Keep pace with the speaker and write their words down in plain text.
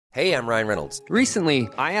Hey, I'm Ryan Reynolds. Recently,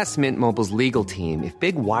 I asked Mint Mobile's legal team if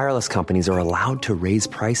big wireless companies are allowed to raise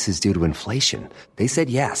prices due to inflation. They said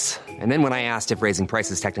yes. And then when I asked if raising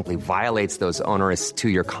prices technically violates those onerous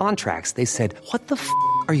two-year contracts, they said, "What the f***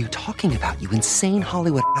 are you talking about, you insane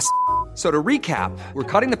Hollywood ass?" So to recap, we're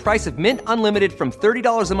cutting the price of Mint Unlimited from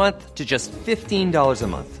 $30 a month to just $15 a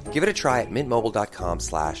month. Give it a try at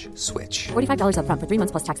mintmobile.com/switch. $45 up front for 3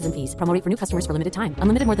 months plus taxes and fees. Promo rate for new customers for limited time.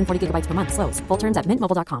 Unlimited more than 40 gigabytes per month. Slows full terms at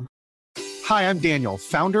mintmobile.com. Hi, I'm Daniel,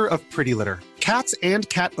 founder of Pretty Litter. Cats and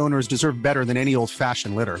cat owners deserve better than any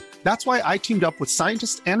old-fashioned litter. That's why I teamed up with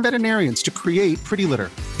scientists and veterinarians to create Pretty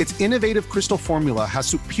Litter. Its innovative crystal formula has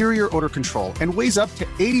superior odor control and weighs up to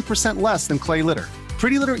 80% less than clay litter.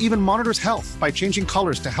 Pretty Litter even monitors health by changing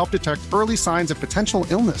colors to help detect early signs of potential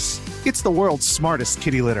illness. It's the world's smartest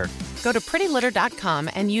kitty litter. Go to prettylitter.com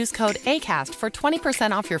and use code ACAST for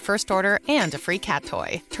 20% off your first order and a free cat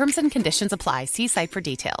toy. Terms and conditions apply. See site for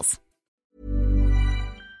details.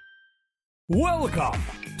 Welcome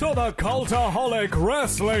to the Cultaholic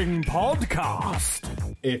Wrestling Podcast.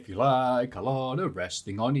 If you like a lot of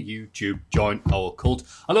wrestling on YouTube, join our cult.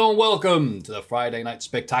 Hello and welcome to the Friday Night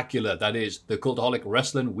Spectacular. That is the Cultaholic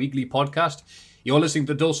Wrestling Weekly Podcast. You're listening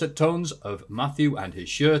to the dulcet tones of Matthew and his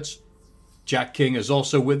shirts. Jack King is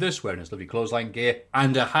also with us, wearing his lovely clothesline gear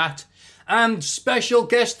and a hat. And special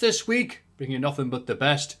guest this week, bringing nothing but the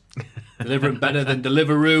best. Delivering better than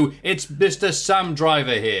Deliveroo. It's Mr. Sam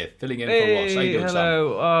Driver here, filling in for Ross. How you doing,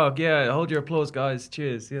 hello. Sam? Oh, yeah. Hold your applause, guys.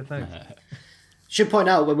 Cheers. Yeah, thanks. Should point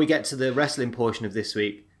out when we get to the wrestling portion of this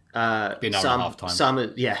week, Been an hour and a half time.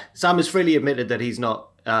 Sam has freely admitted that he's not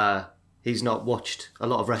watched a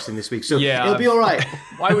lot of wrestling this week, so Yeah, it'll be all right.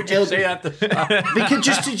 Why would you say that? Because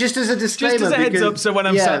just as a disclaimer, Just as a heads up, so when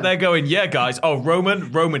I'm yeah. sat there going, yeah, guys,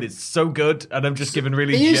 Roman is so good, and I'm just giving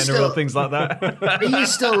really He is general still- things like that. He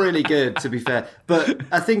is still really good, to be fair. But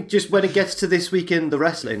I think just when it gets to this week in the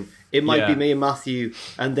wrestling, it might be Yeah. me and Matthew,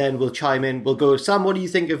 and then we'll chime in. We'll go, Sam, what do you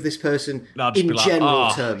think of this person I'll just in be like,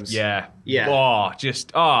 general terms? Yeah. Yeah. Oh,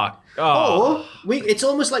 just, oh. Or it's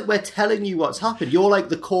almost like we're telling you what's happened. You're like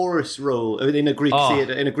the chorus role in a Greek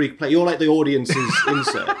theatre, in a Greek play. You're like the audience's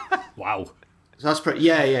insert. Wow. So that's pretty.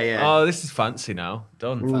 Yeah. Oh, this is fancy now.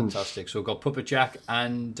 Done. Fantastic. So we've got Puppet Jack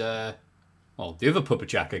and, the other Puppet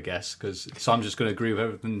Jack, I guess, because Sam's just going to agree with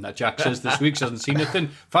everything that Jack says this week. She hasn't seen anything.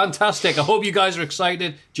 Fantastic. I hope you guys are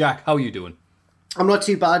excited. Jack, how are you doing? I'm not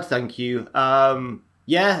too bad, thank you.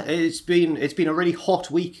 It's been a really hot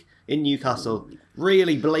week in Newcastle.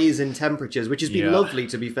 Really blazing temperatures, which has been lovely,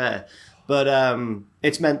 to be fair. But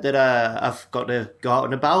it's meant that I've got to go out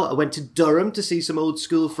and about. I went to Durham to see some old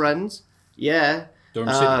school friends. Yeah.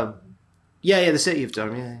 Durham City? Yeah, the city of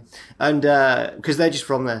Durham, yeah. And because they're just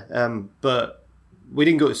from there. But we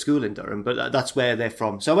didn't go to school in Durham, but that's where they're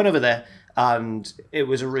from. So I went over there, and it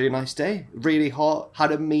was a really nice day. Really hot,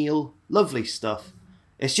 had a meal, lovely stuff.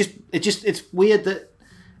 It's weird that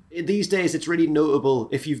these days it's really notable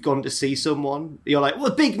if you've gone to see someone. You're like, well,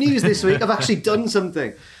 big news this week. I've actually done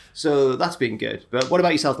something. So that's been good. But what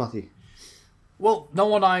about yourself, Matthew? Well, no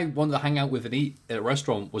one I wanted to hang out with and eat at a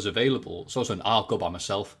restaurant was available. So I said, I'll go by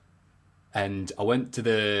myself. And I went to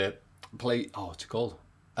the place, what's it called?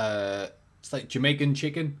 It's like Jamaican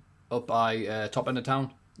chicken up by top end of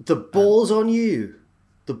town. The balls on you.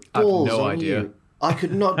 The balls I have no on idea. you. I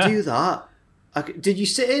could not do that. Did you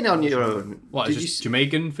sit in on your own? What, did is this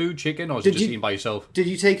Jamaican food chicken, or is Did it just you- eating by yourself? Did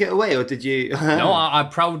you take it away, or did you? No, I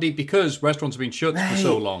proudly, because restaurants have been shut for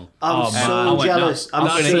so long. I'm I so went, jealous. no, I'm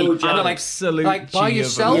gonna so eat. And they're jealous. like, Absolute like by G of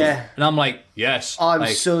yourself? Yeah. And I'm like, yes. I'm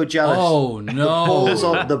Like, so jealous. Oh, no.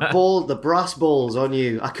 The brass balls on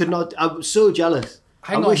you. I could not. I'm so jealous.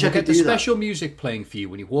 Hang I on, wish I we'll could get the do special music playing for you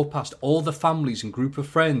when you walk past all the families and group of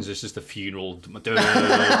friends. This is the funeral.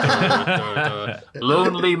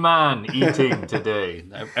 Lonely man eating today.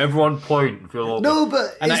 Everyone point and feel awkward. No,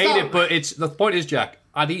 but and is I ate that- it. But it's the point is, Jack,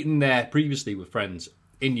 I'd eaten there previously with friends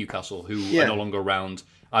in Newcastle who Yeah. are no longer around,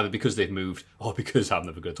 either because they've moved or because I'm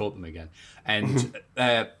never going to talk to them again. And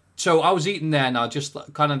so I was eating there, and I just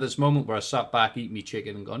kind of this moment where I sat back eating me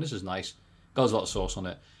chicken and going, "This is nice." Got a lot of sauce on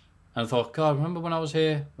it. And I thought, God, remember when I was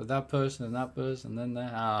here with that person and that person, and then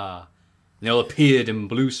that? And they all appeared in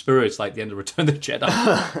blue spirits like the end of Return of the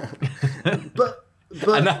Jedi. But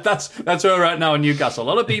and that's where we're at now in Newcastle. A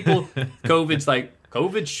lot of people, COVID's like,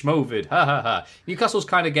 COVID schmovid, ha ha ha. Newcastle's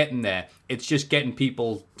kind of getting there. It's just getting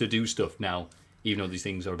people to do stuff now, even though these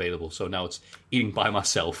things are available. So now it's eating by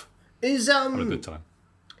myself. Is What a good time.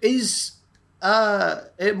 Is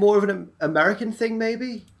it more of an American thing,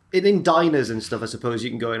 maybe? In diners and stuff, I suppose you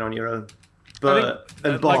can go in on your own. but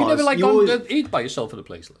and bars. You never like you gone always- to eat by yourself at a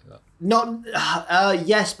place like that. Not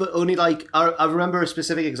yes, but only like I remember a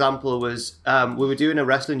specific example was we were doing a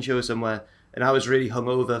wrestling show somewhere, and I was really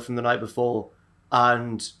hungover from the night before,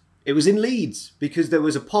 and it was in Leeds because there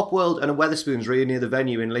was a Pop World and a Wetherspoons really near the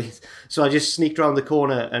venue in Leeds. So I just sneaked around the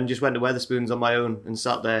corner and just went to Wetherspoons on my own and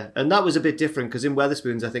sat there. And that was a bit different because in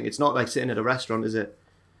Wetherspoons, I think it's not like sitting at a restaurant, is it?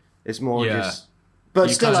 It's more just.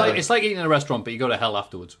 But still, it's like eating in a restaurant, but you go to hell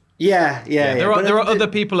afterwards. Yeah. There are other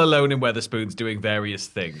people alone in Wetherspoons doing various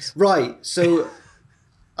things. Right. So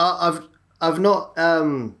I've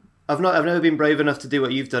never been brave enough to do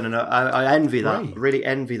what you've done, and I envy that. Right. Really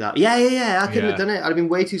envy that. Yeah. I couldn't have done it. I'd have been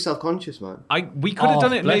way too self-conscious, man. We could have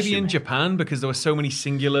done it bless maybe you, in mate. Japan because there were so many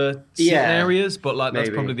singular sitting Yeah, areas, but like that's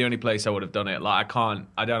maybe. probably the only place I would have done it. Like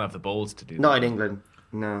I don't have the balls to do that. Not in England.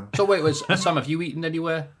 No. So wait, Sam, have you eaten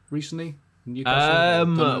anywhere recently? In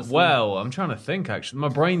Newcastle? Well, I'm trying to think. Actually, my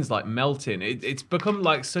brain's like melting. It's become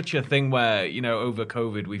like such a thing where over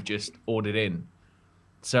COVID we've just ordered in.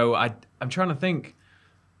 So I'm trying to think.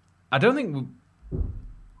 I don't think.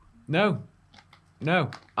 No,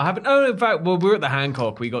 I haven't. Oh, in fact, well, we were at the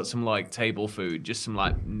Hancock. We got some like table food, just some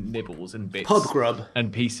like nibbles and bits, Pub grub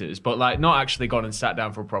and pieces, but like not actually gone and sat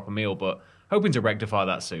down for a proper meal. But hoping to rectify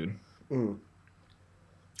that soon.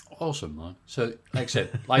 Awesome, man. So, like I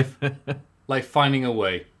said, life finding a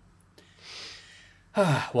way.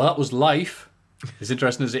 Well, that was life. As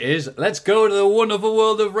interesting as it is, let's go to the wonderful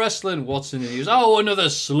world of wrestling. What's in the news? Oh, another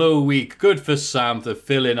slow week. Good for Sam to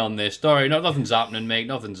fill in on this. Sorry, nothing's happening, mate.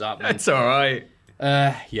 Nothing's happening. It's all right.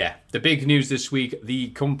 Yeah, the big news this week, the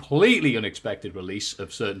completely unexpected release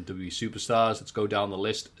of certain WWE superstars. Let's go down the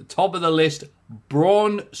list. Top of the list,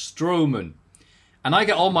 Braun Strowman. And I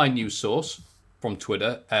get all my news source from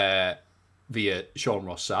Twitter via Sean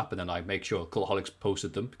Ross Sapp, and then I make sure Cultaholics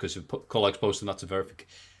posted them, because if Cultaholics posted them, that's a verification.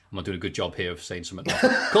 I'm not doing a good job here of saying something.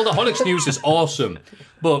 Cultaholics news is awesome,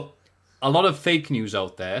 but a lot of fake news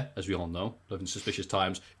out there, as we all know, live in suspicious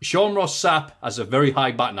times. Sean Ross Sapp has a very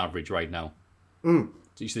high batting average right now.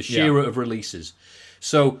 He's the Shearer of releases.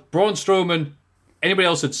 So Braun Strowman, anybody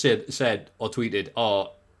else had said or tweeted, Braun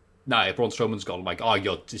Strowman's gone, like,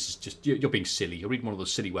 you're being silly. You're reading one of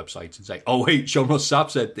those silly websites and say, oh wait, Sean Ross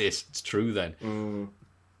Sapp said this. It's true then.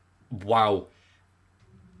 Wow.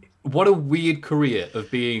 What a weird career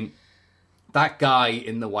of being that guy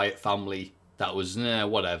in the Wyatt family that was,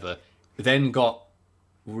 whatever. Then got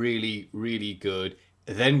really, really good.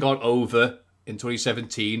 Then got over in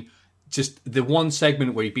 2017. Just the one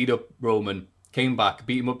segment where he beat up Roman, came back,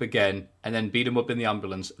 beat him up again, and then beat him up in the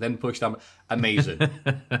ambulance, then pushed him. Amazing.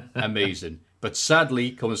 Amazing. But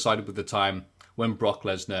sadly, coincided with the time when Brock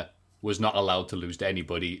Lesnar was not allowed to lose to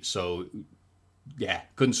anybody. So, yeah,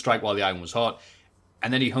 couldn't strike while the iron was hot.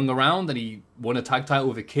 And then he hung around and he won a tag title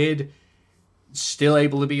with a kid, still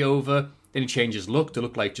able to be over. Then he changed his look to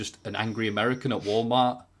look like just an angry American at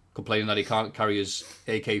Walmart, complaining that he can't carry his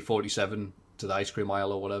AK-47 to the ice cream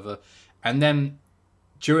aisle or whatever. And then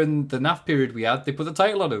during the NAF period we had, they put the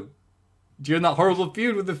title on him. During that horrible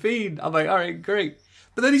feud with The Fiend. I'm like, all right, great.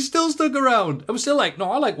 But then he still stuck around. I was still like, no,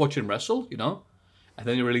 I like watching wrestle, And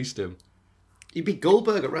then he released him. He beat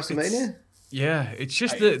Goldberg at WrestleMania. Yeah, it's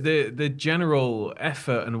just the general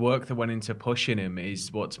effort and work that went into pushing him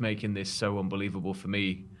is what's making this so unbelievable for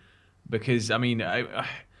me. Because, I mean,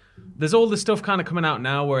 there's all the stuff kind of coming out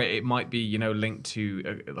now where it might be, linked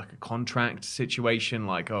to a contract situation.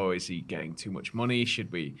 Like, is he getting too much money?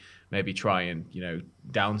 Should we maybe try and,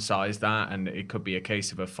 downsize that? And it could be a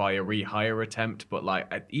case of a rehire attempt. But,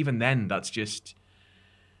 like, even then, that's just,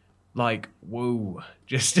 like, whoa.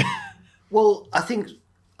 Just... Well, I think...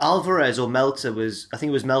 Alvarez or Meltzer was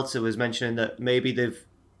mentioning that maybe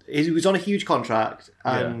he was on a huge contract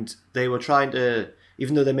and they were trying to,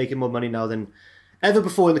 even though they're making more money now than ever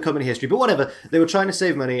before in the company history, but whatever, they were trying to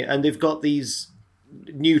save money and they've got these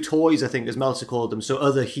new toys, I think, as Meltzer called them, so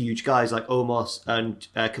other huge guys like Omos and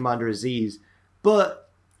Commander Aziz. But,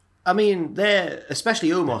 I mean, especially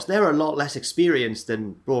Omos, they're a lot less experienced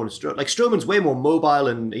than Braun Strowman. Like, Strowman's way more mobile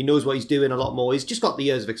and he knows what he's doing a lot more. He's just got the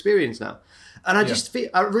years of experience now. And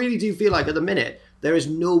I really do feel like at the minute, there is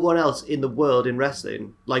no one else in the world in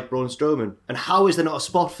wrestling like Braun Strowman. And how is there not a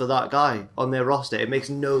spot for that guy on their roster? It makes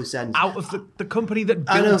no sense. Out of the company that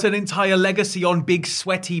built an entire legacy on big,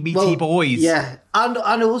 sweaty, meaty boys. Yeah. And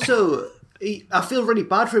also, I feel really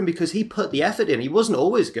bad for him because he put the effort in. He wasn't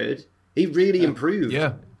always good. He really improved.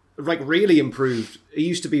 Yeah. Like, really improved. He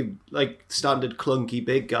used to be, like, standard clunky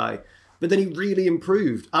big guy. But then he really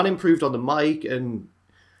improved. And improved on the mic and...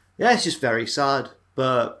 Yeah, it's just very sad.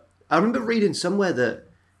 But I remember reading somewhere that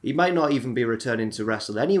he might not even be returning to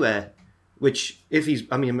wrestle anywhere. Which, if he's,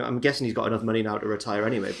 I mean, I'm guessing he's got enough money now to retire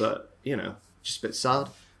anyway. But you know, just a bit sad.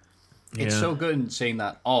 It's so good in saying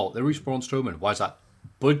that. Oh, they reached Braun Strowman. Why is that?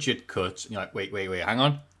 Budget cuts. And you're like, wait, hang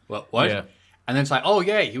on. What? Yeah. And then it's like, oh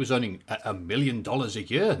yeah, he was earning $1 million a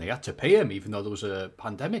year, and they had to pay him, even though there was a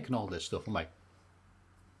pandemic and all this stuff. I'm like,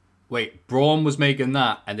 wait, Braun was making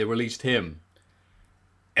that, and they released him.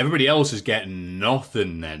 Everybody else is getting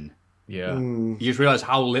nothing. Then, yeah, you just realize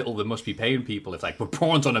how little they must be paying people. It's like, but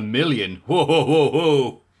Braun's on $1 million.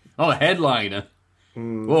 Whoa! Oh, a headliner.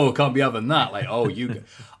 Whoa, can't be having that. Like, oh, you.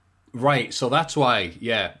 Right, so that's why,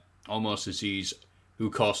 yeah, Almost Aziz, who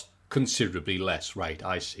cost considerably less. Right,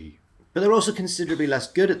 I see. But they're also considerably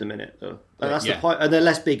less good at the minute, though. That's the point. And they're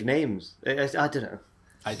less big names. I don't know.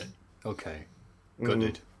 Okay.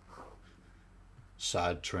 Gutted.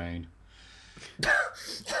 Sad train.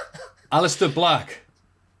 Aleister Black,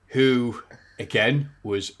 who, again,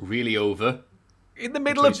 was really over. In the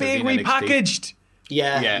middle of being repackaged.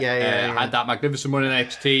 Yeah. Had that magnificent run in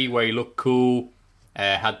NXT where he looked cool.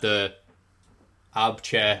 Had the ab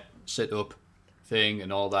chair sit up thing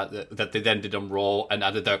and all that they then did on Raw and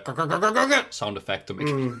added the sound effect to make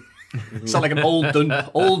it sound like an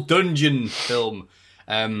old dungeon film.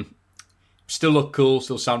 Still looked cool,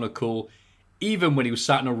 still sounded cool. Even when he was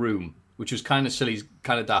sat in a room, which was kind of silly,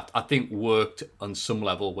 kind of daft, I think worked on some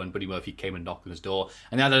level when Buddy Murphy came and knocked on his door.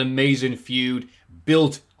 And they had an amazing feud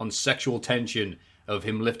built on sexual tension of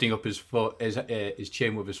him lifting up his foot, his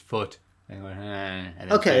chin with his foot. And then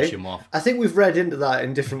push him off. I think we've read into that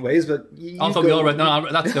in different ways, but I thought we all read. No,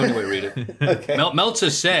 that's the only way to read it. Okay. Meltzer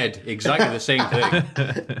said exactly the same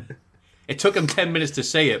thing. It took him 10 minutes to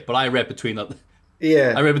say it, but I read between that.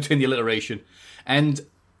 Yeah, I read between the alliteration and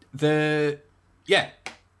for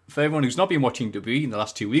everyone who's not been watching WWE in the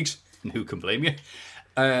last 2 weeks, and who can blame you,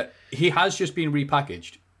 he has just been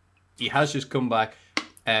repackaged. He has just come back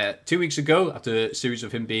 2 weeks ago after a series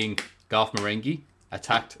of him being Garth Marenghi.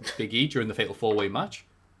 Attacked Big E during the Fatal 4-Way match.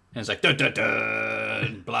 And it's like, dun, dun,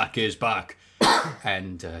 dun, Black is back.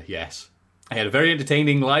 And yes, I had a very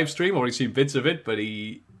entertaining live stream. I've already seen bits of it, but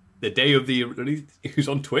the day of the release, he was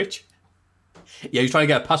on Twitch. Yeah, he's trying to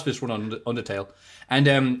get a pacifist run on Undertale.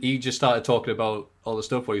 And he just started talking about all the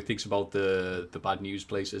stuff, what he thinks about the bad news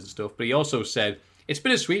places and stuff. But he also said, it's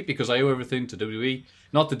bittersweet because I owe everything to WWE.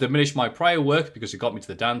 Not to diminish my prior work because it got me to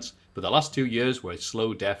the dance, but the last 2 years were a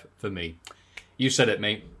slow death for me. You said it,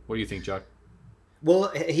 mate. What do you think, Jack? Well,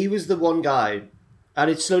 he was the one guy, and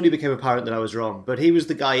it slowly became apparent that I was wrong, but he was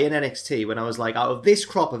the guy in NXT when I was like, out of this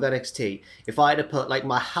crop of NXT, if I had to put like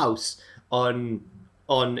my house on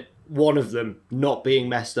one of them not being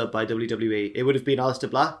messed up by WWE, it would have been Aleister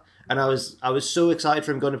Black. And I was so excited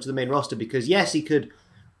for him going up to the main roster because, yes, he could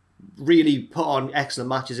really put on excellent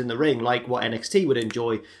matches in the ring like what NXT would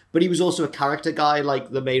enjoy, but he was also a character guy like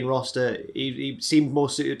the main roster. He seemed more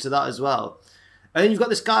suited to that as well. And then you've got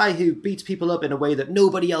this guy who beats people up in a way that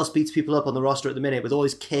nobody else beats people up on the roster at the minute with all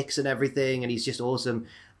his kicks and everything, and he's just awesome.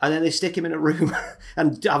 And then they stick him in a room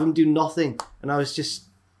and have him do nothing. And I was just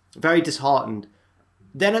very disheartened.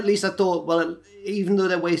 Then at least I thought, well, even though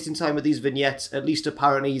they're wasting time with these vignettes, at least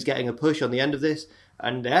apparently he's getting a push on the end of this.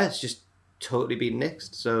 And yeah, it's just totally been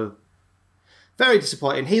nixed. So very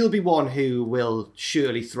disappointing. He'll be one who will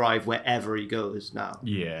surely thrive wherever he goes now.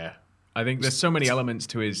 Yeah. I think there's so many elements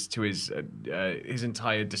to his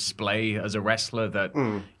entire display as a wrestler that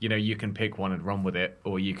you can pick one and run with it,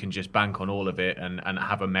 or you can just bank on all of it and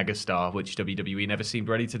have a megastar, which WWE never seemed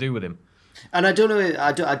ready to do with him. And I don't know.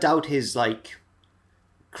 I doubt his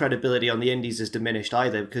credibility on the indies has diminished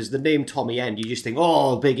either, because the name Tommy End, you just think,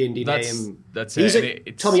 oh, big indie name. That's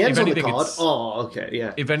it. Tommy End's on the card. Oh, okay,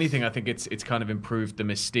 yeah. If anything, I think it's kind of improved the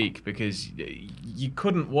mystique, because you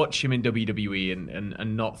couldn't watch him in WWE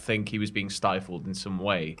and not think he was being stifled in some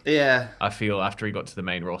way. Yeah. I feel after he got to the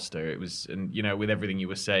main roster, it was, and with everything you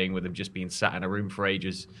were saying, with him just being sat in a room for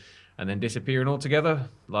ages and then disappearing altogether,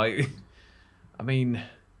 how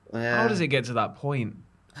does it get to that point?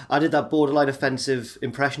 I did that borderline offensive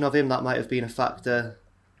impression of him. That might have been a factor.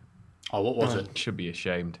 Oh, what was it? Should be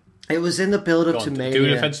ashamed. It was in the build-up to Mania. Do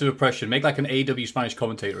an offensive impression. Make like an AW Spanish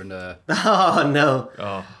commentator and. Oh no!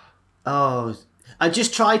 Oh, I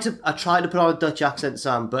tried to put on a Dutch accent,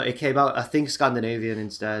 Sam, but it came out, I think, Scandinavian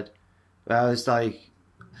instead. Where I was like,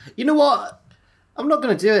 you know what? I'm not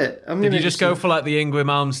going to do it. Did you just go for like the Yngwie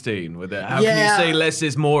Malmsteen with it? How can you say less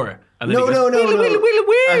is more? And then no.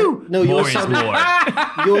 No, yours sounded more.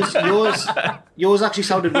 Yours actually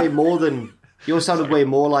sounded way more than. Yours sounded way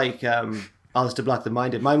more like Aleister Black than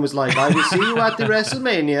mine did. Mine was like, I will see you at the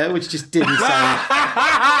WrestleMania, which just didn't sound.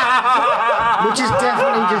 Which is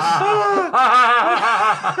definitely just.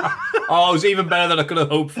 Oh, it was even better than I could have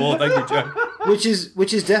hoped for. Thank you, Jack.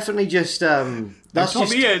 Which is definitely just that's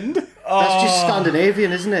Tommy just End. that's just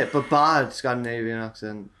Scandinavian, isn't it? But bad Scandinavian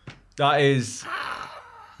accent. That is.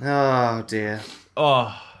 Oh dear.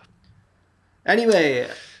 Oh. Anyway,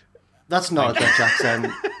 that's not a Dutch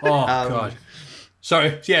accent. Oh God.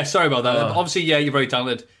 Sorry. Yeah, sorry about that. Obviously, yeah, you're very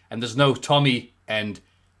talented, and there's no Tommy and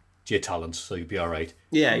J Talent, so you'll be all right.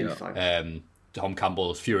 Yeah, you'll be fine. Tom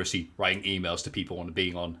Campbell is furiously writing emails to people on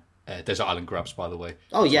being on Desert Island Grabs, by the way.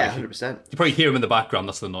 Oh yeah, 100%. You probably hear him in the background.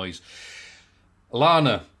 That's the noise.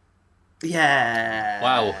 Lana. Yeah.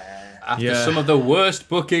 Wow. After some of the worst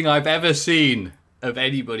booking I've ever seen of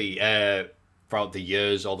anybody throughout the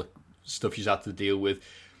years, all the stuff she's had to deal with.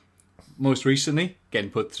 Most recently,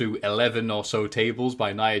 getting put through 11 or so tables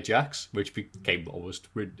by Nia Jax, which became almost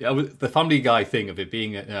the Family Guy thing of it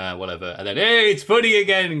being whatever. And then, hey, it's funny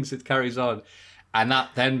again, because it carries on. And that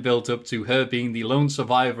then built up to her being the lone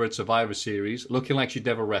survivor at Survivor Series, looking like she'd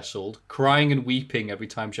never wrestled, crying and weeping every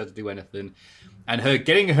time she had to do anything, and her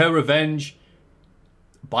getting her revenge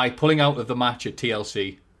by pulling out of the match at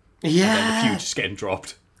TLC. Yeah. And then the feud just getting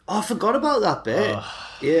dropped. Oh, I forgot about that bit.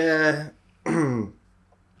 Yeah.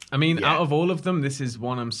 I mean, out of all of them, this is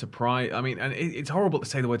one I'm surprised. I mean, and it's horrible to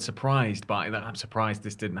say the word surprised, but I'm surprised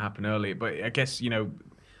this didn't happen earlier. But I guess,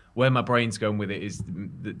 where my brain's going with it is,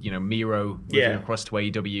 Miro moving across to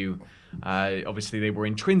AEW. Obviously, they were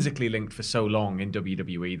intrinsically linked for so long in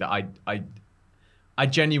WWE that I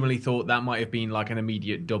genuinely thought that might have been like an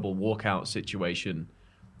immediate double walkout situation,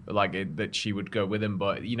 that she would go with him.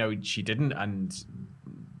 But, she didn't, and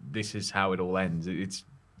this is how it all ends. It's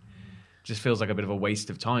just feels like a bit of a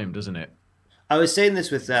waste of time, doesn't it? I was saying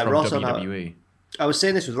this with Ross WWE. I was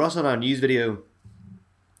saying this with Ross on our news video.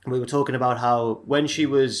 We were talking about how when she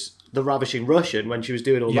was the Ravishing Russian, when she was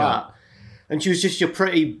doing all that, and she was just your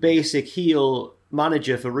pretty basic heel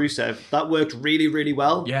manager for Rusev, that worked really, really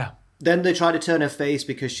well. Yeah. Then they try to turn her face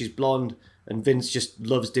because she's blonde, and Vince just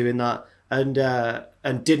loves doing that. And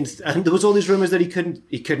there was all these rumors that he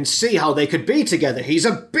couldn't see how they could be together. He's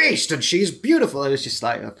a beast and she's beautiful. It was just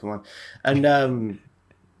like, oh, come on. And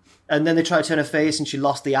then they tried to turn her face and she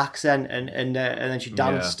lost the accent and then she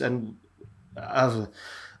danced I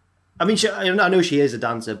mean, I know she is a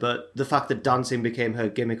dancer, but the fact that dancing became her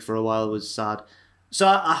gimmick for a while was sad. So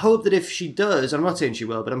I hope that if she does, I'm not saying she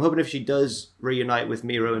will, but I'm hoping if she does reunite with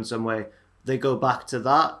Miro in some way, they go back to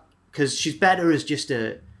that, because she's better as just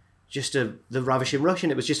the Ravishing Russian.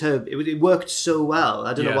 It was just her. It worked so well.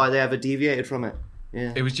 I don't know why they ever deviated from it.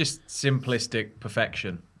 Yeah, it was just simplistic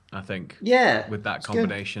perfection, I think. Yeah, with that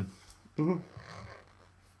combination. Mm-hmm.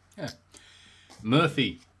 Yeah,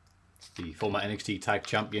 Murphy, the former NXT Tag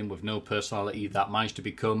Champion with no personality, that managed to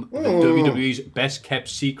become the WWE's best kept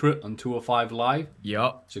secret on 205 Live.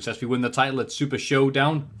 Yep. Successfully win the title at Super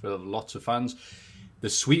Showdown for lots of fans. The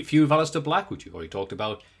sweet feud with Aleister Black, which you've already talked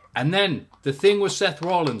about. And then the thing with Seth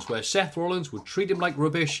Rollins, where Seth Rollins would treat him like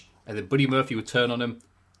rubbish, and then Buddy Murphy would turn on him,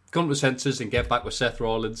 come to senses and get back with Seth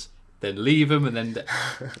Rollins, then leave him, and then...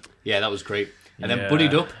 yeah, that was great. And then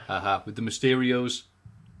buddied up with the Mysterios,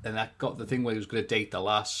 and that got the thing where he was going to date the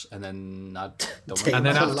lass, and then... And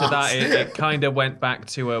then after that, it kind of went back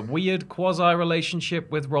to a weird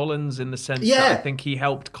quasi-relationship with Rollins in the sense that I think he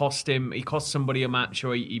cost somebody a match,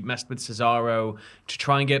 or he messed with Cesaro to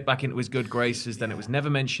try and get back into his good graces. Then it was never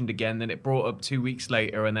mentioned again. Then it brought up 2 weeks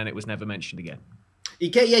later, and then it was never mentioned again. He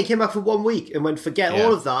came back for 1 week and went, forget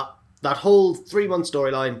all of that whole 3-month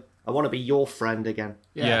storyline. I want to be your friend again.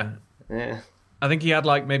 Yeah. I think he had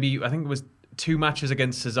I think it was 2 matches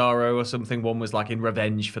against Cesaro or something. One was in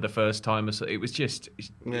revenge for the first time. It was just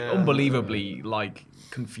unbelievably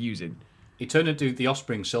confusing. He turned into the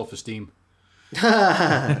Offspring self-esteem.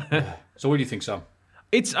 So what do you think, Sam?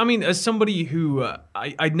 As somebody who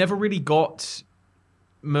I'd never really got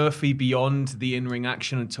Murphy beyond the in-ring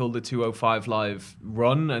action until the 205 Live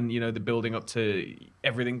run, and the building up to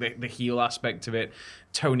everything, the heel aspect of it,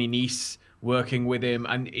 Tony Nese working with him,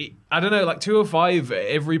 and I don't know, 205,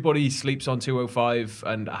 everybody sleeps on 205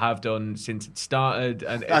 and have done since it started.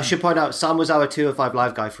 And I should point out, Sam was our 205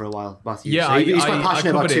 Live guy for a while, Matthew. Yeah, so he's quite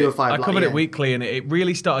passionate about 205 Live. I covered it weekly, and it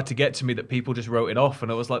really started to get to me that people just wrote it off,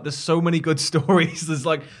 and I was like, there's so many good stories. There's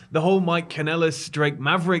the whole Mike Kanellis, Drake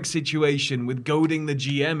Maverick situation with goading the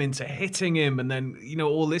GM into hitting him, and then,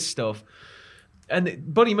 all this stuff.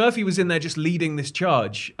 And Buddy Murphy was in there just leading this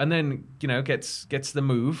charge, and then, gets the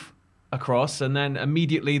move across, and then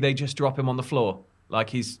immediately they just drop him on the floor like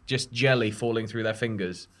he's just jelly falling through their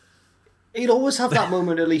fingers. He'd always have that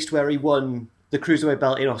moment, at least, where he won the Cruiserweight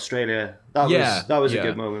belt in Australia. That was a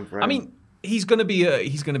good moment for him. he's gonna be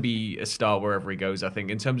a star wherever he goes. I think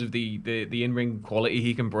in terms of the in-ring quality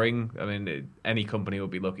he can bring. I mean, any company would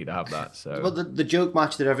be lucky to have that. So, well, the joke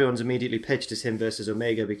match that everyone's immediately pitched is him versus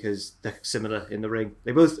Omega because they're similar in the ring.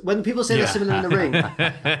 They both, when people say they're similar in the ring,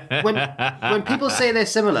 when people say they're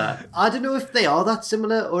similar, I don't know if they are that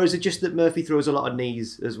similar or is it just that Murphy throws a lot of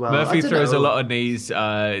knees as well. Murphy throws a lot of knees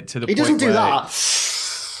to the point he doesn't do that.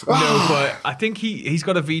 No, but I think he's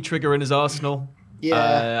got a V trigger in his arsenal.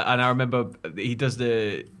 Yeah, and I remember he does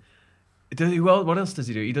the. Well, what else does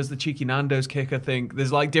he do? He does the cheeky Nando's kick. I think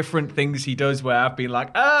there's like different things he does where I've been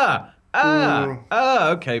like, okay,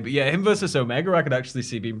 but yeah, him versus Omega, I could actually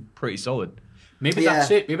see being pretty solid. Maybe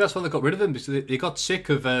that's it. Maybe that's why they got rid of him because they got sick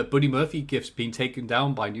of Buddy Murphy gifts being taken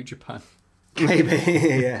down by New Japan. Maybe,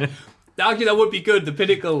 yeah. Actually, that would be good. The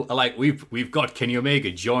Pinnacle are like, we've got Kenny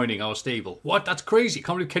Omega joining our stable. What? That's crazy.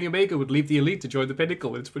 Can't believe Kenny Omega would leave the Elite to join the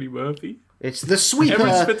Pinnacle. It's Buddy Murphy. It's the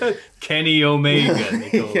sweeper. Kenny Omega. They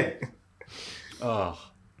call it.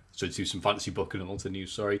 Oh, so to do some fantasy booking and onto the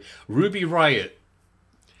news. Sorry, Ruby Riott.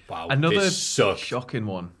 Wow, another this sucked. Shocking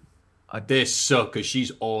one. This sucked because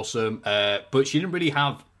she's awesome, but she didn't really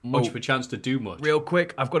have much of a chance to do much. Real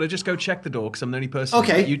quick, I've got to just go check the door because I'm the only person.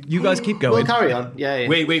 Okay, you guys keep going. We'll carry on. Yeah.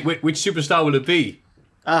 Wait. Which superstar will it be?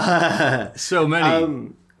 So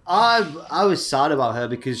many. I was sad about her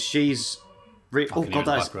because she's. Oh god,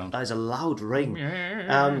 that is a loud ring.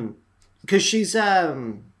 Because she's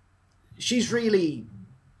really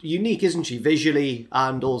unique, isn't she? Visually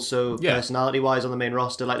and also personality-wise on the main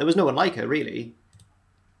roster. Like there was no one like her really.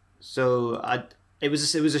 So it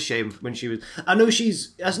was a shame when she was. I know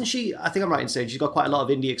hasn't she? I think I'm right in saying she's got quite a lot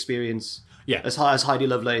of indie experience. Yeah, as Heidi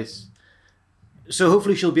Lovelace. So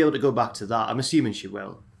hopefully she'll be able to go back to that. I'm assuming she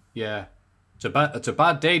will. Yeah, it's a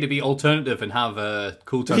bad day to be alternative and have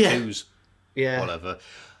cool tattoos. Yeah. Whatever.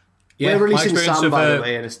 Yeah, we're releasing Sam, by the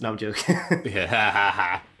way, and no, I'm joking.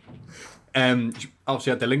 Yeah.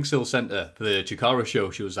 Obviously at the Linksill Centre for the Chikara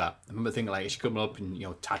show she was at. I remember thinking like, is she coming up and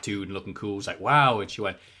tattooed and looking cool? It's like, wow. And she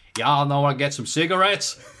went, y'all know I get some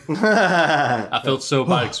cigarettes? I felt so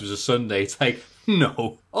bad because it was a Sunday. It's like,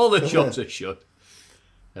 no, all the shops are shut.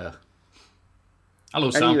 Yeah.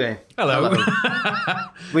 Hello, Sam. Anyway, hello.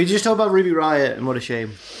 We just talked about Ruby Riott and what a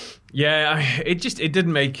shame. Yeah, it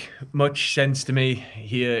didn't make much sense to me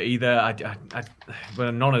here either.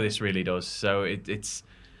 Well, none of this really does. So it's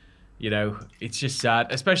it's just sad.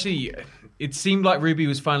 Especially, it seemed like Ruby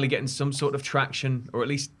was finally getting some sort of traction, or at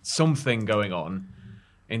least something going on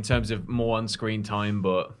in terms of more on-screen time.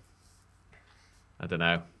 But I don't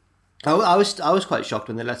know. I was quite shocked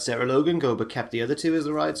when they let Sarah Logan go, but kept the other two as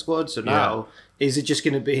the Riot Squad. So now, is it just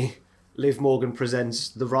going to be Liv Morgan presents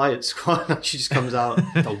the Riot Squad? She just comes out.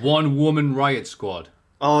 The one-woman Riot Squad.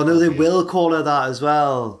 Oh, no, they will call her that as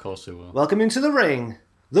well. Of course they will. Welcome into the ring.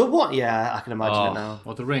 The what? Yeah, I can imagine it now.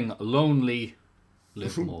 Well, the ring, lonely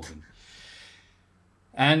Liv Morgan.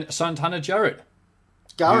 And Santana Jarrett.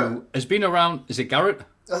 Garrett. Who has been around. Is it Garrett?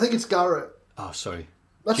 I think it's Garrett. Oh, sorry.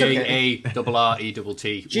 That's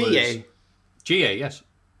G-A-R-R-E-T-T. G-A. G-A, yes.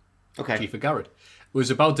 Okay. G for Garrett.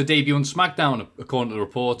 Was about to debut on SmackDown, according to the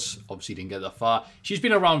reports. Obviously didn't get that far. She's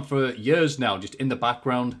been around for years now, just in the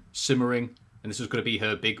background, simmering. And this is going to be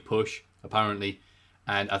her big push, apparently.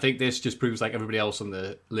 And I think this just proves, like everybody else on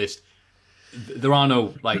the list, there are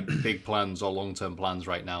no big plans or long-term plans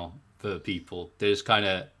right now for people. There's kind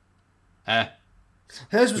of,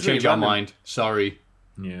 Hers was change our mind. Sorry.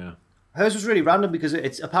 Yeah. Hers was really random because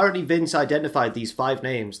it's apparently Vince identified these 5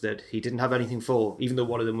 names that he didn't have anything for, even though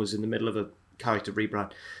one of them was in the middle of a character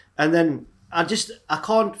rebrand. And then I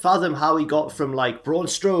can't fathom how he got from Braun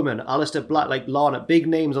Strowman, Aleister Black, Lana, big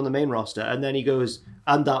names on the main roster, and then he goes,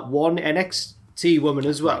 and that one NXT woman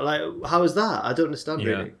as well. How is that? I don't understand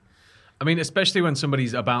really. I mean, especially when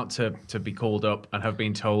somebody's about to be called up and have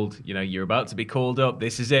been told, you're about to be called up,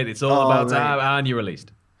 this is it, it's all about to happen, and you're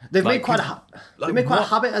released. They've made quite a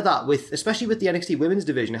habit of that, especially with the NXT women's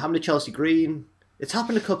division. It happened to Chelsea Green. It's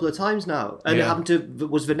happened a couple of times now. And it happened to...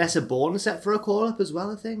 Was Vanessa Bourne set for a call-up as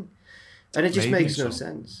well, I think? And it just makes no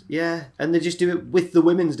sense. Yeah, and they just do it with the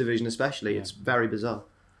women's division especially. It's very bizarre.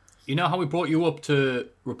 You know how we brought you up to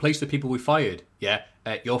replace the people we fired? Yeah,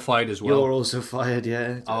 you're fired as well. You're also fired,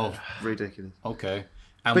 yeah. Oh. Ridiculous. Okay.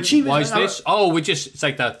 And but she why is this? Oh, it's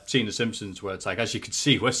like that scene in The Simpsons where it's like, as you can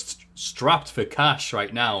see, we're strapped for cash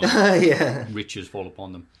right now. Yeah. Riches fall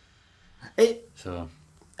upon them.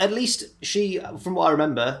 At least she, from what I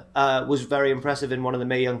remember, was very impressive in one of the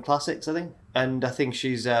Mae Young Classics, I think. And I think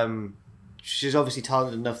she's obviously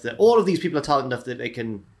talented enough that... All of these people are talented enough that they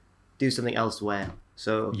can do something elsewhere.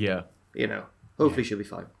 So, hopefully she'll be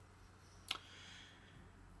fine.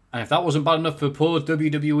 And if that wasn't bad enough for poor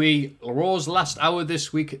WWE, Raw's last hour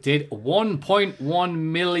this week did 1.1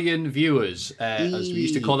 million viewers. As we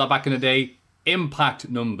used to call that back in the day, impact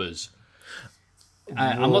numbers.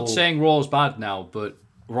 I'm not saying Raw's bad now, but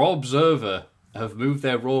Raw Observer have moved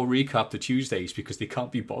their Raw recap to Tuesdays because they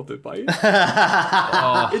can't be bothered by it.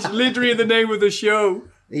 It's literally in the name of the show.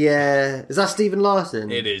 Yeah. Is that Stephen Larson?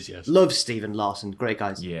 It is, yes. Love Stephen Larson. Great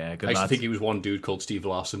guys. Yeah, good I used to lad. think he was one dude called Steve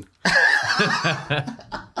Larson.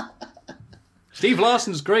 Steve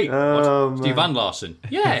Larson's great. Steve Van Larson.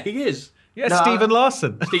 Yeah, he is. Yeah, Stephen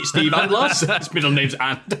Larson. Steve Van Larson. His middle name's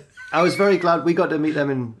And. I was very glad we got to meet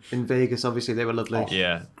them in Vegas. Obviously, they were lovely.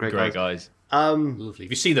 Yeah, Great guys. Lovely.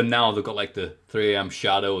 If you see them now, they've got like the 3 a.m.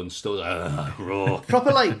 shadow and stuff. Raw.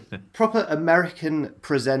 Proper American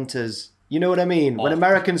presenters. You know what I mean? When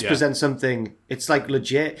Americans yeah. present something, it's like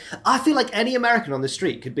legit. I feel like any American on the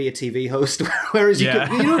street could be a TV host. Whereas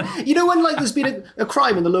you know when like there's been a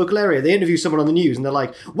crime in the local area, they interview someone on the news and they're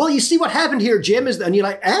like, "Well, you see what happened here, Jim?" And you're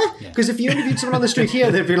like, "Eh?" Because if you interviewed someone on the street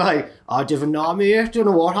here, they'd be like, "I didn't know me. Don't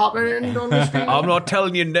know what happened on the street." I'm not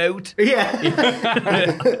telling you, note. Yeah.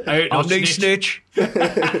 I'm no snitch.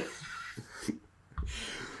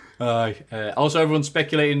 Also, everyone's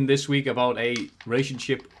speculating this week about a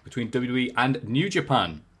relationship between WWE and New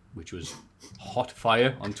Japan, which was hot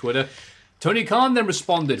fire on Twitter. Tony Khan then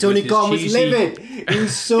responded. Tony with his Khan was cheesy... livid. He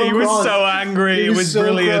was so He was cross. so angry. It was so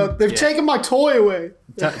brilliant. cross. They've taken my toy away.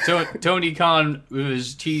 Tony Khan with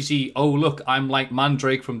his cheesy, "Oh look, I'm like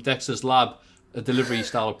Mandrake from Dexter's Lab," a delivery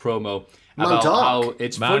style promo about how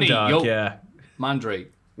it's funny. Mandark, yeah.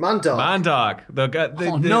 Mandrake. Mandark.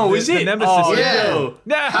 The is it? The nemesis. Oh, yeah.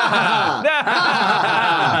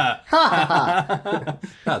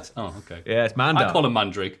 That's okay. Yeah, it's Mandark. I call him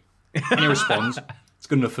Mandrake. And he responds, "It's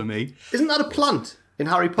good enough for me." Isn't that a plant in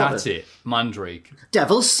Harry Potter? That's it, Mandrake.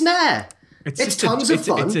 Devil's Snare. It's just tons of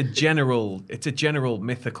fun. It's a general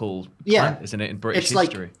mythical plant, isn't it, in British it's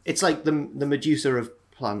history? It's like the Medusa of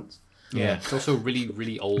plants. Yeah, it's also a really,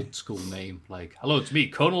 really old school name. Like, "Hello, it's me,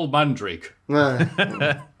 Colonel Mandrake.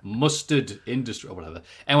 Mustard Industry," or whatever.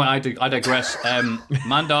 Anyway, I digress.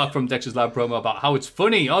 Mandark from Dexter's Lab promo about how it's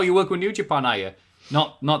funny. "Oh, you work with New Japan, are you?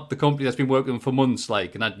 Not the company that's been working for months,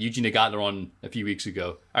 like, and had Yuji Nagata on a few weeks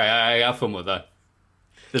ago. I have fun with that."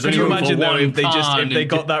 There's Could you only room imagine for though one if they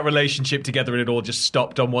got that relationship together and it all just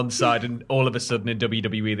stopped on one side, and all of a sudden in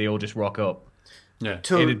WWE they all just rock up? Yeah,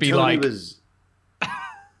 it'd be like.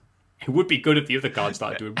 It would be good if the other card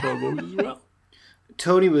started doing promos as well.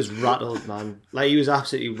 Tony was rattled, man. Like, he was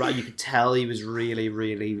absolutely right. You could tell he was really,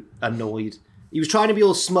 really annoyed. He was trying to be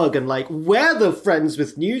all smug and like, "We're the friends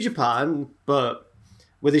with New Japan," but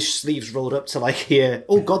with his sleeves rolled up to like here.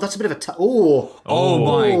 Oh God, that's a bit of a Oh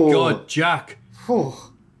my God, Jack. I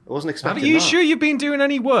wasn't expecting Are you that. sure you've been doing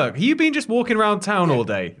any work? Have you been just walking around town all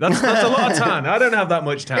day? That's a lot of tan. I don't have that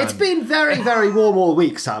much tan. It's been very, very warm all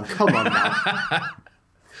week, Sam. Come on now.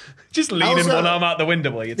 Just leaning Also- one arm out the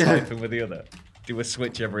window while you're typing with the other. Do a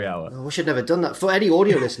switch every hour. I wish I'd never done that. For any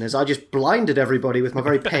audio listeners, I just blinded everybody with my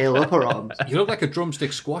very pale upper arms. You look like a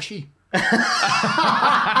drumstick squashy.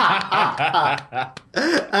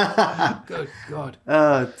 Good God.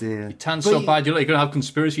 Oh dear. You tan so bad, you're going to have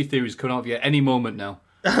conspiracy theories coming out of you at any moment now.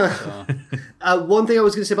 One thing I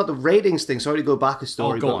was going to say about the ratings thing, sorry to go back a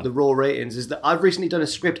story, go but on. the Raw ratings, is that I've recently done a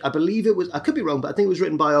script, I believe it was, I could be wrong, but I think it was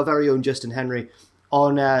written by our very own Justin Henry,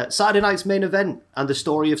 on Saturday Night's Main Event and the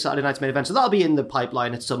story of Saturday Night's Main Event. So that'll be in the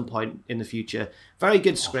pipeline at some point in the future. Very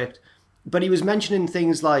good script. But he was mentioning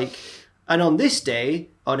things like, and on this day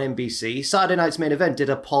on NBC, Saturday Night's Main Event did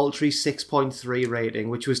a paltry 6.3 rating,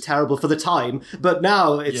 which was terrible for the time. But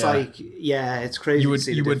now it's it's crazy. You to would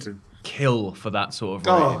see the difference. kill for that sort of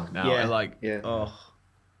rating now. Yeah. It's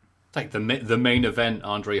like the main event,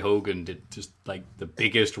 Andre Hogan did just like the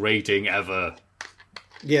biggest rating ever.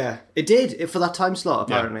 Yeah, it did for that time slot.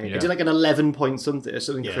 Apparently, Yeah. it did like an 11 point something or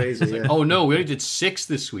something crazy. It's like, oh no, we only did 6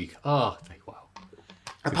 this week. Oh, like, wow.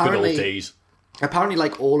 The good old days. Apparently,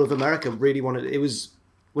 like all of America really wanted it. Was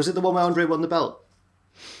it the one where Andre won the belt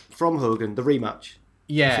from Hogan, the rematch?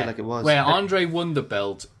 Yeah, I feel like it was. where Andre won the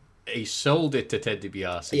belt. He sold it to Ted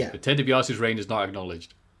DiBiase, Yeah. but Ted DiBiase's reign is not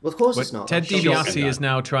acknowledged. Well, of course it's not. Ted DiBiase is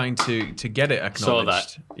now trying to get it acknowledged. Saw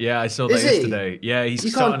that. Yeah, I saw that Is he? yesterday. Yeah, he's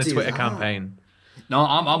You starting can't a do Twitter that. campaign. No,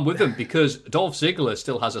 I'm with him because Dolph Ziggler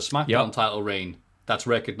still has a SmackDown Yep. title reign that's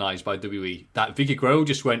recognised by WWE. That Vicky Guerrero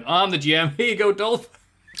just went, "I'm the GM. Here you go, Dolph."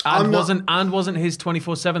 And wasn't his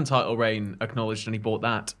 24/7 title reign acknowledged, and he bought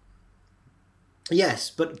that. Yes,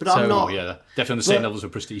 but So, I'm not. Oh yeah, definitely on the same But- levels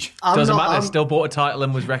of prestige. Doesn't matter. Still bought a title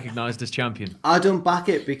and was recognised as champion. I don't back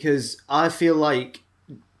it because I feel like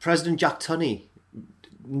President Jack Tunney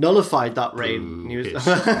nullified that reign. He was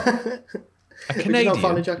A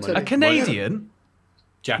Canadian? A Canadian?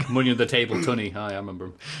 Jack, money on the table, Tunney. Hi, I remember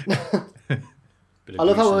him. I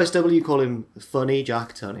love how OSW call him Funny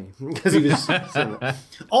Jack Tunney. Because he was...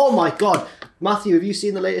 Oh my god! Matthew, have you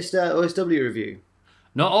seen the latest OSW review?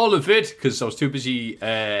 Not all of it, because I was too busy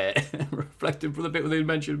reflecting for the bit where they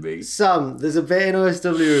mentioned me. Sam, there's a bit in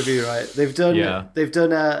OSW review, right? They've done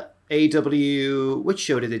AEW. Which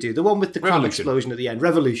show did they do? The one with the crab explosion at the end.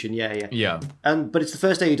 Revolution, yeah. But it's the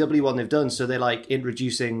first AEW one they've done, so they're like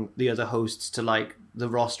introducing the other hosts to like the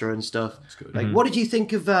roster and stuff. Like, what did you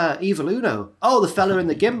think of Evil Uno? Oh, the fella in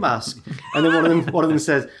the gimp mask. And then one of them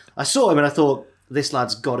says, I saw him and I thought, this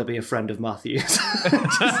lad's got to be a friend of Matthew's.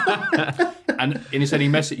 And he said he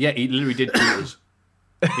literally did tweet us.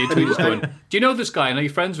 He tweeted us going, do you know this guy? And are you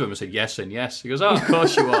friends with him? I said, yes and yes. He goes, oh, of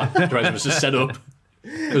course you are. The rest of us is set up.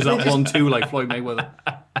 It was that 1-2 like Floyd Mayweather.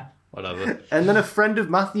 Whatever. And then a friend of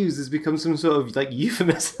Matthew's has become some sort of like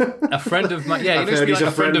euphemism. A friend of he used to be like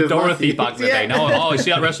a friend of Dorothy back in the day. Now, you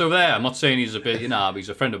see that wrestler over there? I'm not saying he's a bit, but he's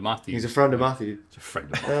a friend of Matthew. He's a friend of Matthew. He's a friend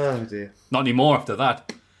of Matthew. Oh dear. Not anymore after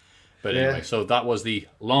that. But anyway, so that was the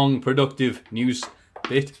long, productive news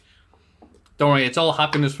bit. Don't worry, it's all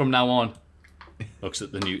happiness from now on. Looks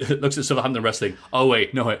at the news. Looks at Southampton wrestling. Oh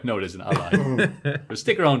wait, no, it isn't. I lied. But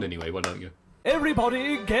stick around anyway. Why don't you?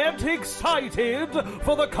 Everybody get excited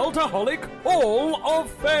for the Cultaholic Hall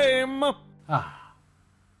of Fame! Now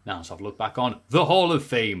let's have a look back on the Hall of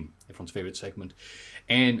Fame, everyone's favourite segment.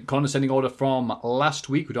 In condescending order from last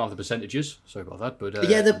week, we don't have the percentages. Sorry about that, but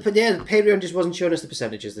the Patreon just wasn't showing us the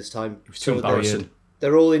percentages this time. It was too embarrassing.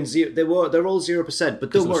 They're all in zero. They're all 0%.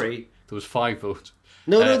 But don't worry. There was 5 votes.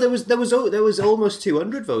 No, there was almost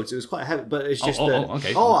 200 votes. It was quite heavy, but it's just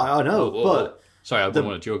okay. I know, but. Sorry, I don't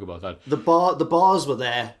want to joke about that. The bars were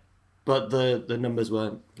there, but the numbers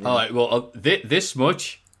weren't. Yeah. All right, well, this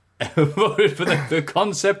much voted for the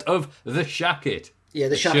concept of the shacket. Yeah,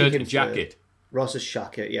 the shirt and jacket. Ross's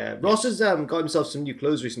shacket, yeah. Ross has got himself some new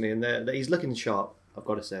clothes recently, and he's looking sharp, I've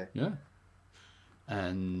got to say. Yeah.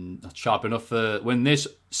 And that's sharp enough for win this.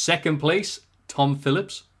 Second place, Tom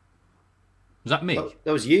Phillips. Was that me?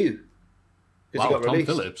 That was you. Wow, you got Tom released.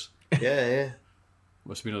 Phillips. Yeah.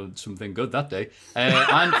 Must have been something good that day.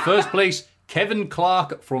 And first place, Kevin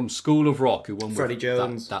Clark from School of Rock, who won Freddie with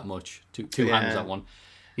Jones. That much. Two hands, that one.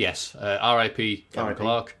 Yes, R.I.P. Kevin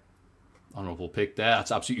Clark. Honourable pick there.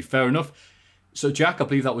 That's absolutely fair enough. So, Jack, I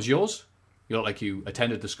believe that was yours. You look like you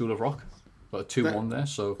attended the School of Rock. Got a 2-1 there.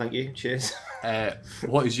 So, thank you. Cheers.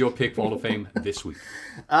 What is your pick for Hall of Fame this week?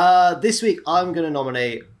 This week, I'm going to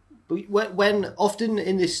nominate... When often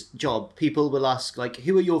in this job, people will ask, like,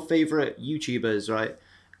 who are your favourite YouTubers, right?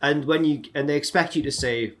 And they expect you to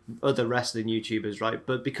say other wrestling YouTubers, right?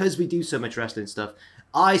 But because we do so much wrestling stuff,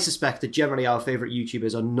 I suspect that generally our favourite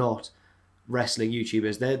YouTubers are not wrestling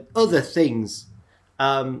YouTubers. They're other things.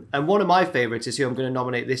 And one of my favourites is who I'm going to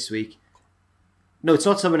nominate this week. No, it's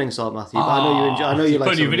not Summoning Salt, Matthew. But I know you enjoy. I know you like.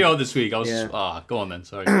 Put a new video this week. I was. Go on then.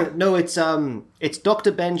 Sorry. No, it's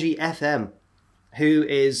Dr. Benji FM, who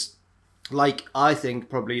is. Like, I think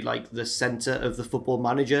probably like the centre of the Football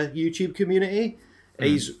Manager YouTube community.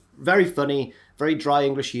 He's very funny, very dry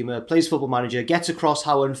English humour, plays Football Manager, gets across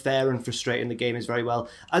how unfair and frustrating the game is very well,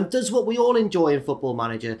 and does what we all enjoy in Football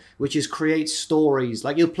Manager, which is create stories.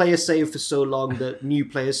 Like, he'll play a save for so long that new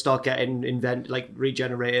players start getting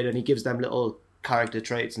regenerated, and he gives them little character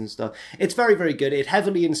traits and stuff. It's very, very good. It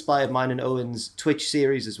heavily inspired mine and Owen's Twitch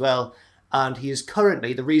series as well, and he is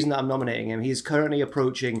currently, the reason that I'm nominating him, he is currently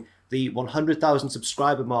approaching the 100,000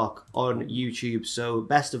 subscriber mark on YouTube, so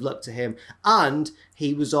best of luck to him. And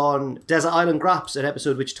he was on Desert Island Graps, an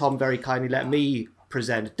episode which Tom very kindly let me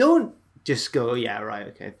present. Don't just go, yeah, right,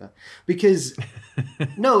 okay, fair. Because,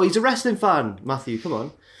 no, he's a wrestling fan, Matthew,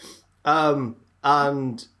 come on.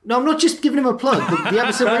 And, no, I'm not just giving him a plug. The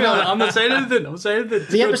episode went out... I'm not saying anything.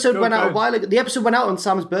 The episode went out a while ago. The episode went out on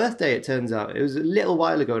Sam's birthday, it turns out. It was a little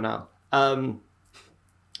while ago now.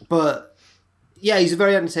 But... yeah, he's a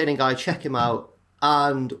very entertaining guy. Check him out.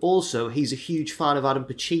 And also, he's a huge fan of Adam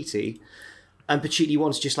Pacitti. And Pacitti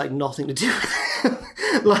wants just, like, nothing to do with him.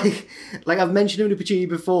 like, I've mentioned him to Pacitti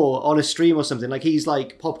before on a stream or something. Like, he's,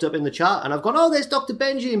 like, popped up in the chat. And I've gone, oh, there's Dr.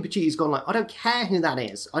 Benji. And Pacitti's gone, like, I don't care who that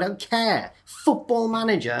is. I don't care. Football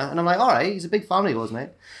Manager. And I'm like, all right, he's a big fan of yours, mate.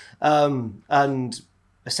 And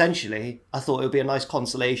essentially, I thought it would be a nice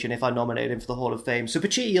consolation if I nominated him for the Hall of Fame. So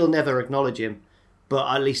Pacitti will never acknowledge him.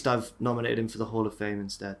 But at least I've nominated him for the Hall of Fame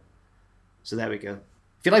instead. So there we go.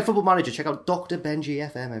 If you like Football Manager, check out Dr. Benji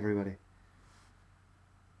FM, everybody.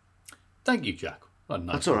 Thank you, Jack. What a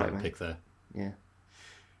nice That's all right, pick there. Yeah.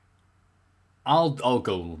 I'll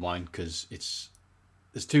go with mine because it's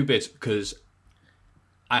there's two bits, because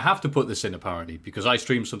I have to put this in, apparently, because I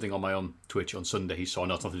streamed something on my own Twitch on Sunday, so I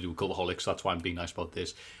know it's nothing to do with Cultaholics, so that's why I'm being nice about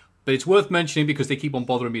this. But it's worth mentioning because they keep on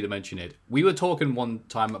bothering me to mention it. We were talking one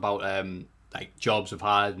time about like jobs I've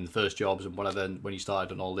had and the first jobs and whatever, and when you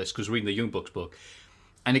started and all this, because reading the Young Bucks book.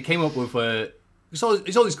 And it came up with, it's all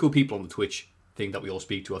these cool people on the Twitch thing that we all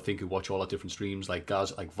speak to, I think, who watch all our different streams, like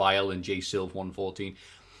guys like Vile and J Silv 114.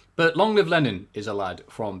 But Long Live Lenin is a lad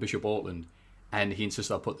from Bishop Auckland. And he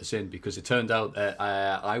insisted I put this in because it turned out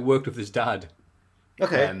I worked with his dad at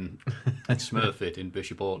Smurfit in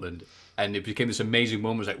Bishop Auckland. And it became this amazing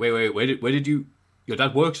moment. It was like, wait, where did your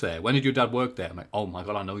dad works there? When did your dad work there? I'm like, oh my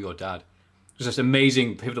God, I know your dad. It was this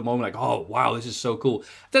amazing pivotal moment, like, oh, wow, this is so cool.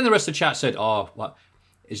 Then the rest of the chat said, oh, what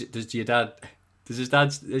is it? Does you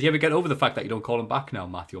ever get over the fact that you don't call him back now,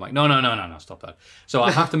 Matthew? I'm like, no, stop that. So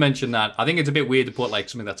I have to mention that. I think it's a bit weird to put like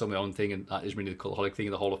something that's on my own thing, and that is really the Cultaholic thing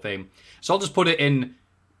in the Hall of Fame. So I'll just put it in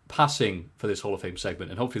passing for this Hall of Fame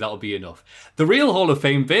segment, and hopefully that'll be enough. The real Hall of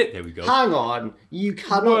Fame bit, there we go. Hang on, you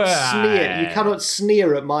cannot sneer. You cannot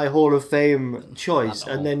sneer at my Hall of Fame choice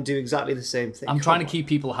and then do exactly the same thing. I'm trying to keep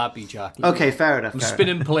people happy, Jack. Okay, fair enough. I'm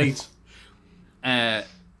spinning plates.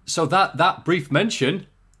 So that brief mention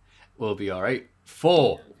will be all right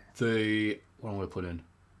for the. What am I going to put in?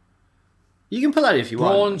 You can put that if you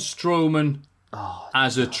Braun want. Strowman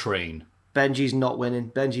as a train. Benji's not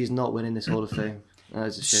winning. Benji's not winning this Hall of Fame.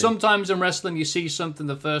 Sometimes in wrestling, you see something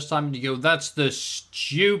the first time and you go, that's the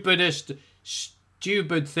stupid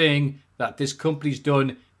thing that this company's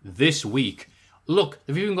done this week. Look,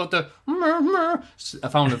 they've even got the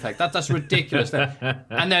sound effect. That's ridiculous.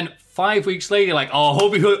 And then 5 weeks later, you're like, oh, I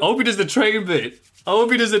hope he does the train bit. I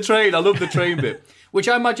hope he does the train. I love the train bit. Which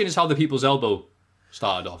I imagine is how the People's Elbow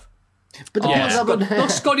started off. But look,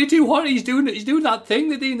 Scotty too hot. He's doing that thing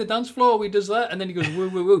that he in the dance floor where he does that, and then he goes woo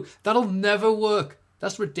woo woo. That'll never work.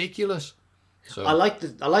 That's ridiculous. So I like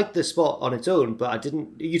the spot on its own, but I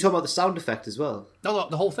didn't. You talking about the sound effect as well? No,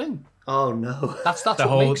 the whole thing. Oh no, that's what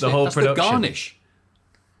makes it. That's production. The garnish.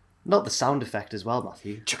 Not the sound effect as well,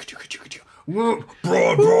 Matthew. Braun,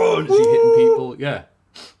 is he hitting people? Yeah.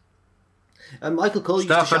 And Michael Cole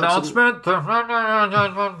Staff announcement. And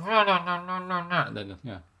then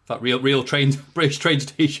that real British train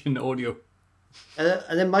station audio.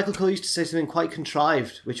 And then Michael Cole used to say something quite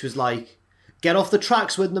contrived, which was like, "Get off the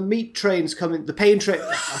tracks when the meat train's coming. The pain train."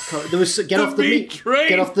 There was get off the meat train.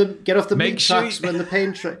 Get off the meat tracks when the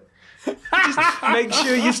pain train. Just make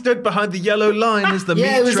sure you stood behind the yellow line as the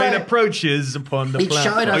meat train approaches upon the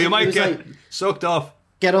platform. You might get sucked off.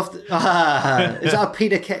 Get off the... is that a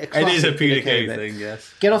Peter Kay? It is a Peter Kay thing,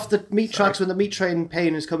 yes. Get off the meat tracks when the meat train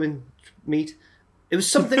pain is coming. Meat. It was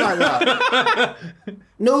something like that.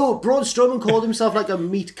 No, Braun Strowman called himself like a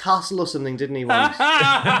meat castle or something, didn't he, once?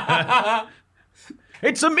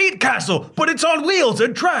 It's a meat castle, but it's on wheels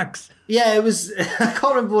and tracks. Yeah, it was... I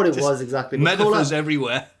can't remember what it was exactly. Metaphors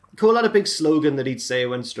everywhere. Cole had a big slogan that he'd say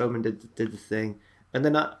when Strowman did the thing. And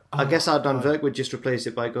then I guess Adnan Virk would just replace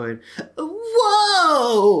it by going,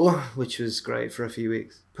 "Whoa!" which was great for a few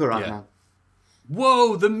weeks. Poor Adnan. Yeah.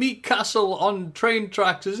 Whoa, the meat castle on train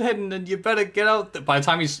tracks is heading and you better get out there. By the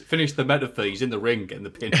time he's finished the metaphor, he's in the ring getting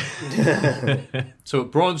the pin. So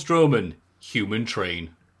Braun Strowman, human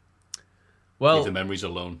train. Well, leave the memories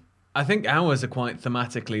alone. I think ours are quite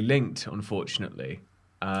thematically linked, unfortunately.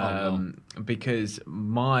 Because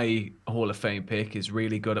my Hall of Fame pick is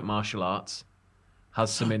really good at martial arts. Has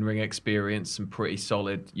some in-ring experience, some pretty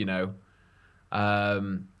solid, he's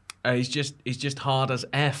just hard as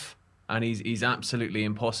F, and he's absolutely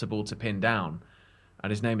impossible to pin down. And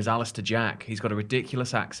his name is Alistair Jack. He's got a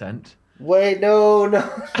ridiculous accent. Wait, no.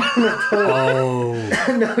 Oh.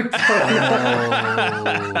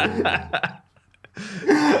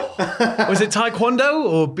 Was it Taekwondo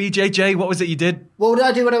or BJJ? What was it you did? What did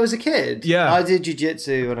I do when I was a kid? Yeah. I did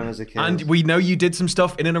jiu-jitsu when I was a kid. And we know you did some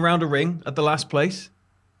stuff in and around a ring at the last place.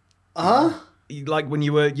 Like when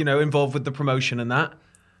you were, involved with the promotion and that.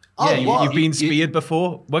 You've been speared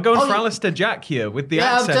before. We're going for Alistair Jack here with the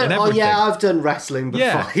accent and everything. I've done wrestling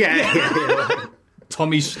before. Yeah.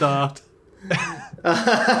 Tommy Start.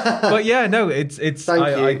 But yeah, no, it's.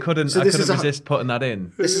 I couldn't resist putting that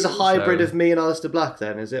in. This is a hybrid of me and Alistair Black,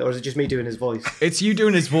 then, is it, or is it just me doing his voice? It's you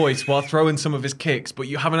doing his voice while throwing some of his kicks, but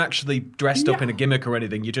you haven't actually dressed up in a gimmick or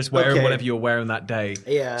anything. You're just wearing whatever you're wearing that day.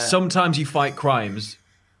 Yeah. Sometimes you fight crimes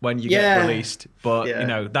when you get released,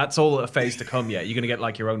 but that's all a phase to come yet. You're going to get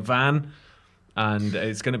like your own van, and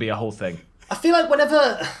it's going to be a whole thing. I feel like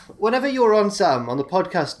whenever you're on, Sam, on the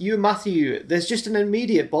podcast, you and Matthew, there's just an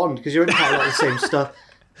immediate bond because you're into quite a lot of the same stuff.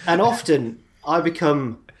 And often I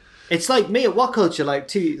become It's like me at What Culture, like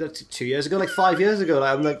 2 years ago, like 5 years ago.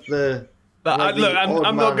 Like, I'm like the. Like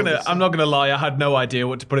I'm not gonna lie. I had no idea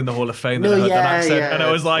what to put in the Hall of Fame. And I heard that accent, and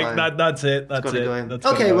I was like, "That's it. That's it."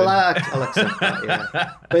 Okay, well, I'll accept that.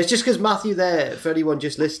 Yeah, but it's just because Matthew there, for anyone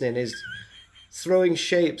just listening, is throwing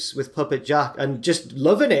shapes with Puppet Jack and just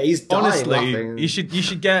loving it. He's dying Honestly, laughing. you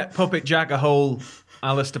should get Puppet Jack a whole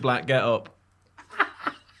Alistair Black get up.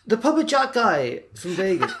 The Puppet Jack guy from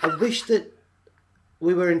Vegas. I wish that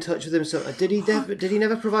we were in touch with him. So did he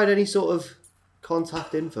never provide any sort of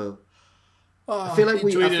contact info? I feel like he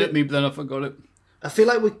tweeted at me, but then I forgot it. I feel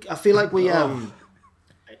like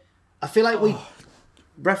we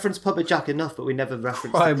referenced Puppet Jack enough, but we never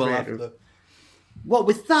referenced the creator. What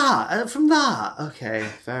with that? From that? Okay,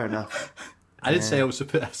 fair enough. I didn't say I was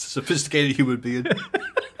a sophisticated human being.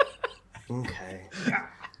 Okay.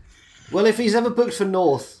 Well, if he's ever booked for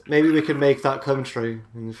North, maybe we can make that come true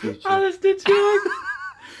in the future. Alistair Jack.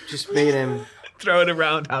 Just me and him. Throwing a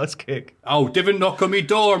roundhouse kick. Oh, didn't knock on me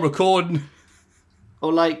door, I'm recording.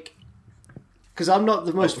 Or like, because I'm not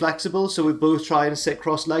the most flexible, so we both try and sit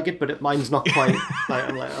cross-legged, but mine's not quite. Like,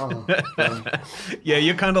 I'm like, oh. Yeah,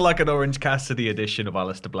 you're kind of like an Orange Cassidy edition of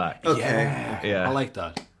Alistair Black. Okay. Yeah. I like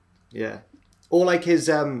that. Yeah. Or like his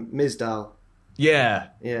Mizdow. Yeah.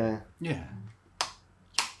 Yeah. Yeah.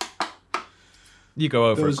 You go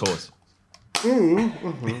over, of course.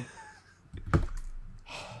 Mm-hmm.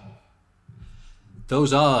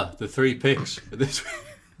 Those are the 3 picks for this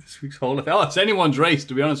week's Hall of Fame. Oh, it's anyone's race,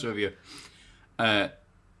 to be honest with you. Dr.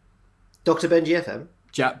 Benji FM?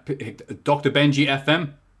 Dr. Benji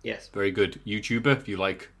FM. Yes. Very good YouTuber if you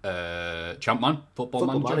like Champman,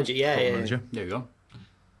 Football Manager. Yeah. There you go.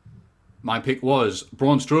 My pick was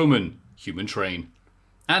Braun Strowman, Human Train.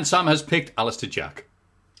 And Sam has picked Alistair Jack.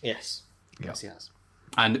 Yes. Yes, he has.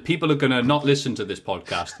 And people are going to not listen to this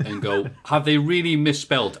podcast and go, have they really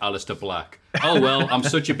misspelled Alistair Black? Oh, well, I'm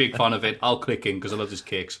such a big fan of it. I'll click in because I love his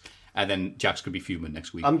cakes. And then Jack's going to be fuming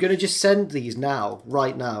next week. I'm going to just send these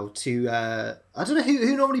right now, to... I don't know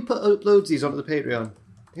who normally uploads these onto the Patreon.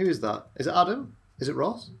 Who is that? Is it Adam? Is it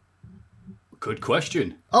Ross? Good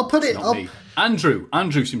question. I'll put It's it... not me.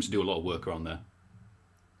 Andrew seems to do a lot of work around there.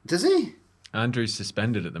 Does he? Andrew's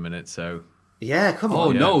suspended at the minute, so... Yeah, come on.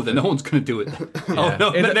 Oh, no, then no one's going to do it. Oh,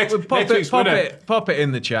 no, next week's winner. Pop it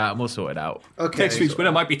in the chat and we'll sort it out. Okay. Next week's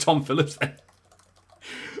winner might be Tom Phillips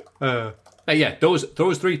then. Yeah, those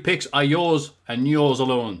 3 picks are yours and yours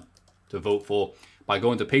alone to vote for by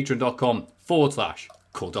going to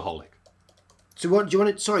patreon.com/Cultaholic. So what do you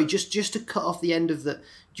want it? Sorry, just to cut off the end of the... Do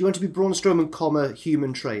you want it to be Braun Strowman, comma,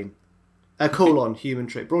 human train? Colon, human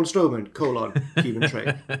train. Braun Strowman, colon, human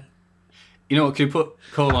train. You know what, can you put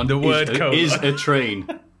colon? The word colon. Is a train.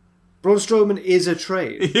 Braun Strowman is a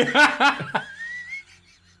train. Yeah.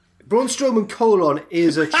 Braun Strowman, colon,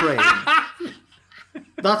 is a train.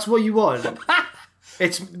 That's what you want.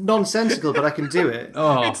 It's nonsensical, but I can do it.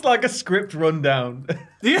 Oh. It's like a script rundown.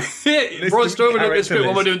 Yeah. Braun Strowman in this script.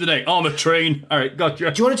 What am I doing today? Oh, I'm a train. All right,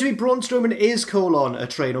 gotcha. Do you want it to be Braun Strowman is colon a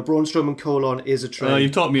train or Braun Strowman colon is a train?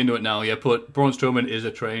 You've talked me into it now. Yeah, put Braun Strowman is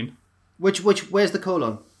a train. Where's the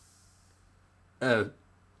colon? At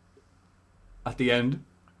the end.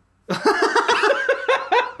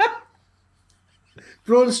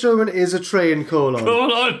 Braun Strowman is a train, colon.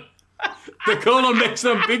 Colon! The colon makes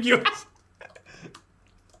it ambiguous.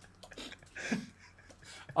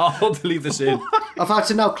 I'll leave this in. I've had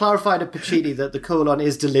to now clarify to Pacini that the colon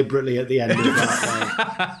is deliberately at the end of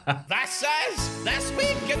that. This is This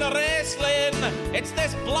Week in the Wrestling. It's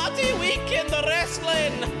this bloody week in the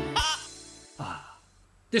wrestling.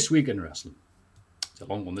 This week in wrestling. It's a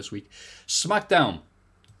long one this week. SmackDown.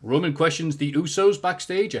 Roman questions the Usos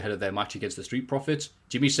backstage ahead of their match against the Street Profits.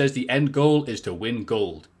 Jimmy says the end goal is to win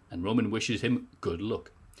gold, and Roman wishes him good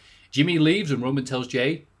luck. Jimmy leaves and Roman tells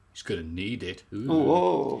Jay he's going to need it.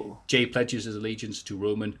 Ooh. Jay pledges his allegiance to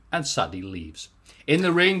Roman and sadly leaves. In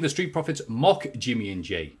the ring, the Street Profits mock Jimmy and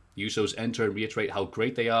Jay. The Usos enter and reiterate how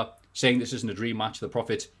great they are, saying this isn't a dream match for the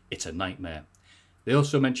Profits, it's a nightmare. They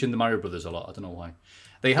also mention the Mario Brothers a lot, I don't know why.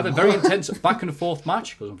 They have a very intense back and forth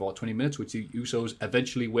match, goes on for about 20 minutes, which the Usos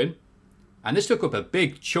eventually win. And this took up a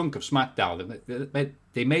big chunk of SmackDown.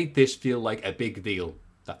 They made this feel like a big deal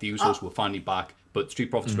that the Usos were finally back. But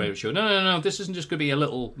Street Profits were able to show, no, this isn't just going to be a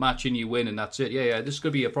little match and you win and that's it. Yeah, this is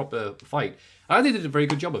going to be a proper fight. And I think they did a very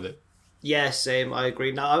good job of it. Yeah, same, I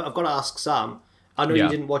agree. Now, I've got to ask Sam, I know you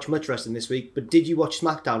didn't watch much wrestling this week, but did you watch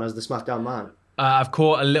SmackDown as the SmackDown man? I've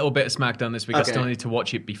caught a little bit of SmackDown this week. Okay. I still need to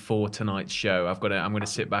watch it before tonight's show. I'm going to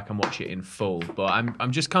sit back and watch it in full. But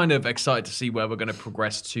I'm just kind of excited to see where we're going to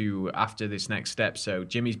progress to after this next step. So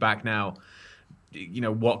Jimmy's back now.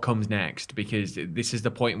 what comes next, because this is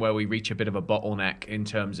the point where we reach a bit of a bottleneck in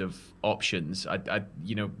terms of options. We're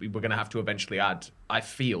going to have to eventually add, I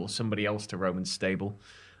feel, somebody else to Roman's stable.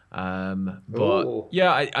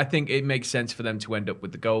 I think it makes sense for them to end up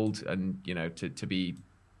with the gold and, to be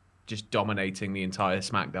just dominating the entire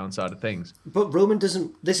SmackDown side of things. But Roman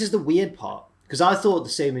doesn't. This is the weird part, because I thought the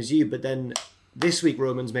same as you, but then this week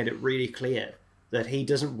Roman's made it really clear that he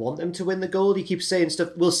doesn't want them to win the gold. He keeps saying stuff.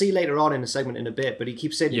 We'll see later on in the segment in a bit, but he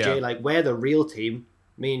keeps saying to Jay, like, we're the real team,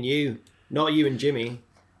 me and you, not you and Jimmy.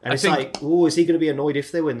 And is he going to be annoyed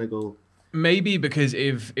if they win the gold? Maybe, because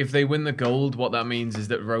if they win the gold, what that means is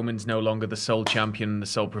that Roman's no longer the sole champion and the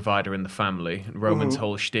sole provider in the family. Roman's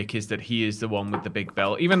whole shtick is that he is the one with the big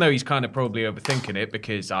belt, even though he's kind of probably overthinking it,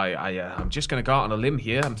 because I'm just going to go out on a limb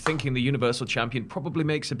here. I'm thinking the Universal Champion probably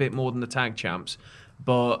makes a bit more than the tag champs,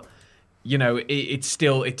 but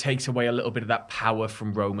it takes away a little bit of that power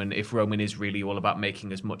from Roman if Roman is really all about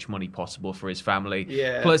making as much money possible for his family.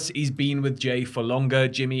 Yeah. Plus, he's been with Jay for longer.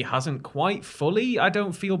 Jimmy hasn't quite fully, I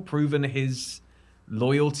don't feel, proven his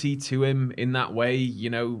loyalty to him in that way,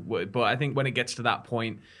 but I think when it gets to that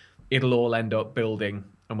point, it'll all end up building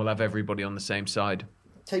and we'll have everybody on the same side.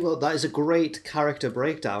 Tell you what, that is a great character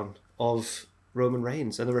breakdown of Roman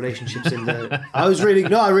Reigns and the relationships in the. I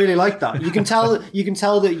really like that. You can tell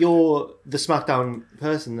that you're the SmackDown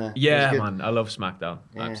person there. Yeah, man, I love SmackDown.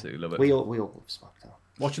 Yeah. Absolutely love it. We all love SmackDown.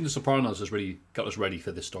 Watching The Sopranos has really got us ready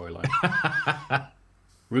for this storyline.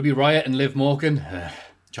 Ruby Riott and Liv Morgan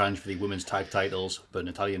challenge for the women's tag titles, but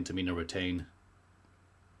Natalya and Tamina retain.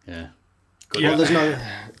 Yeah. Well, there's no.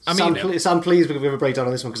 Sam, please, we have a breakdown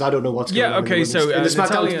on this one because I don't know what's going on. Yeah, okay, so the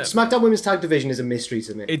SmackDown Women's Tag Division is a mystery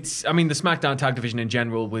to me. The SmackDown Tag Division in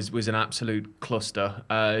general was an absolute cluster.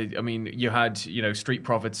 You had Street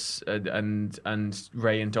Profits and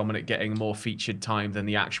Ray and Dominic getting more featured time than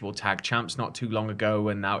the actual tag champs not too long ago,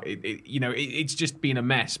 and now it's just been a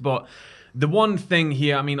mess. But the one thing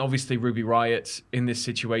here, obviously Ruby Riott in this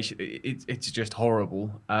situation, it's just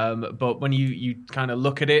horrible. But when you kind of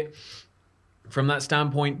look at it from that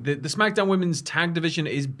standpoint, the SmackDown Women's Tag Division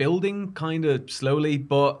is building kind of slowly,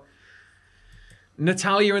 but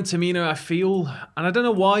Natalya and Tamina, I feel, and I don't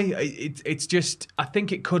know why, it's just, I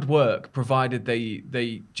think it could work, provided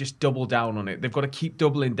they just double down on it. They've got to keep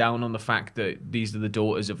doubling down on the fact that these are the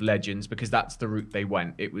daughters of legends, because that's the route they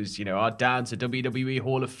went. It was, our dads are WWE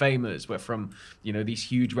Hall of Famers. We're from, these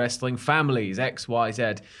huge wrestling families, X, Y,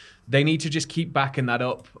 Z. They need to just keep backing that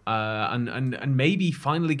up and maybe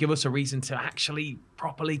finally give us a reason to actually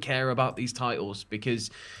properly care about these titles,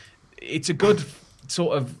 because it's a good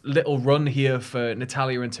sort of little run here for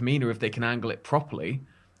Natalya and Tamina if they can angle it properly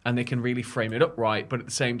and they can really frame it up right. But at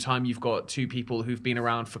the same time, you've got two people who've been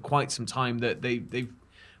around for quite some time that they've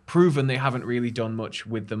proven they haven't really done much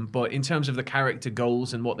with them. But in terms of the character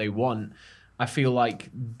goals and what they want, I feel like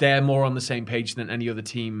they're more on the same page than any other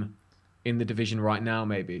team in the division right now,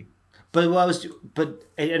 maybe. And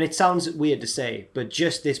it sounds weird to say, but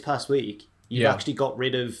just this past week, you've actually got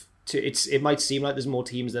rid of. It might seem like there's more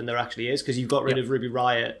teams than there actually is, because you've got rid of Ruby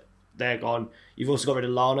Riott, they're gone. You've also got rid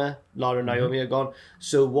of Lana and Naomi are gone.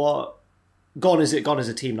 So what? Gone as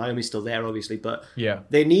a team. Naomi's still there, obviously, but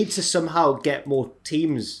they need to somehow get more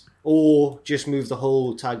teams, or just move the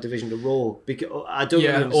whole tag division to Raw. Because I don't.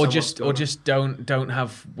 Yeah, or just don't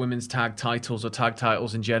have women's tag titles or tag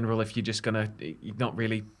titles in general if you're just gonna not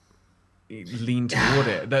really lean toward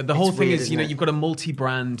it. The whole thing is, you've got a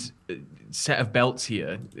multi-brand set of belts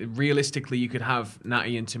here. Realistically, you could have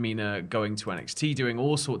Natty and Tamina going to NXT, doing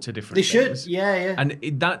all sorts of different things. They should, yeah. And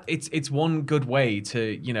it's one good way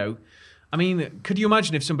to, could you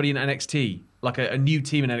imagine if somebody in NXT, like a new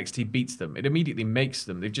team in NXT, beats them? It immediately makes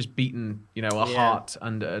them. They've just beaten, a Hart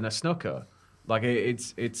and a Snuka. Like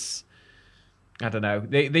it's. I don't know.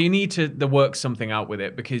 They need to work something out with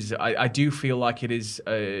it, because I do feel like it is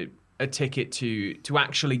a ticket to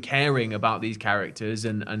actually caring about these characters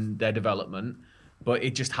and their development, but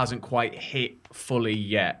it just hasn't quite hit fully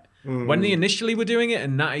yet. When they initially were doing it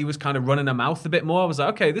and Natty was kind of running her mouth a bit more, I was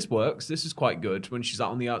like, okay, this works. This is quite good when she's out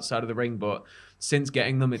on the outside of the ring, but since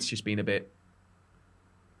getting them, it's just been a bit...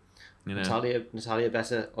 Natalya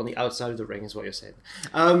better on the outside of the ring is what you're saying.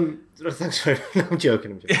 Thanks for... I'm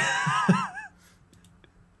joking.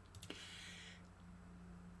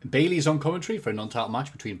 Bayley's on commentary for a non-title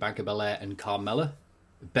match between Bianca Belair and Carmella.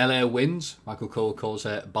 Belair wins. Michael Cole calls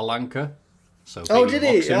her Balanka. So did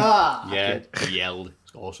he? Yeah, he yelled.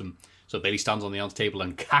 It's awesome. So Bayley stands on the announce table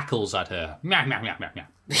and cackles at her. Meow, meow, meow, meow,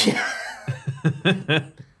 meow.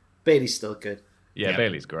 Bayley's still good. Yeah,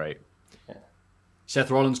 Bayley's great. Yeah. Seth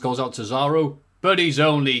Rollins calls out Cesaro, but he's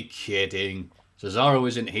only kidding. Cesaro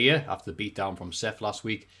isn't here after the beatdown from Seth last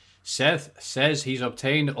week. Seth says he's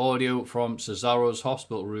obtained audio from Cesaro's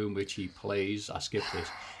hospital room, which he plays. I skipped this.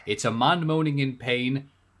 It's a man moaning in pain,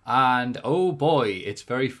 and oh boy, it's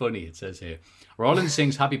very funny, it says here. Rollins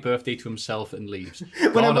sings happy birthday to himself and leaves.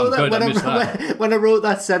 When I wrote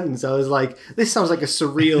that sentence, I was like, this sounds like a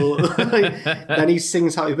surreal... Then he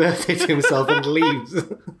sings happy birthday to himself and leaves.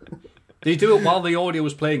 Did he do it while the audio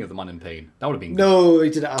was playing of the man in pain? That would have been good. No, he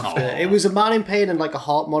did it after. It was a man in pain and like a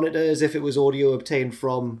heart monitor, as if it was audio obtained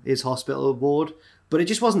from his hospital ward. But it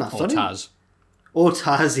just wasn't that funny. Or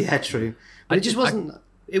Taz, yeah, true. But it just wasn't...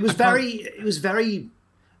 It was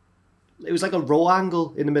like a Raw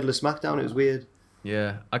angle in the middle of SmackDown. It was weird.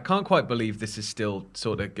 Yeah, I can't quite believe this is still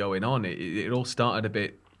sort of going on. It all started a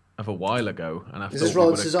bit of a while ago, and I thought we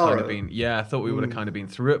would have kind of been. Yeah, I thought we would have kind of been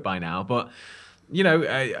through it by now. But you know,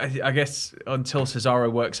 I guess until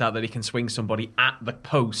Cesaro works out that he can swing somebody at the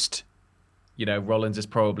post, you know, Rollins is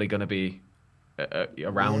probably going to be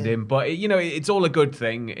around him. But you know, it's all a good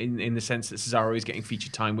thing in the sense that Cesaro is getting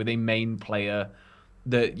featured time with a main player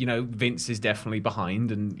that, you know, Vince is definitely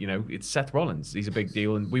behind, and, you know, it's Seth Rollins. He's a big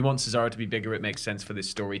deal, and we want Cesaro to be bigger. It makes sense for this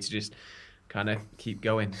story to just kind of keep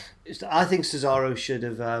going. I think Cesaro should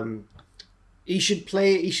have... when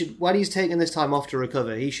he's taking this time off to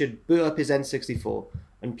recover, he should boot up his N64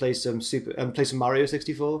 and play some Mario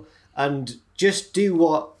 64, and just do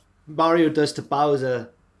what Mario does to Bowser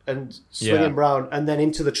and swing him round, and then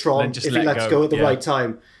into the Tron if he lets go at the right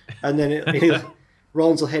time. And then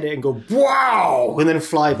Rollins will hit it and go, wow! And then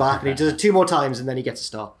fly back, and he does it 2 more times, and then he gets a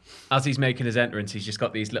star. As he's making his entrance, he's just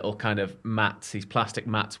got these little kind of mats, these plastic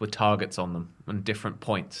mats with targets on them and different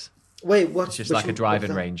points. Wait, what? It's just like a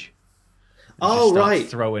driving range. Oh, right.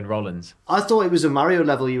 Throwing Rollins. I thought it was a Mario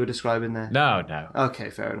level you were describing there. No. Okay,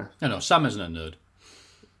 fair enough. No, Sam isn't a nerd.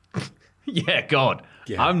 Yeah, God.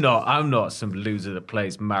 Yeah. I'm not some loser that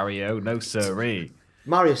plays Mario. No siree.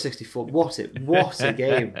 Mario 64, what a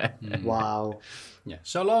game. Wow. Yeah.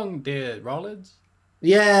 So long, dear Rollins.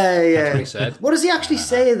 Yeah. That's what he said. What does he actually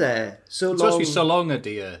say there? It's supposed to be so long,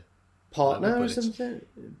 dear partner or something?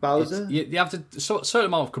 Bowser? You have to... certain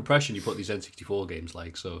amount of compression you put these N64 games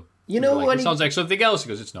like, so... You know like, when it sounds like something else, he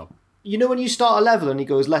goes, it's not. You know when you start a level and he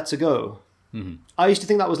goes, let's go? Mm-hmm. I used to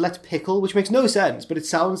think that was let's pickle, which makes no sense, but it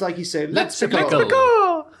sounds like he's saying, let's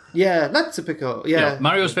pickle. Yeah, let's pickle. Yeah.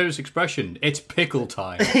 Mario's famous expression, it's pickle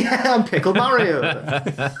time. Yeah, I'm Pickle Mario.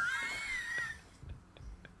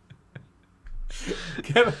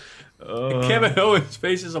 Kevin Owens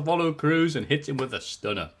faces Apollo Crews and hits him with a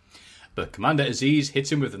stunner. But Commander Aziz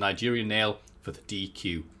hits him with a Nigerian nail for the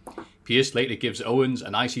DQ. Pierce later gives Owens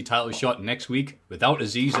an IC title shot next week without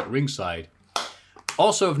Aziz at ringside.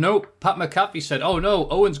 Also of note, Pat McAfee said, oh no,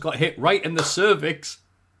 Owens got hit right in the cervix.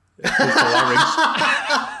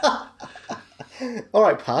 All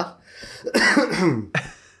right, Pat.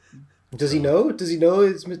 Does he know? Does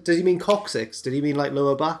he mean coccyx? Did he mean like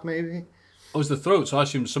lower back maybe? Oh, it was the throat, so I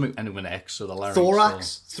assume something ending with an X, so the larynx.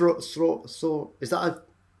 Thorax? Throat. Is that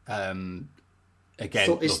a... Again,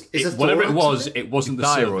 whatever it was, it wasn't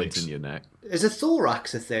the cervix. In your neck. Is a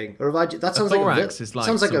thorax a thing? Or have I... That sounds thorax is like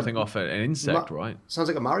something off an insect, right? Sounds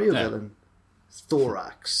like a Mario villain.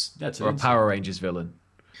 Thorax. Or a Power Rangers villain.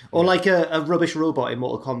 Or like a rubbish robot in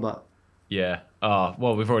Mortal Kombat. Yeah. Oh,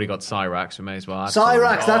 well, we've already got Cyrax. We may as well.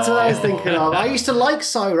 Cyrax, that's what I was thinking of. I used to like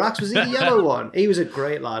Cyrax. Was he the yellow one? He was a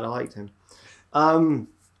great lad. I liked him.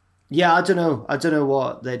 Yeah, I don't know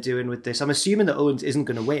what they're doing with this. I'm assuming that Owens isn't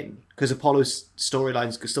going to win because Apollo's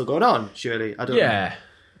storyline's still going on, surely. I don't know.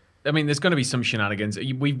 I mean, there's going to be some shenanigans.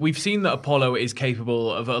 We've seen that Apollo is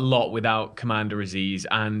capable of a lot without Commander Aziz,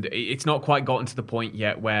 and it's not quite gotten to the point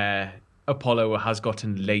yet where Apollo has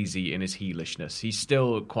gotten lazy in his heelishness. He's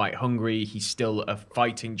still quite hungry. He's still a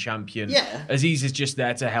fighting champion. Yeah. Aziz is just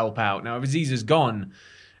there to help out. Now, if Aziz is gone,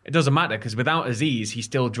 it doesn't matter because without Aziz, he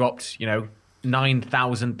still dropped,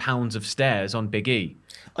 9,000 pounds of stairs on Big E.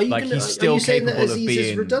 Are you saying that Aziz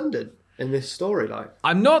is redundant in this storyline?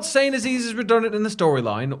 I'm not saying Aziz is redundant in the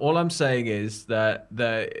storyline. All I'm saying is that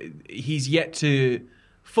he's yet to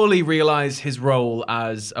fully realise his role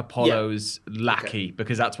as Apollo's lackey,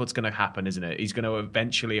 because that's what's going to happen, isn't it? He's going to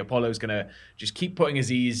eventually... Apollo's going to just keep putting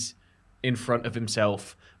Aziz in front of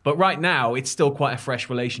himself. But right now, it's still quite a fresh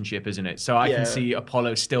relationship, isn't it? So I can see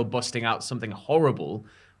Apollo still busting out something horrible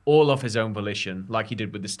all of his own volition, like he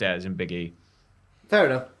did with the stairs in Big E. Fair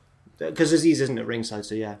enough. Because Aziz isn't at ringside,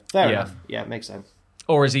 so Fair enough. Yeah, it makes sense.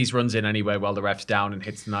 Or Aziz runs in anyway while the ref's down and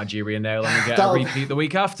hits the Nigerian nail and we get a repeat the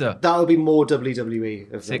week after. That would be more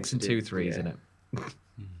WWE. 6 and 2-3, isn't it?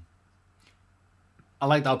 I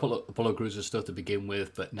like that Apollo Crews stuff to begin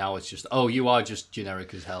with, but now it's just, you are just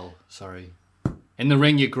generic as hell. Sorry. In the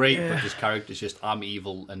ring, you're great, but this character's just, I'm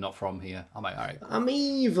evil and not from here. I'm like, all right. I'm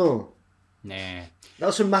evil. Nah.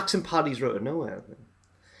 That's from Max and Paddy's Road to Nowhere.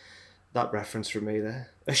 That reference from me there.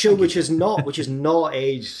 A show which is not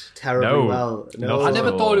aged terribly well. No, I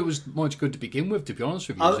never thought it was much good to begin with. To be honest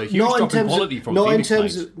with you, it was a huge drop in quality from Phoenix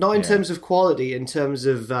Nights. Not in terms of quality, in terms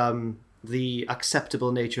of the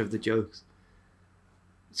acceptable nature of the jokes.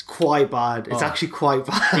 It's quite bad. It's actually quite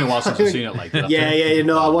bad. It's been a while since I've seen it like that.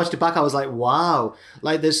 Yeah. I watched it back. I was like, wow.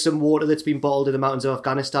 Like, there's some water that's been bottled in the mountains of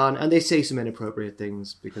Afghanistan, and they say some inappropriate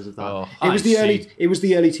things because of that. It was the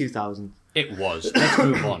early 2000s. It was. Let's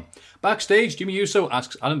move on. Backstage, Jimmy Uso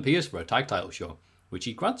asks Adam Pearce for a tag title show, which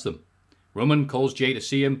he grants them. Roman calls Jay to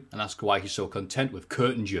see him and asks why he's so content with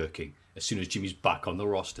curtain jerking as soon as Jimmy's back on the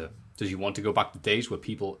roster. Does he want to go back to days where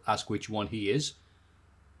people ask which one he is?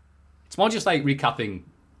 It's more just like recapping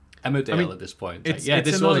Emmerdale at this point. This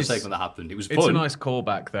was a segment that happened. It was fun. It's a nice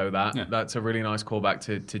callback, though. That's a really nice callback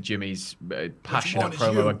to Jimmy's passionate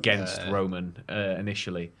promo against Roman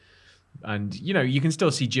initially. And you can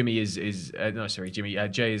still see Jay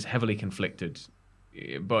is heavily conflicted,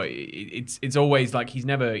 but it's always like he's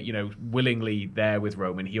never willingly there with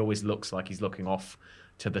Roman. He always looks like he's looking off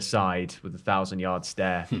to the side with a 1,000-yard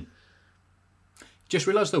stare. Just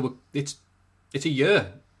realised though, it's a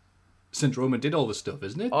year since Roman did all this stuff,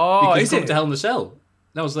 isn't it? Oh, because is it? To Hell in a Cell.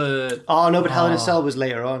 That was the. Oh no, but Hell in a Cell was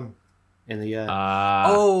later on in the year.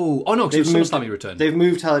 No, because it was SummerSlam he returned. They've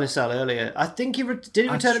moved Hell in a Cell earlier. I think he did he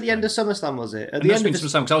return at the end of SummerSlam, was it? At the end of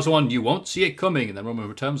SummerSlam, because I was the one you won't see it coming, and then Roman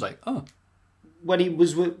returns like, oh. When he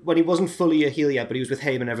wasn't fully a heel yet, but he was with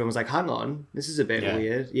Heyman, everyone was like, hang on, this is a bit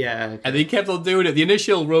weird. Yeah. And he kept on doing it. The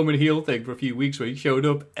initial Roman heel thing for a few weeks where he showed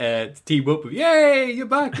up to team up with, yay, you're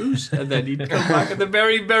back, Goose. And then he'd come back at the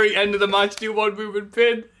very, very end of the match, do one move and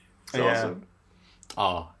pin. It's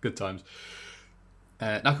awesome. Good times.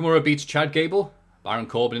 Nakamura beats Chad Gable. Baron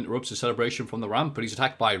Corbin interrupts the celebration from the ramp, but he's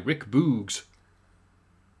attacked by Rick Boogs.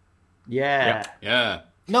 Yeah. Yeah.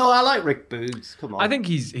 No, I like Rick Boogs. Come on. I think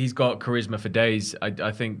he's got charisma for days.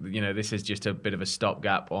 I think this is just a bit of a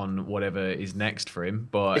stopgap on whatever is next for him.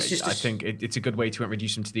 But I think it's a good way to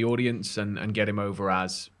introduce him to the audience and get him over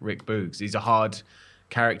as Rick Boogs. He's a hard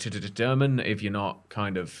character to determine if you're not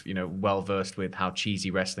kind of well versed with how cheesy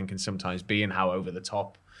wrestling can sometimes be and how over the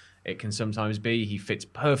top it can sometimes be. He fits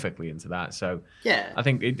perfectly into that. So yeah, I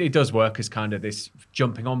think it does work as kind of this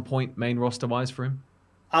jumping on point main roster wise for him.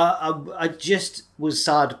 I just was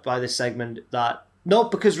sad by this segment that,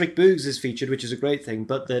 not because Rick Boogs is featured, which is a great thing,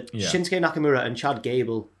 but that Shinsuke Nakamura and Chad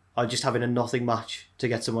Gable are just having a nothing match to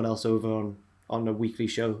get someone else over on a weekly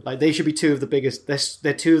show. Like, they should be two of the biggest,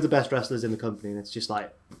 they're two of the best wrestlers in the company, and it's just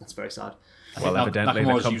like, that's very sad. Well, evidently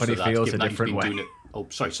the company feels a different way. Oh,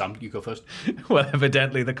 sorry, Sam, you go first. Well,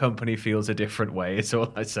 evidently the company feels a different way. It's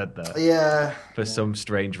all I said there. Yeah. For some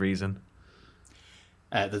strange reason.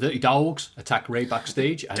 The Dirty Dogs attack Ray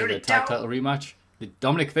backstage and in a tag title rematch.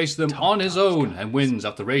 Dominic faces them on his own and wins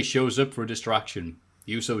after Ray shows up for a distraction.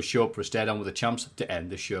 The Usos show up for a stare down with the champs to end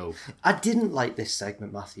the show. I didn't like this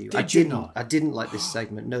segment, Matthew. I didn't like this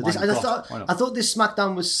segment. No, I thought this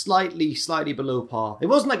SmackDown was slightly below par. It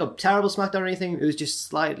wasn't like a terrible SmackDown or anything. It was just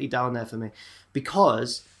slightly down there for me.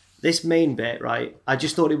 Because this main bit, right, I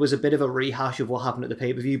just thought it was a bit of a rehash of what happened at the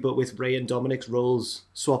pay-per-view, but with Ray and Dominic's roles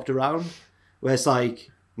swapped around. Where it's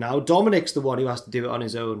like, now Dominic's the one who has to do it on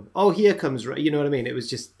his own. Oh, here comes Ray. You know what I mean? It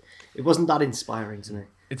wasn't that inspiring to me.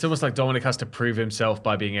 It's almost like Dominic has to prove himself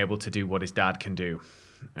by being able to do what his dad can do.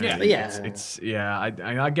 I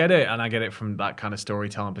get it, and I get it from that kind of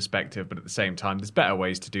storytelling perspective. But at the same time, there's better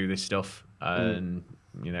ways to do this stuff, and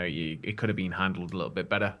it could have been handled a little bit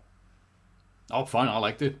better. Oh, fine, I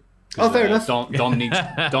liked it. Oh, fair enough. Dom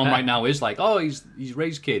right now is like, oh, he's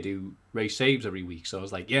Ray's kid who Ray saves every week. So I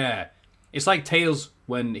was like, yeah. It's like Tails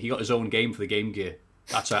when he got his own game for the Game Gear.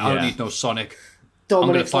 That's it. I don't need no Sonic. I'm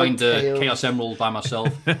going to find the Chaos Emerald by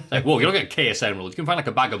myself. Like, whoa, you don't get Chaos Emerald. You can find like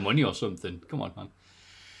a bag of money or something. Come on, man.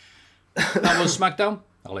 That was SmackDown.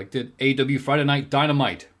 I liked it. AEW Friday Night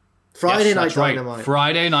Dynamite. Friday Night Dynamite.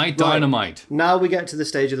 Friday Night Dynamite. Now we get to the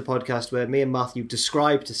stage of the podcast where me and Matthew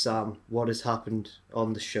describe to Sam what has happened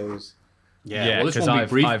on the shows. Yeah, well, this won't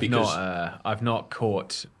be brief because I've not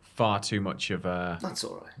caught far too much of that's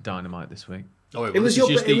all right. Dynamite this week. Oh,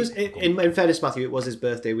 in fairness, Matthew, it was his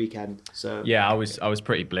birthday weekend, so yeah, I was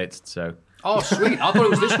pretty blitzed. So sweet. I thought it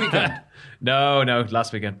was this weekend. No,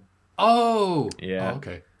 last weekend. Oh, yeah. Oh,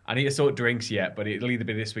 okay. I need to sort drinks yet, but it'll either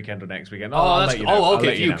be this weekend or next weekend. Okay,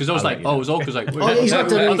 for you, because I was like, it was all because like, he's not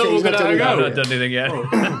done anything. He's not done anything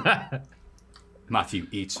yet. Matthew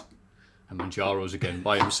eats and Manjaro's again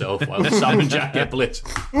by himself while Sam and Jack get blitzed.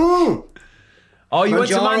 Oh, you went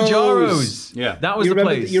to Manjaro's. Yeah. That was the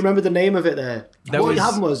remember, place. You remember the name of it there. That What was-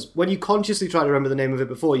 happened was, when you consciously tried to remember the name of it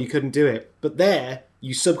before, you couldn't do it. But there,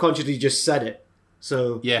 you subconsciously just said it.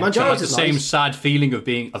 So, Yeah, so it Manjaro's had the is same nice. sad feeling of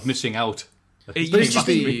missing out. It But used it's to just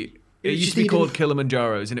be. It it's used just to be eating- called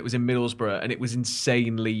Kilimanjaro's, and it was in Middlesbrough, and it was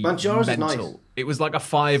insanely Manjaro's is mental. nice. It was like a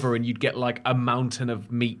 $5, and you'd get like a mountain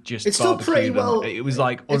of meat just It's still pretty barbecued, well. and it was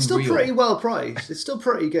like It's unreal. still pretty well priced. It's still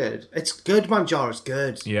pretty good. It's good. Manjaro's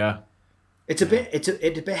good. Yeah. It's a bit. It's a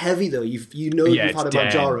bit heavy though. Yeah, You've had a it's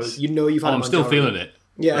Manjaro. dense. You know you've had. Oh, a I'm still Manjaro. feeling it.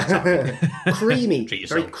 Yeah, creamy, Treat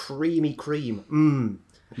very yourself. creamy cream.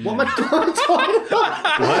 What am I talking about?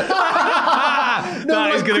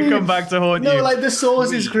 That is going to come back to haunt you. No, like the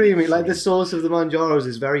sauce is creamy. Like the sauce of the Manjaros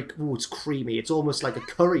is very. Ooh, it's creamy. It's almost like a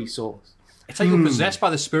curry sauce. It's like you're possessed by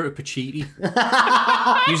the spirit of Pachiti.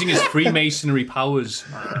 Using his Freemasonry powers.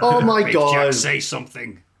 Oh my Make god! Jack say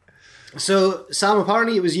something. So Sam,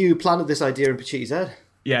 apparently it was you who planted this idea in Pachiti's head.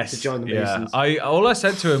 Yes. To join the yeah. Masons. All I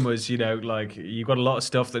said to him was, like, you've got a lot of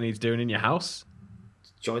stuff that needs doing in your house.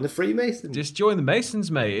 Join the Freemasons. Just join the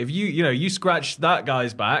Masons, mate. If you scratch that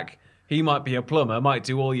guy's back, he might be a plumber, might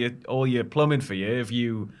do all your plumbing for you if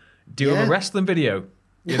you do him Yeah. a wrestling video.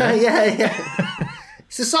 You know? yeah.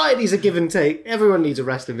 Society's a give and take. Everyone needs a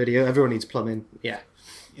wrestling video. Everyone needs plumbing. Yeah.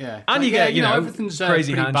 Yeah, And you get, everything's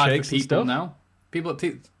crazy pretty bad handshakes for and people stuff. now. People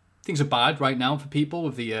things are bad right now for people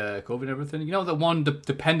with the COVID and everything. You know, the one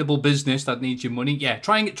dependable business that needs your money. Yeah,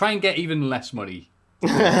 try and get even less money.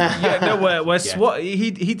 Yeah, no, we're Yeah.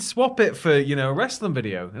 he'd swap it for a wrestling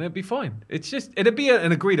video, and it'd be fine. It'd be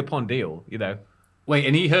an agreed upon deal, Wait,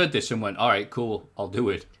 and he heard this and went, "All right, cool, I'll do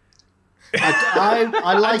it."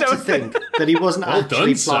 I like to think that he wasn't Well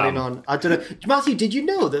actually done, planning Sam. on. I don't know, Matthew. Did you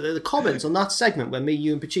know that the comments on that segment when me,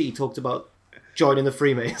 you, and Pachiti talked about joining the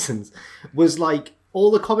Freemasons was like all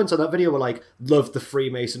the comments on that video were like, "Love the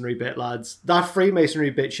Freemasonry bit, lads. That Freemasonry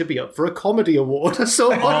bit should be up for a comedy award or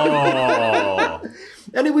something." Oh,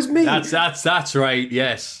 And it was me. that's right.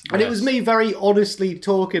 Yes, And it was me very honestly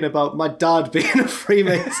talking about my dad being a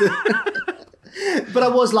Freemason. But I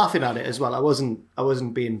was laughing at it as well. I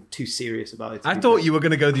wasn't being too serious about it. I thought you were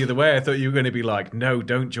going to go the other way. I thought you were going to be like, "No,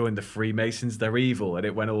 don't join the Freemasons. They're evil," and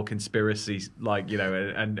it went all conspiracy, like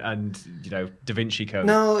and Da Vinci Code.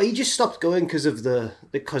 No, he just stopped going because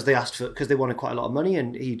they wanted quite a lot of money,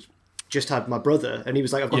 and he just had my brother, and he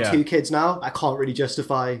was like, "I've got Yeah. 2 kids now. I can't really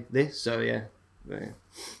justify this." So yeah.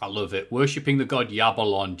 I love it. Worshipping the god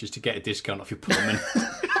Yabalon just to get a discount off your plumbing.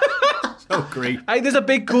 So great. Hey, there's a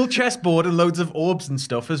big cool chessboard and loads of orbs and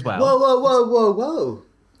stuff as well. Whoa!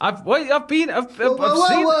 I've seen. I whoa,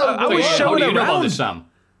 was wait, how showing do you know about around. this, Sam?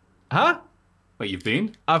 Huh? Wait, you've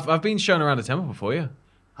been? I've been shown around a temple before, yeah.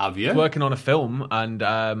 Have you? Working on a film,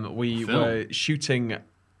 and we Film? were shooting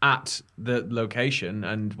at the location,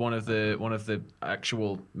 and one of the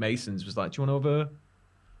actual masons was like, "Do you want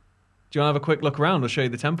to have a quick look around? I'll show you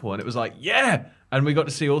the temple." And it was like, "Yeah!" And we got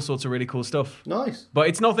to see all sorts of really cool stuff. Nice. But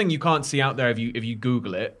it's nothing you can't see out there if you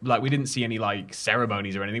Google it. Like, we didn't see any like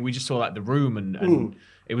ceremonies or anything. We just saw like the room, and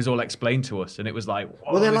it was all explained to us, and it was like,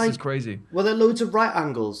 "Whoa, Well, they're this like- is crazy." Well, there are loads of right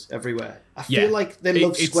angles everywhere. I feel Yeah. like they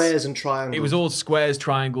love It's- squares and triangles. It was all squares,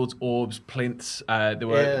 triangles, orbs, plinths. There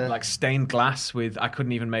were Yeah. like stained glass with. I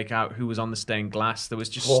couldn't even make out who was on the stained glass. There was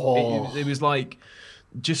just Oh. it was like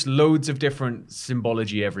just loads of different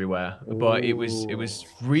symbology everywhere. But it was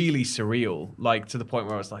really surreal, like to the point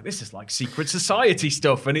where I was like, this is like secret society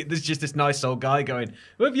stuff. And there's just this nice old guy going,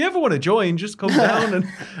 "Well, if you ever want to join, just come down." And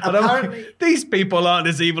I'm Apparently- like, these people aren't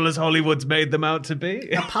as evil as Hollywood's made them out to be.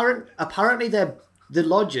 Apparently, the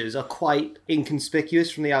lodges are quite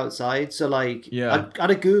inconspicuous from the outside. So, like, Yeah. I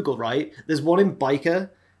had a Google, right? There's one in Biker,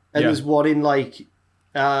 and Yeah. there's one in, like...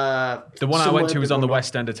 The one I somewhere went to was on the bit more-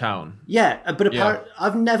 west end of town. Yeah, but Yeah.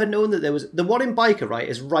 I've never known that there was... The one in Biker, right,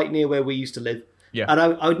 is right near where we used to live. Yeah. And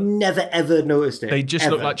I would never, ever noticed it. They just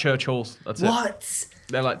ever. look like church halls. That's it. What?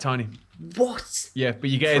 They're like tiny. What? Yeah, but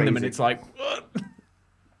you get in them and Crazy. it's like, what?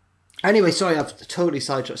 Anyway, sorry, I've totally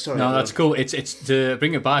sidetracked. Sorry. No, that's cool. It's to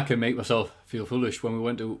bring it back and make myself feel foolish when we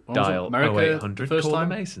went to Dial America 0800, the first call the time.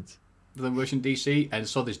 Masons. The Washington DC, and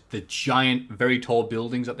saw the giant, very tall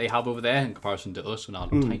buildings that they have over there in comparison to us, and our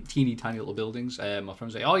teeny tiny little buildings. My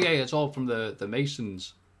friends say, "Oh yeah, it's all from the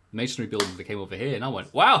masonry buildings that came over here," and I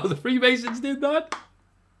went, "Wow, the Freemasons did that."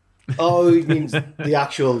 Oh, it means the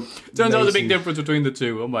actual... Turns out there's a big Mason- difference between the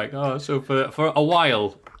two. I'm like, oh, so for a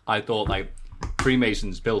while, I thought like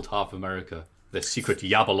Freemasons built half America, the secret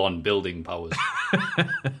Yabalon building powers.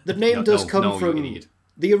 The name No, does no, come no, you from... idiot.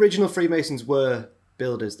 The original Freemasons were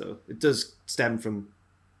builders, though. It does stem from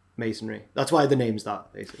masonry. That's why the name's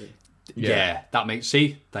that, basically. Yeah, that makes...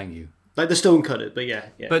 See? Thank you. Like the stone cutters, but yeah.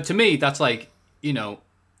 But to me, that's like, you know,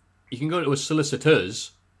 you can go to a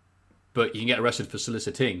solicitor's, but you can get arrested for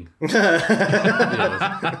soliciting.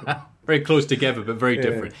 Very close together, but very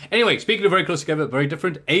different. Anyway, speaking of very close together, but very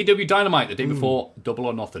different, AEW Dynamite, the day before Double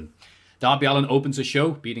or Nothing. Darby Allin opens the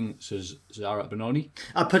show, beating Cesaro Bononi.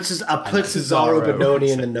 I put Cesaro Bononi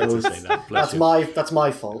in the nose. That's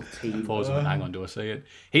my fault. Hang on, do I say it?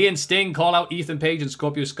 He and Sting call out Ethan Page and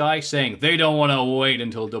Scorpio Sky, saying they don't want to wait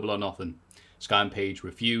until Double or Nothing. Sky and Page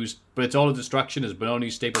refuse, but it's all a distraction as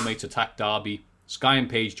Bononi's stablemates attack Darby. Sky and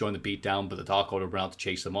Page join the beatdown, but the Dark Order run out to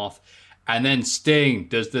chase them off. And then Sting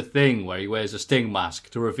does the thing where he wears a Sting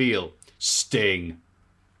mask to reveal Sting.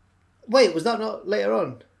 Wait, was that not later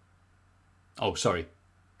on? Oh, sorry.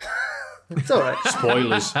 It's all right.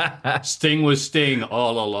 Spoilers. Sting was Sting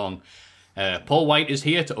all along. Paul White is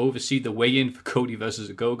here to oversee the weigh-in for Cody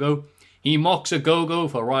versus Ogogo. He mocks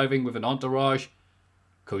Ogogo for arriving with an entourage.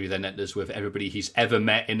 Cody then enters with everybody he's ever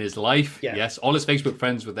met in his life. Yeah. Yes, all his Facebook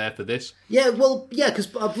friends were there for this. Yeah, well, yeah, because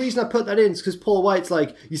the reason I put that in is because Paul White's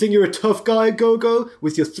like, you think you're a tough guy, Go-Go,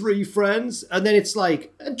 with your 3 friends? And then it's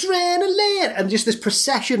like, adrenaline! And just this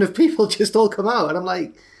procession of people just all come out. And I'm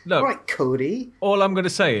like, look, all right, Cody. All I'm going to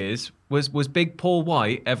say is, was Big Paul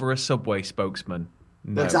White ever a Subway spokesman?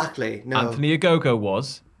 No. Exactly, no. Anthony Ogogo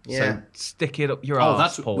was. Yeah. So stick it up your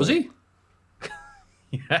arse, Paul. Was he?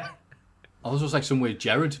 Yeah. Oh, this was like some weird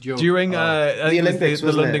Jared joke. During the Olympics,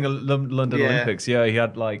 the London Olympics, yeah,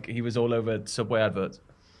 he was all over Subway adverts.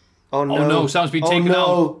 Oh no! Oh no! Sam's been taken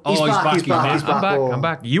out. He's back. I'm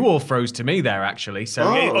back. You all froze to me there, actually. So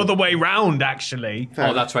other way round, actually.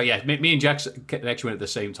 Oh, that's right. Yeah, me and Jax actually went at the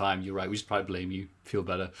same time. You're right. We should probably blame you. Feel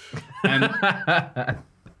better.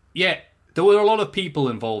 Yeah, there were a lot of people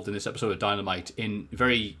involved in this episode of Dynamite in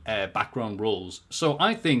very background roles. So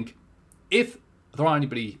I think if there are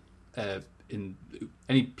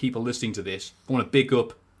any people listening to this who want to big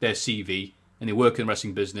up their CV and they work in the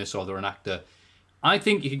wrestling business or they're an actor, I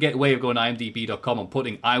think you could get away with going to imdb.com and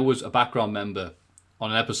putting I was a background member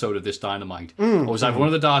on an episode of this Dynamite. Or was either one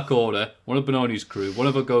of the Dark Order, one of Bononi's crew, one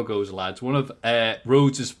of Ogogo's lads, one of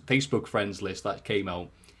Rhodes' Facebook friends list that came out,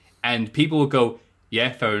 and people would go,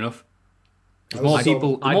 yeah, fair enough. More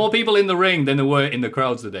people in the ring than there were in the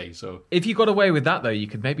crowds today. So if you got away with that, though, you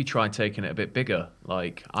could maybe try taking it a bit bigger.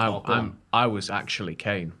 Like I was actually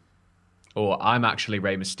Kane, or I'm actually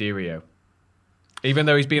Rey Mysterio. Even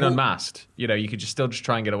though he's been unmasked, you could still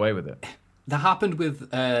try and get away with it. That happened with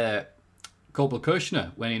Corporal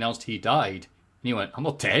Kirshner when he announced he died, and he went, "I'm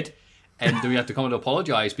not dead." And then we had to come and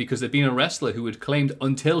apologise because there'd been a wrestler who had claimed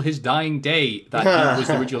until his dying day that he was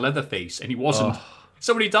the original Leatherface, and he wasn't.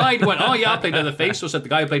 Somebody died. He went, "Oh yeah, I played Leatherface." So said the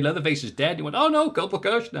guy who played Leatherface is dead. He went, "Oh no, Corporal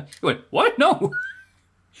Kirshner." He went, "What? No."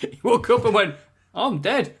 He woke up and went, "Oh, I'm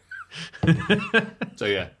dead." So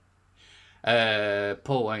yeah.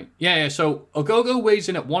 Paul White. Yeah, so Ogogo weighs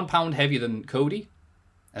in at 1 pound heavier than Cody.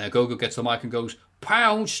 And Ogogo gets the mic and goes,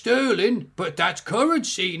 "Pound sterling, but that's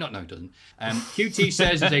currency." No, he doesn't. QT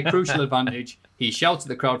says it's a crucial advantage. He shouts at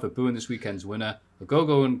the crowd for booing this weekend's winner.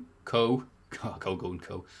 Ogogo and Co.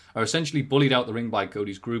 are essentially bullied out the ring by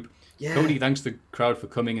Cody's group. Yeah. Cody thanks the crowd for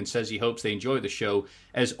coming and says he hopes they enjoy the show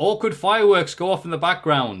as awkward fireworks go off in the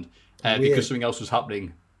background because something else was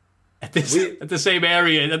happening at the same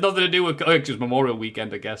area. It had nothing to do with it was Memorial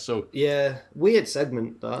Weekend, I guess. So yeah, weird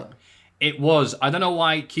segment that. It was. I don't know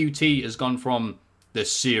why QT has gone from the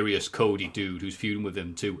serious Cody dude who's feuding with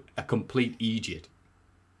him to a complete idiot.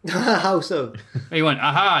 How so? He went,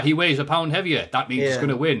 "Aha, he weighs a pound heavier. That means he's going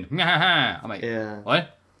to win." I'm like,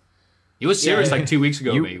 what? He was serious like 2 weeks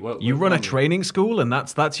ago, mate. You run a training school and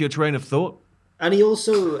that's your train of thought? And he was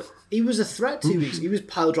a threat 2 weeks. He was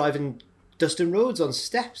pile driving Dustin Rhodes on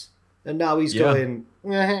steps. And now he's going...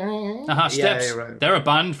 Steps. Yeah, right. They're a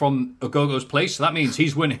band from Ogogo's place, so that means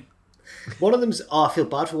he's winning. One of them's... I feel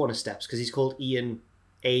bad for one of Steps because he's called Ian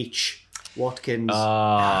H. Watkins.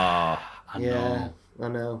 I know. Yeah, I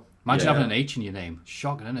know. Imagine having an H in your name.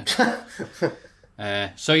 Shocking, isn't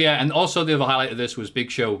it? So yeah, and also the other highlight of this was Big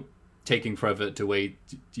Show taking forever to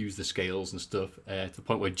use the scales and stuff, to the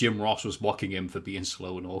point where Jim Ross was mocking him for being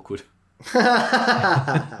slow and awkward.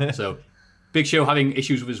 So, Big Show having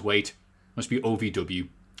issues with his weight. Must be OVW.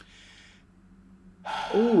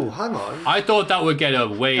 Oh, hang on. I thought that would get a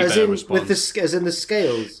way better response. As in the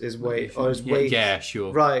scales, his weight, or his weight? Yeah,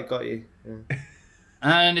 sure. Right, got you. Yeah.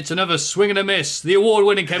 And it's another swing and a miss. The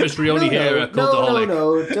award-winning chemistry only here at Cultaholic.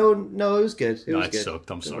 No, it was good. It sucked,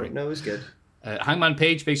 I'm sorry. No, it was good. Hangman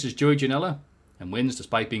Page faces Joey Janela and wins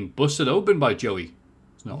despite being busted open by Joey.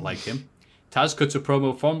 It's not like him. Taz cuts a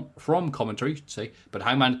promo from commentary, but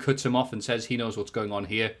Hangman cuts him off and says he knows what's going on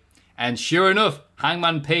here. And sure enough,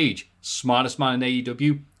 Hangman Page, smartest man in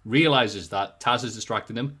AEW, realizes that Taz is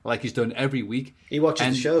distracting him, like he's done every week. He watches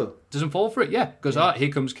and the show. Doesn't fall for it, yeah. Goes, here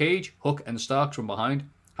comes Cage, Hook and Starks from behind.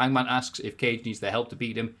 Hangman asks if Cage needs their help to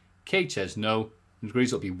beat him. Cage says no, and agrees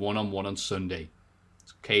it'll be one-on-one on Sunday.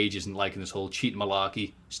 So Cage isn't liking this whole cheat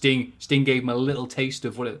malarkey. Sting gave him a little taste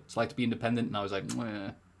of what it's like to be independent, and I was like,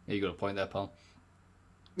 yeah, you got a point there, pal.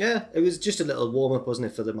 Yeah, it was just a little warm-up, wasn't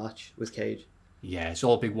it, for the match with Cage? Yeah, it's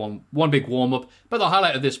all big one big warm-up. But the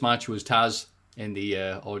highlight of this match was Taz in the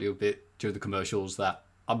audio bit during the commercials that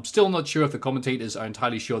I'm still not sure if the commentators are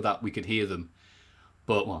entirely sure that we could hear them.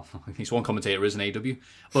 But, well, at least one commentator is an AW.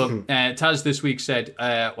 But Taz this week said,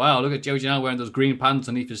 wow, look at Joe Janelle wearing those green pants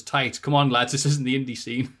underneath his tights. Come on, lads, this isn't the indie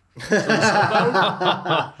scene.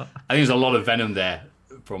 I think there's a lot of venom there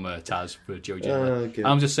from Taz for Joe Janelle. Okay.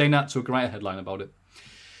 I'm just saying that so we can write a headline about it.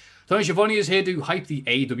 Tony Schiavone is here to hype the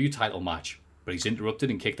AEW title match, but he's interrupted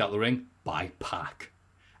and kicked out of the ring by Pac.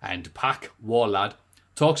 And Pac, War Lad,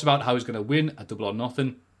 talks about how he's going to win at Double or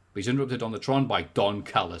Nothing, but he's interrupted on the Tron by Don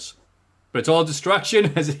Callis. But it's all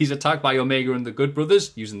distraction as he's attacked by Omega and the Good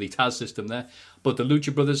Brothers, using the Taz system there. But the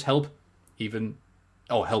Lucha Brothers help even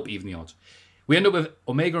the odds. We end up with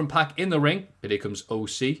Omega and Pac in the ring, but here comes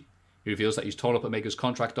OC. He reveals that he's torn up Omega's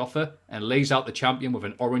contract offer and lays out the champion with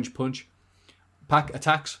an orange punch. Pac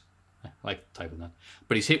attacks, I like typing that,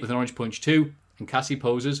 but he's hit with an orange punch too, and Cassie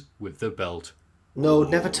poses with the belt. No,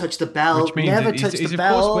 never touch the bell. Which means never he's, touch he's the of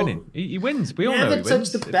bell. course winning. He wins. We all know he Never touch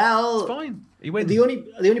wins. the bell. It's fine. He wins. The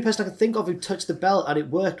only person I can think of who touched the belt and it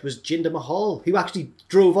worked was Jinder Mahal, who actually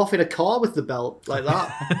drove off in a car with the belt like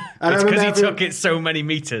that. And it's because he took it so many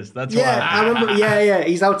meters. That's why. I remember. Yeah.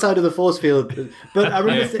 He's outside of the force field, but I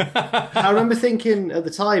remember thinking at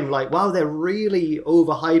the time, like, wow, they're really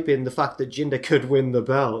overhyping the fact that Jinder could win the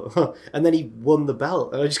belt, and then he won the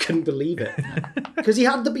belt, and I just couldn't believe it because he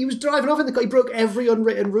was driving off in the car. He broke every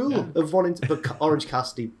unwritten rule of wanting to. But Orange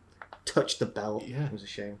Cassidy touched the belt. Yeah. It was a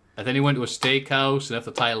shame. And then he went to a steakhouse and left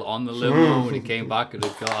the title on the limo and he came back and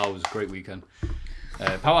it was a great weekend.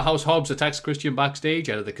 Powerhouse Hobbs attacks Christian backstage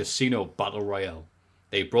out of the Casino Battle Royale.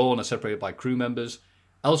 They brawl and are separated by crew members.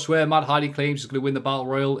 Elsewhere, Matt Hardy claims he's going to win the Battle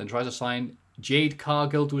Royal and tries to sign Jade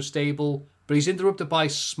Cargill to a stable, but he's interrupted by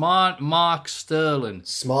Smart Mark Sterling.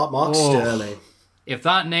 Smart Mark Sterling. If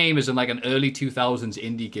that name is in like an early 2000s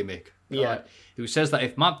indie gimmick. Who says that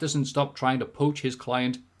if Matt doesn't stop trying to poach his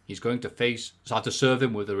client, he's going to have to serve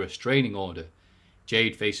him with a restraining order.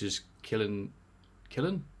 Jade faces Kiln?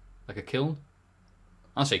 Like a kiln?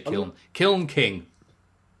 I'll say Kiln. Kiln King.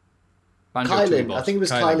 Kylan. I think it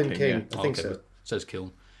was Kylan King. Yeah. I think so. It says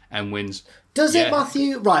Kiln. And wins. Does it,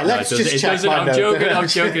 Matthew? Right, let's just check my note. I'm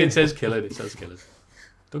joking. It says Kiln. It says Kiln.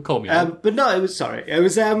 Don't call me out. But no, it was...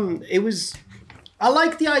 I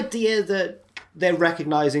like the idea that they're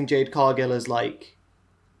recognising Jade Cargill as like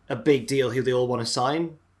a big deal who they all want to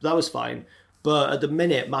sign. That was fine. But at the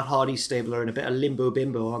minute, Matt Hardy's stable are in a bit of limbo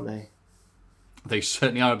bimbo, aren't they? They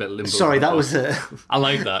certainly are a bit limbo. Sorry, that was I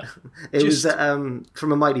like that. It was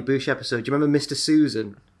from a Mighty Boosh episode. Do you remember Mr.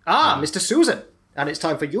 Susan? Mr. Susan! And it's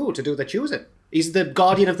time for you to do the choosing. He's the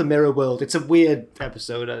guardian of the mirror world. It's a weird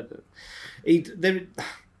episode.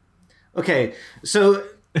 Okay, so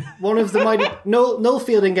one of the Mighty... Noel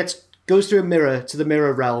Fielding goes through a mirror to the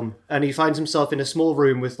mirror realm, and he finds himself in a small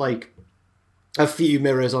room with like a few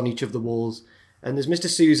mirrors on each of the walls. And there's Mr.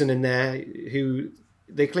 Susan in there, who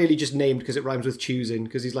they clearly just named because it rhymes with choosing,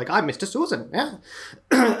 because he's like, I'm Mr. Susan, yeah.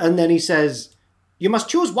 And then he says, you must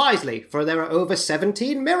choose wisely, for there are over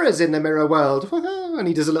 17 mirrors in the mirror world. And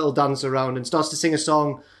he does a little dance around and starts to sing a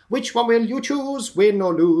song. Which one will you choose, win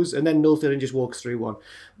or lose? And then Noel Fielding just walks through one.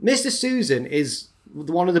 Mr. Susan is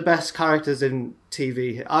one of the best characters in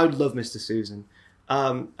TV. I would love Mr. Susan.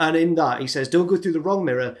 And in that, he says, don't go through the wrong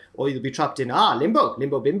mirror or you'll be trapped in,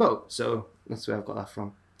 limbo bimbo. So that's where I've got that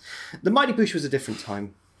from. The Mighty Boosh was a different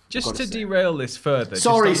time. Just to derail this further.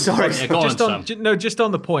 Sorry. Just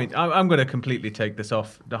on the point. I'm going to completely take this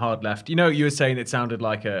off the hard left. You know, you were saying it sounded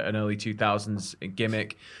like an early 2000s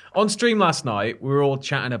gimmick. On stream last night, we were all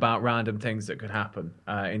chatting about random things that could happen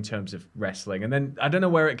in terms of wrestling. And then I don't know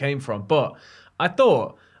where it came from, but I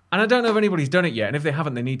thought, and I don't know if anybody's done it yet, and if they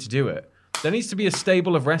haven't, they need to do it. There needs to be a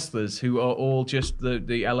stable of wrestlers who are all just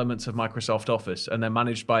the elements of Microsoft Office, and they're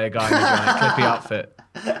managed by a guy in a giant clippy outfit.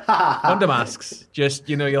 Under masks. Just,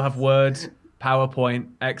 you'll have Word, PowerPoint,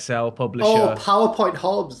 Excel, Publisher. Oh, PowerPoint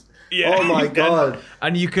Hobbs. Yeah. Oh my God.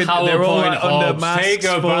 And you could, PowerPoint they're all like under Hobbs. masks. Take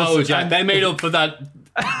a bow, Jack. They made up for that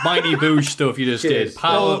Mighty Boosh stuff you just did.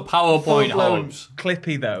 PowerPoint Full-blown Holmes.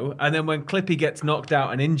 Clippy though, and then when Clippy gets knocked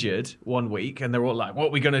out and injured one week, and they're all like, "What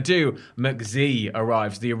are we gonna do?" McZ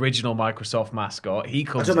arrives, the original Microsoft mascot. He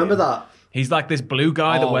comes. I don't remember in. that. He's like this blue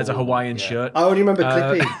guy that wears a Hawaiian shirt. I only remember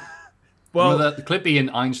Clippy. Well, the Clippy and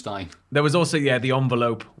Einstein. There was also, the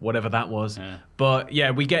envelope, whatever that was. Yeah. But,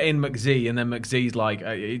 we get in McZ, and then McZ's like,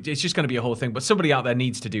 it's just going to be a whole thing. But somebody out there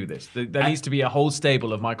needs to do this. There needs to be a whole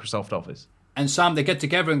stable of Microsoft Office. And Sam, they get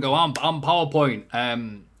together and go, I'm PowerPoint. I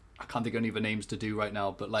can't think of any of the names to do right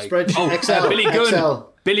now, but like... Spreadsheet, Excel. Billy Gunn.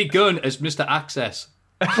 Excel. Billy Gunn as Mr. Access.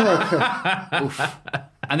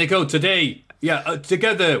 And they go, today... Yeah,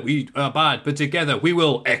 together we are bad, but together we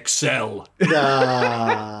will excel.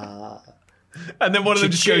 And then one of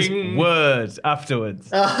them just goes, "Word," afterwards.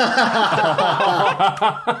 God.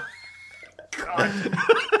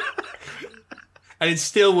 And it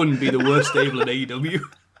still wouldn't be the worst stable in AEW.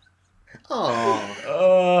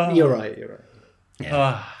 You're right.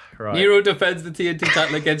 Yeah. Right. Miro defends the TNT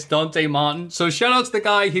title against Dante Martin. So shout out to the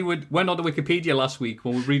guy who went on the Wikipedia last week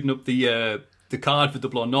when we were reading up the card for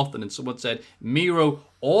Double or Nothing, and someone said Miro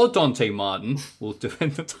or Dante Martin will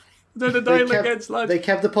defend the title against lads. They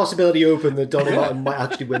kept the possibility open that Dante Martin might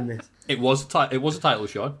actually win this. It was a title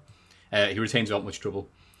shot. He retains without much trouble.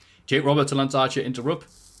 Jake Roberts and Lance Archer interrupt.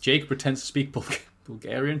 Jake pretends to speak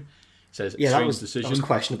Bulgarian. Says strange decision. That was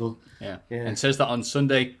questionable. Yeah. And says that on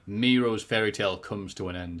Sunday, Miro's fairy tale comes to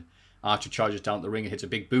an end. Archer charges down the ring and hits a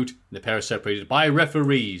big boot, and the pair are separated by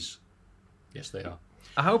referees. Yes, they are.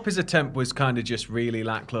 I hope his attempt was kind of just really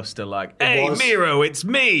lackluster, like, "Hey, Miro, it's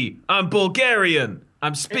me. I'm Bulgarian.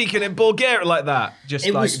 I'm speaking in Bulgarian," like that. Just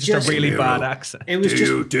a really Miro. bad accent. It was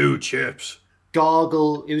do chips.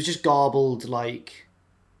 Gargle. It was just garbled, like...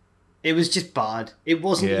 It was just bad. It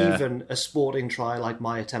wasn't even a sporting try like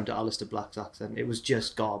my attempt at Aleister Black's accent. It was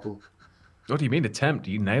just garbled. What do you mean attempt?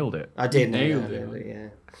 You nailed it. I did nail it, yeah.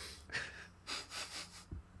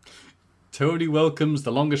 Tony welcomes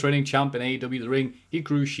the longest reigning champ in AEW the ring,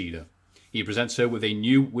 Hikaru Shida. He presents her with a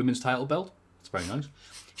new women's title belt. That's very nice.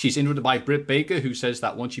 She's interrupted by Britt Baker, who says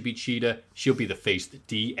that once she beats Shida, she'll be the face of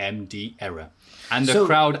the DMD era. And the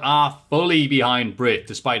crowd are fully behind Britt,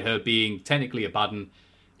 despite her being technically a bad one.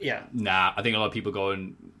 Yeah. Nah, I think a lot of people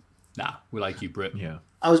going, nah, we like you, Britt. Yeah.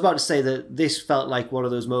 I was about to say that this felt like one of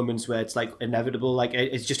those moments where it's like inevitable, like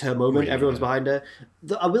it's just her moment, really, everyone's behind her.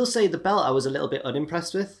 I will say the belt I was a little bit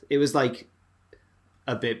unimpressed with. It was like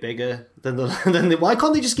a bit bigger than the why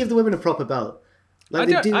can't they just give the women a proper belt?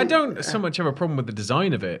 Like I don't so much have a problem with the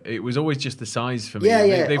design of it. It was always just the size for me.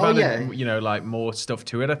 Yeah. They've added, like more stuff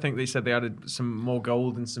to it. I think they said they added some more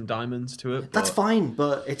gold and some diamonds to it. That's fine,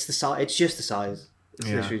 but it's the size. It's just the size. It's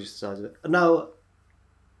literally just the size of it. Now,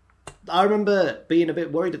 I remember being a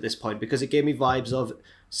bit worried at this point because it gave me vibes of...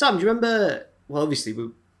 Sam, do you remember... Well, obviously,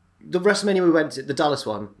 the WrestleMania we went to, the Dallas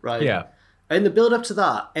one, right? Yeah. In the build-up to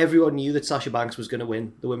that, everyone knew that Sasha Banks was going to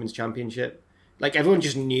win the Women's Championship. Like, everyone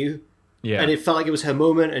just knew. Yeah. And it felt like it was her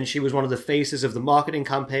moment, and she was one of the faces of the marketing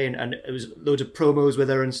campaign, and it was loads of promos with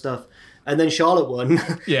her and stuff. And then Charlotte won.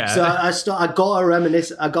 Yeah. So I got a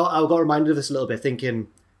reminisce. I got reminded of this a little bit, thinking...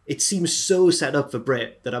 It seems so set up for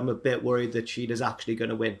Britt that I'm a bit worried that Shida's actually going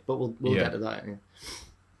to win. But we'll get to that. Yeah.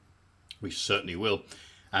 We certainly will.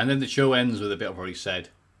 And then the show ends with a bit I've already said,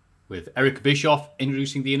 with Eric Bischoff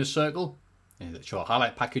introducing the Inner Circle. The show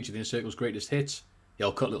highlight package of the Inner Circle's greatest hits.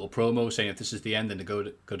 They'll cut a little promo saying if this is the end, then they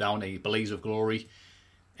go down a blaze of glory.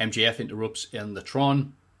 MJF interrupts in the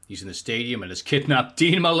Tron. He's in the stadium and has kidnapped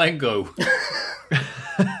Dean Malenko.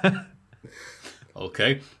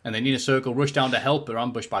 Okay, and then Inner Circle rush down to help, but are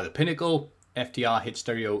ambushed by the Pinnacle. FTR hit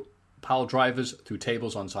stereo pile drivers through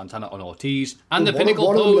tables on Santana and Ortiz, and the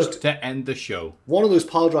Pinnacle posed to end the show. One of those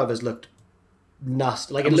pile drivers looked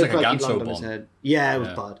nasty. Like, it looked like he'd landed on his head. Yeah, it was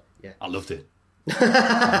bad. Yeah. I loved it.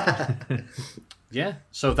 Yeah,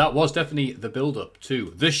 so that was definitely the build-up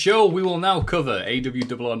to the show. We will now cover AEW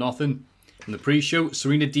Double or Nothing. In the pre-show,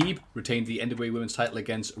 Serena Deeb retained the NWA Women's title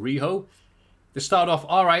against Riho. They started off,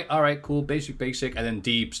 all right, cool, basic, and then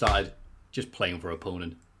Deeb started just playing for her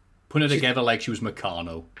opponent. Putting it together like she was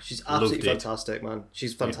Meccano. She's absolutely fantastic, man.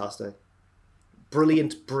 She's fantastic. Yeah.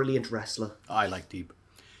 Brilliant wrestler. I like Deeb.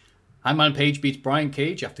 Hangman Page beats Brian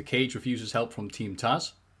Cage after Cage refuses help from Team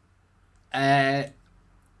Taz.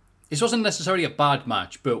 This wasn't necessarily a bad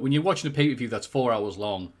match, but when you're watching a pay-per-view that's 4 hours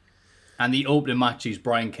long, and the opening match is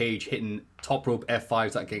Brian Cage hitting top rope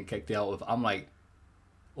F5s that get kicked out of, I'm like,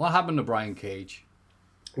 what happened to Brian Cage?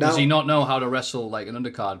 Does he not know how to wrestle like an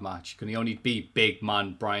undercard match? Can he only be big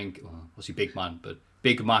man Brian... Well, was he big man? But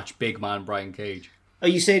big man Brian Cage. Are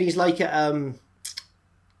you saying he's like...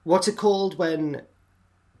 what's it called when...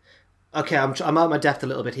 Okay, I'm out of my depth a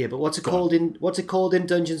little bit here, but what's it called in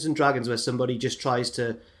Dungeons and Dragons where somebody just tries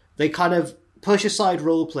to, they kind of push aside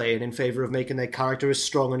role playing in favor of making their character as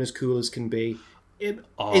strong and as cool as can be.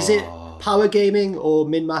 Is it power gaming or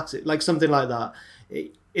min-max, like something like that?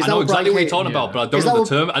 I know exactly what you're talking about, but I don't know the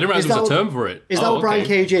term. I didn't realize there was a term for it. Is that what Brian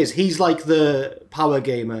Cage is? He's like the power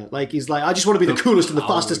gamer. Like, he's like, I just want to be the coolest and the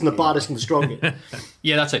fastest and the baddest and the strongest.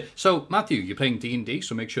 Yeah, that's it. So, Matthew, you're playing D&D,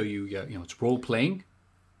 so make sure it's role-playing.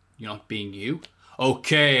 You're not being you.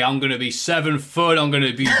 Okay, I'm going to be 7 foot, I'm going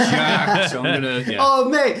to be jacked, I'm going to... Yeah. Oh,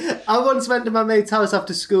 mate, I once went to my mate's house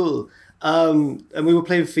after school, and we were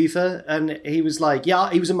playing FIFA, and he was like, yeah,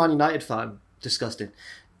 he was a Man United fan. Disgusting.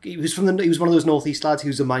 He was one of those Northeast lads who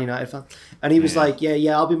was a Man United fan. And he was like,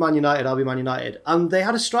 yeah, I'll be Man United. And they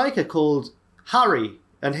had a striker called Harry,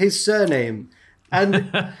 and his surname. And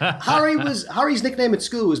Harry's nickname at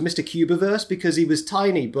school was Mr. Cubiverse because he was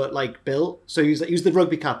tiny but like built. So he was the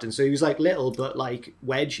rugby captain. So he was like little but like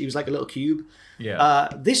wedge. He was like a little cube. Yeah.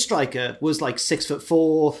 This striker was like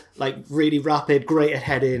 6'4", like really rapid, great at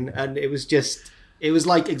heading, and it was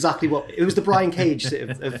like exactly it was the Brian Cage of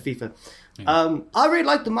FIFA. I really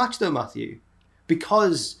liked the match though, Matthew,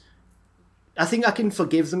 because I think I can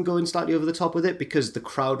forgive them going slightly over the top with it because the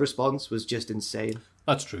crowd response was just insane.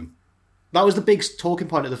 That's true. That was the big talking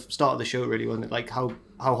point at the start of the show, really, wasn't it? Like how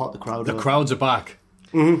hot the crowd was. The crowds are back.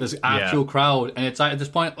 Mm-hmm. There's actual crowd, and it's like at this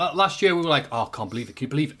point. Last year we were like, "Oh, I can't believe it! Can you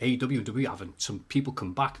believe AEW and WWE having some people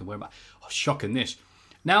come back and we're like, oh, shocking this."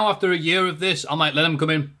 Now after a year of this, I might let them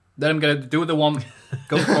come in. Let them do what they want.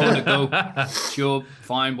 Go forward and go. Sure,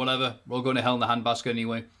 fine, whatever. We're all going to hell in the handbasket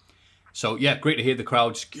anyway. So, yeah, great to hear the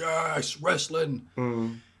crowd just, yes, wrestling.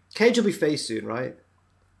 Cage will be face soon, right?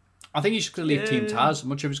 I think he's just going to leave Team Taz. I'm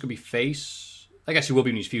not sure if he's going to be face. I guess he will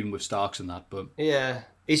be when he's feuding with Starks and that, but... Yeah,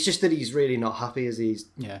 it's just that he's really not happy as he's...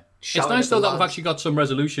 Yeah. It's nice, though, that we've actually got some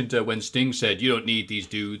resolution to when Sting said, you don't need these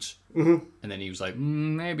dudes. Mm-hmm. And then he was like,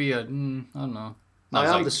 maybe, I don't know.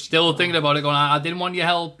 I was still thinking about it, going, I didn't want your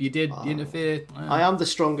help. You did interfere. I am the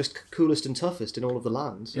strongest, coolest, and toughest in all of the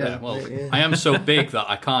lands. Yeah, I am so big that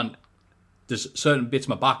I can't. There's certain bits of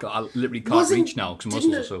my back that I literally can't reach now because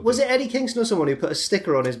muscles are so big. Was it Eddie Kingston or someone who put a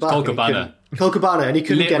sticker on his back? Colt Cabana. And he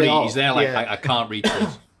couldn't get it off. He's there like, I can't reach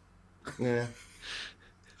this. Yeah.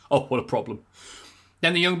 Oh, what a problem.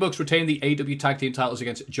 Then the Young Bucks retained the AEW Tag Team titles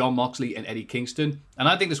against Jon Moxley and Eddie Kingston. And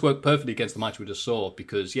I think this worked perfectly against the match we just saw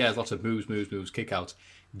because, yeah, there's lots of moves, kickouts.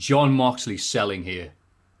 Jon Moxley selling here.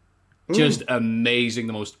 Just amazing.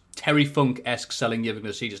 The most Terry Funk-esque selling you're ever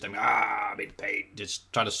going to see. Just, I'm in pain.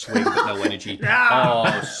 Just trying to swing with no energy.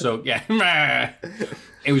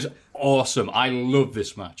 It was awesome. I love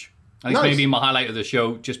this match. I think it's maybe my highlight of the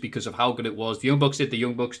show just because of how good it was. The Young Bucks did the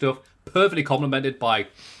Young Bucks stuff. Perfectly complemented by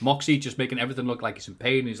Moxie just making everything look like he's in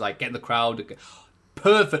pain. He's like getting the crowd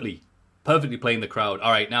perfectly playing the crowd. All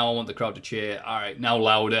right, now I want the crowd to cheer. All right, now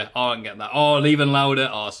louder. Oh, I can get that. Oh, even louder.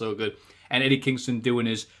 Oh, so good. And Eddie Kingston doing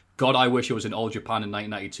his, God, I wish I was in All Japan in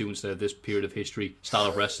 1992 instead of this period of history style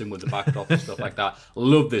of wrestling with the backdrop and stuff like that.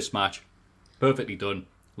 Love this match. Perfectly done.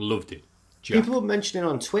 Loved it. Jack. People were mentioning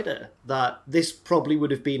on Twitter that this probably would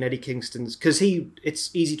have been Eddie Kingston's, because it's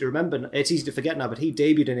easy to remember, it's easy to forget now, but he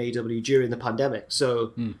debuted in AEW during the pandemic,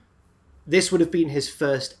 so this would have been his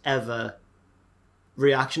first ever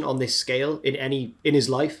reaction on this scale in his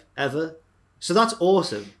life ever. So that's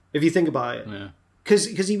awesome if you think about it. Yeah.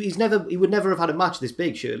 Because he would never have had a match this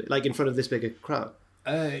big, surely, like in front of this big a crowd.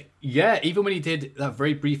 Yeah, even when he did that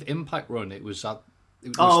very brief Impact run, it was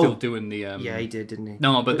still doing the. Yeah, he did, didn't he?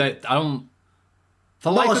 No, but I don't. For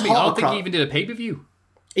the life of me, I don't think he even did a pay-per-view.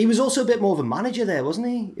 He was also a bit more of a manager there, wasn't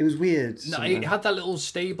he? It was weird. No, he had that little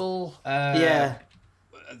stable. Yeah.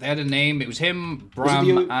 They had a name. It was him,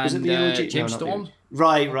 Bram, and James Storm.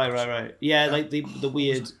 Right. Yeah, like the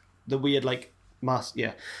weird like mask.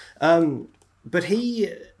 Yeah. But he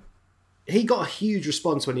got a huge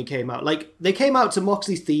response when he came out. Like, they came out to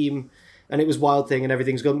Moxley's theme, and it was Wild Thing, and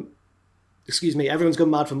everything's gone... Excuse me, everyone's gone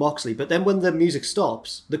mad for Moxley. But then when the music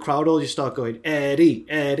stops, the crowd all just start going, Eddie.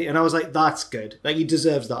 And I was like, that's good. Like, he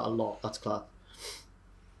deserves that a lot. That's class.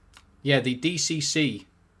 Yeah, the DCC.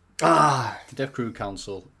 The Death Crew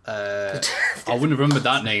Council. I wouldn't have remembered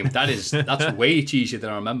that name. That's way cheesier than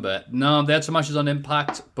I remember. No, they had some matches on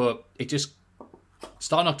Impact, but it just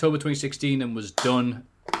started in October 2016 and was done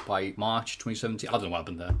by March 2017. I don't know what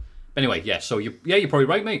happened there. But anyway, yeah, so you're probably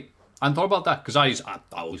right, mate. I hadn't thought about that because I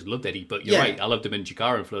always loved Eddie, but you're right. I loved him in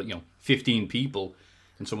Chikara for 15 people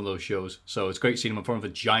in some of those shows. So it's great seeing him in front of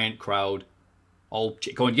a giant crowd, all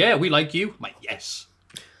going, "Yeah, we like you." I'm like, yes.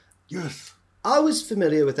 I was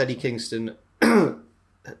familiar with Eddie Kingston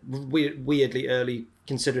weirdly early,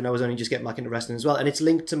 considering I was only just getting back into wrestling as well. And it's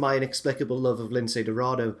linked to my inexplicable love of Lince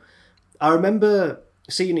Dorado. I remember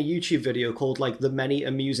seeing a YouTube video called like The Many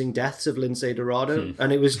Amusing Deaths of Lince Dorado,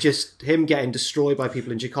 and it was just him getting destroyed by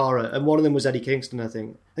people in Chikara, and one of them was Eddie Kingston, I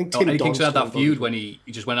think. Tim Eddie Donst Kingston had that was feud when he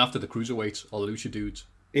just went after the cruiserweights, all the Lucha dudes.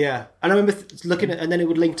 Yeah, and I remember looking at, and then it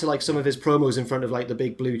would link to like some of his promos in front of like the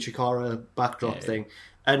big blue Chikara backdrop thing,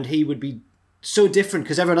 and he would be so different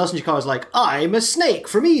because everyone else in Chikara was like, "I'm a snake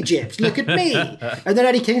from Egypt, look at me," and then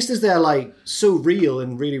Eddie Kingston's there like so real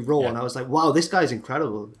and really raw, and I was like, "Wow, this guy's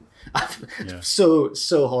incredible." So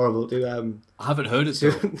horrible to I haven't heard it.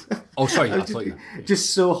 So. Oh, sorry, I thought you.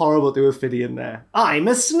 Just so horrible to a Fiddy in there. I'm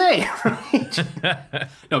a snake.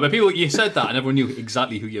 No, but people, you said that, and everyone knew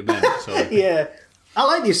exactly who you meant. So yeah. I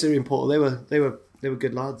like the Assyrian Portal. They were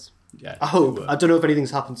good lads. Yeah. I hope. I don't know if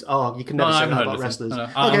anything's happened. Oh, you can never say that about wrestlers. No.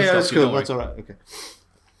 Okay, that's cool. That's all right. Okay.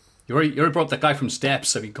 You already brought up that guy from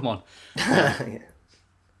Steps. I mean, come on.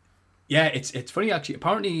 Yeah, it's funny actually.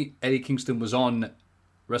 Apparently, Eddie Kingston was on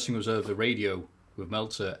Wrestling Observer Radio with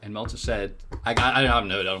Meltzer, and Meltzer said, I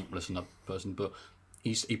haven't heard. I don't listen to that person, but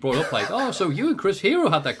he brought up like, oh, so you and Chris Hero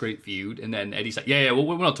had that great feud, and then Eddie said, yeah, well,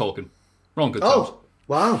 we're not talking. We're on good terms. Oh,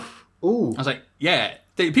 wow. Ooh. I was like, yeah,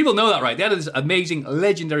 people know that, right? They had this amazing,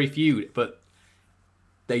 legendary feud, but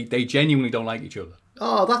they genuinely don't like each other.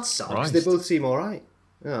 Oh, that sucks. Christ. They both seem all right.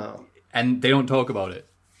 Oh. And they don't talk about it.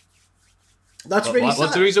 That's really sad.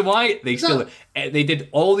 What's the reason why? They did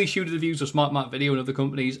all these shoot reviews of Smart Mat Video and other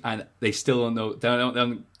companies, and they still don't know. They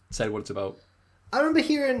haven't said what it's about. I remember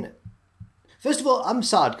hearing. First of all, I'm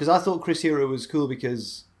sad because I thought Chris Hero was cool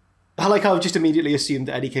because I've just immediately assumed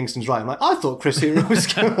that Eddie Kingston's right. I'm like, I thought Chris Hero was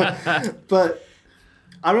cool, but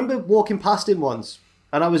I remember walking past him once,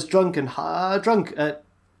 and I was drunk and drunk.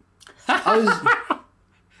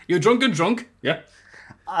 You're drunk and drunk, yeah.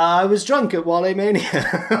 I was drunk at Wale Mania.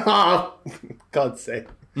 Oh, God's sake.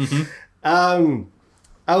 Mm-hmm.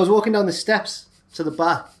 I was walking down the steps to the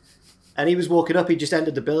back, and he was walking up. He just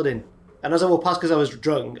entered the building. And as I walked past, because I was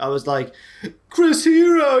drunk, I was like, Chris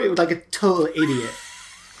Hero! It was like a total idiot.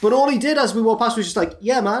 But all he did as we walked past was just like,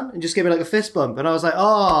 yeah, man, and just gave me like a fist bump. And I was like,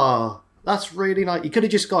 oh, that's really nice. He could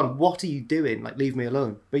have just gone, what are you doing? Like, leave me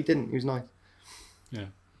alone. But he didn't. He was nice. Yeah.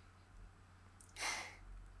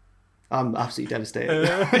 I'm absolutely devastated.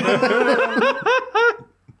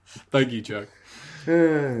 Thank you, Jack.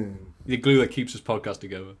 The glue that keeps this podcast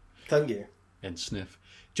together. Thank you. And Sniff.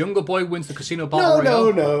 Jungle Boy wins the Casino Battle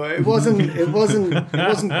Royale. No. It wasn't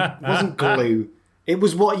glue. It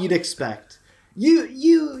was what you'd expect.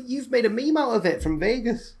 You've made a meme out of it from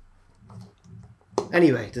Vegas.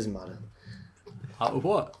 Anyway, it doesn't matter. Out of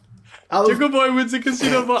what? Jungle Boy wins the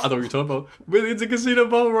Casino Battle. I don't know what you're talking about. Wins the Casino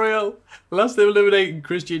Battle Royale. Last eliminating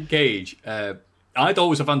Christian Cage. I thought it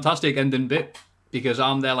was a fantastic ending bit because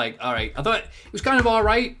I'm there like, all right. I thought it was kind of all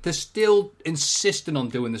right. They're still insisting on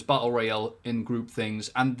doing this Battle Royale in group things,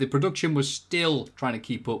 and the production was still trying to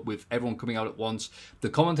keep up with everyone coming out at once. The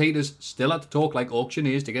commentators still had to talk like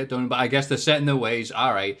auctioneers to get it done, but I guess they're setting their ways.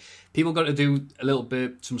 All right. People got to do a little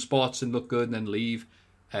bit, some spots and look good and then leave.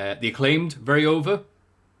 The Acclaimed, very over.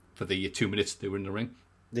 For the 2 minutes they were in the ring.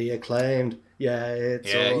 The Acclaimed. Yeah,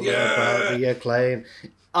 it's all about the Acclaimed.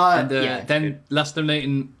 Then last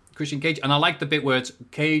eliminating Christian Cage. And I like the bit where it's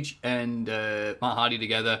Cage and Matt Hardy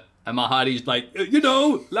together. And Matt Hardy's like,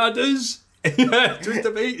 ladders. Just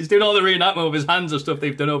to me. He's doing all the reenactment of his hands and stuff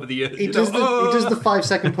they've done over the years. He does the 5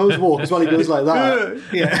 second pose walk as well. He goes like that.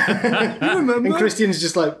 Yeah. You remember? And Christian's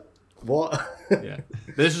just like, what? Yeah.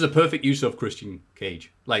 This is a perfect use of Christian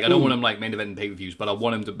Cage. Like, I don't want him like main event pay-per-views, but I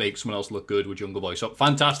want him to make someone else look good with Jungle Boy. So,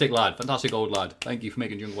 fantastic lad. Fantastic old lad. Thank you for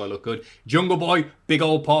making Jungle Boy look good. Jungle Boy, big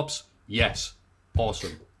old pops. Yes.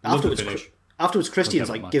 Awesome. Love the finish. Afterwards, Christian's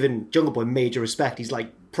like giving Jungle Boy major respect. He's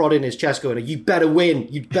like prodding his chest going, you better win.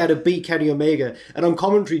 You'd better beat Kenny Omega. And on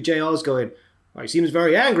commentary, JR's going, he seems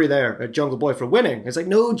very angry there at Jungle Boy for winning. It's like,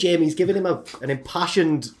 no, Jim, he's giving him an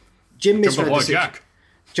impassioned Jim misread Jungle Boy Jack.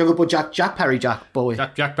 Jungle Boy Jack Perry Jack boy.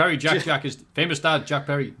 Jack Perry Jack is famous dad Jack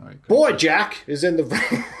Perry. All right, Boy Jack is in the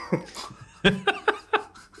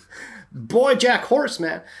Boy Jack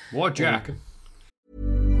Horseman. Boy Jack.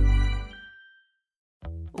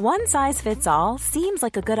 One size fits all seems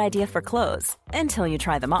like a good idea for clothes until you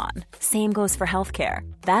try them on. Same goes for healthcare.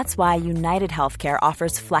 That's why United Healthcare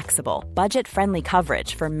offers flexible, budget-friendly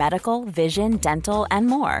coverage for medical, vision, dental, and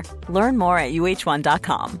more. Learn more at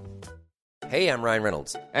UH1.com. Hey, I'm Ryan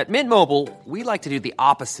Reynolds. At Mint Mobile, we like to do the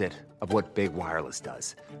opposite of what Big Wireless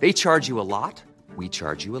does. They charge you a lot, we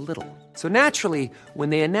charge you a little. So naturally, when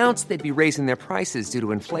they announced they'd be raising their prices due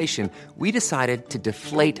to inflation, we decided to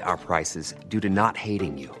deflate our prices due to not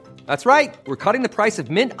hating you. That's right. We're cutting the price of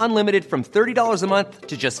Mint Unlimited from $30 a month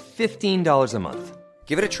to just $15 a month.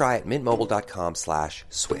 Give it a try at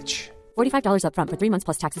mintmobile.com/switch. $45 up front for 3 months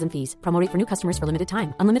plus taxes and fees. Promo rate for new customers for limited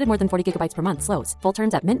time. Unlimited more than 40 gigabytes per month. Slows full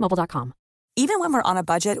terms at mintmobile.com. Even when we're on a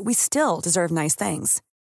budget, we still deserve nice things.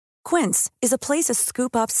 Quince is a place to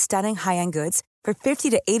scoop up stunning high-end goods for 50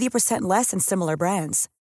 to 80% less than similar brands.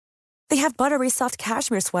 They have buttery soft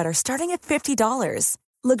cashmere sweaters starting at $50,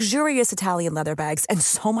 luxurious Italian leather bags, and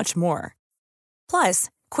so much more. Plus,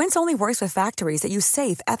 Quince only works with factories that use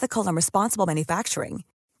safe, ethical, and responsible manufacturing.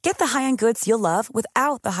 Get the high-end goods you'll love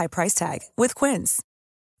without the high price tag with Quince.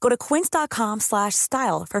 Go to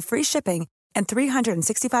quince.com/style for free shipping and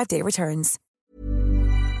 365-day returns.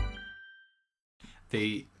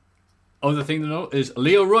 The other thing to note is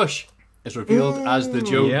Leo Rush is revealed as the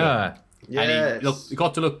Joker. Yeah. And he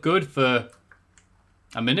got to look good for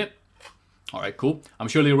a minute. All right, cool. I'm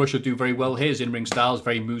sure Leo Rush will do very well here. His in-ring style is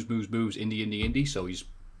very moves, indie. So he's,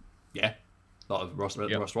 a lot of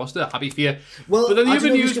roster. Happy for you. Well, but then the I other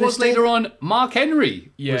don't know news who's was gonna later stay. on, Mark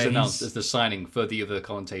Henry Yeah, was announced he's- as the signing for the other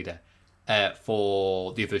commentator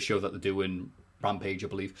for the other show that they're doing, Rampage, I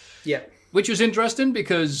believe. Yeah. Which was interesting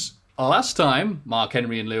because last time Mark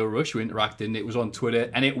Henry and Leo Rush were interacting, it was on Twitter,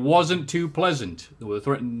 and it wasn't too pleasant. There were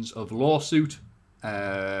threats of lawsuit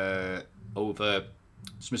over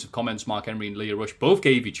submissive comments Mark Henry and Leo Rush both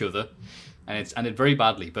gave each other, and it's ended very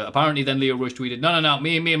badly. But apparently then Leo Rush tweeted, no,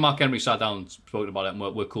 me and Mark Henry sat down and spoke about it, and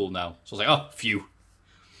we're cool now. So I was like, oh, phew.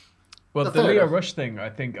 Well, That's the fair Leo enough. Rush thing, I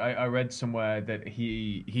think I read somewhere that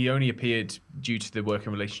he only appeared due to the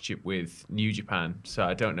working relationship with New Japan. So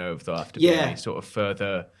I don't know if there'll have to be Yeah. any sort of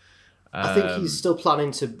further. I think he's still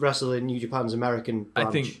planning to wrestle in New Japan's American branch.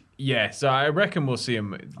 I think so I reckon we'll see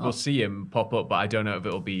him. We'll see him pop up, but I don't know if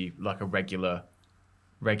it'll be like a regular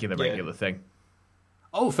thing.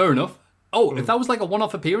 Oh, fair enough. Oh, if that was like a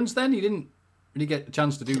one-off appearance, then he didn't really get a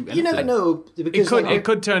chance to do anything. You never know. Because It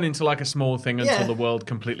could turn into like a small thing until Yeah. the world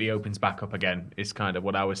completely opens back up again. Is kind of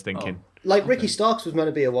what I was thinking. Like Ricky Starks was meant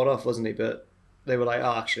to be a one-off, wasn't he? But they were like,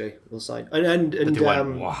 "Oh, actually, we'll sign." And But they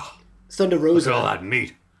went, wow, Thunder look Rosa at all that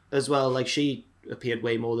meat. as well. Like she appeared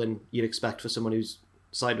way more than you'd expect for someone who's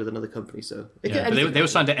signed with another company. So Yeah, but they were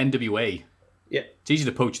signed to NWA. Yeah, it's easy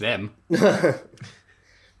to poach them.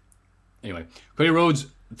 Anyway, Cody Rhodes,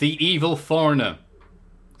 the evil foreigner,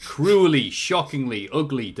 cruelly, shockingly,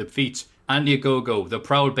 ugly defeats Andy Ogogo, the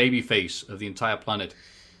proud babyface of the entire planet.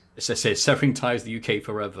 It says severing ties the UK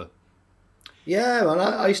forever. Yeah, man,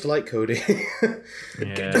 I used to like Cody.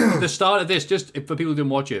 The start of this, just for people who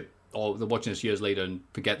didn't watch it, or they're watching this years later and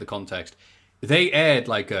forget the context, they aired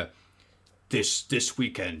like this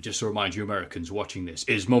weekend, just to remind you Americans watching this,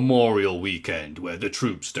 is Memorial Weekend, where the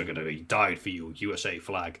troops are going to be died for you, USA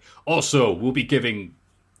flag. Also, we'll be giving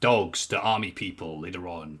dogs to army people later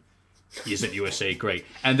on. Isn't USA great?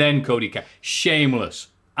 And then Cody, shameless.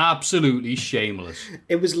 Absolutely shameless.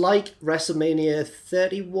 It was like WrestleMania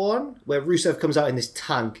 31, where Rusev comes out in this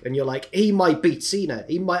tank, and you're like, he might beat Cena.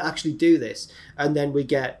 He might actually do this. And then we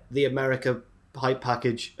get the America hype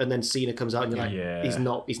package, and then Cena comes out, and you're like, he's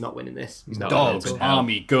not winning this. He's not Dogs, winning at all.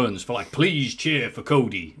 army, guns, for like, please cheer for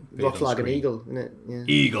Cody. Rock flag and eagle, isn't it? Yeah.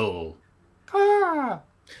 Eagle.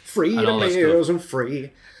 Free And all the that heroes and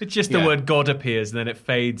free. It's just the word God appears, and then it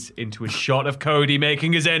fades into a shot of Cody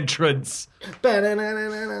making his entrance.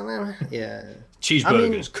 Yeah.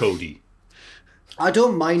 Cheeseburgers, Cody. I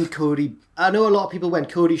don't mind Cody. I know a lot of people went,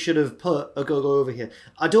 Cody should have put Ogogo over here.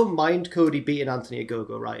 I don't mind Cody beating Anthony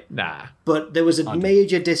Ogogo, right? Nah. But there was a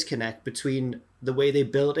major disconnect between the way they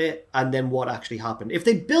built it and then what actually happened. If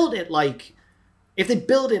they built it like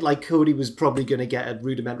Cody was probably going to get a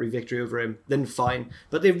rudimentary victory over him, then fine.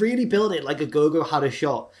 But they really built it like Ogogo had a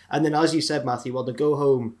shot. And then, as you said, Matthew, well, to go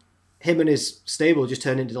home, him and his stable just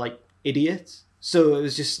turned into like idiots. So it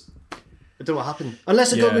was just, I don't know what happened.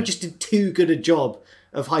 Unless Ogogo just did too good a job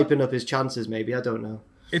of hyping up his chances, maybe. I don't know.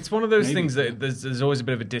 It's one of those things that there's always a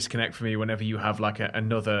bit of a disconnect for me whenever you have like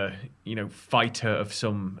another fighter of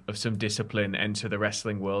some discipline enter the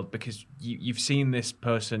wrestling world, because you've seen this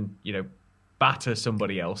person batter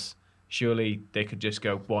somebody else. Surely they could just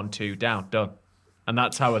go 1-2 down, done, and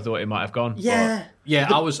that's how I thought it might have gone.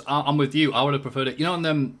 I'm with you. I would have preferred it. In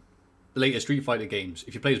them later Street Fighter games,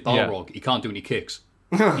 if you play as Balrog, he can't do any kicks.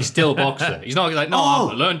 He's still a boxer. He's not like, no,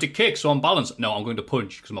 I've learned to kick, so I'm balanced. No, I'm going to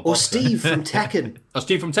punch because I'm a boxer. Or Steve from Tekken.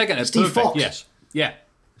 Steve from Tekken. It's Steve perfect. Fox. Yes. Yeah.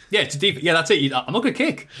 Yeah, Steve. Yeah, that's it. I'm not going to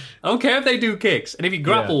kick. I don't care if they do kicks. And if he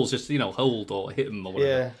grapples, just, hold or hit him or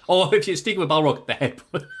whatever. Yeah. Or if you're sticking with Balrog, the head.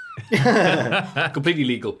 Completely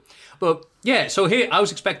legal. But yeah, so here I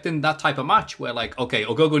was expecting that type of match where like, okay,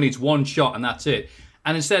 Ogogo needs one shot and that's it.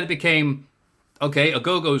 And instead it became, okay,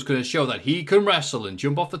 Ogogo's going to show that he can wrestle and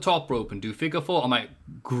jump off the top rope and do figure four. I'm like,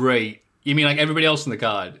 great. You mean like everybody else in the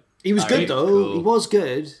card? He was good, though. Cool. He was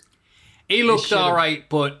good. He looked all right,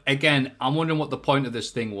 but again, I'm wondering what the point of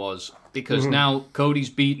this thing was. Because now Cody's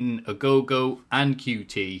beaten Ogogo and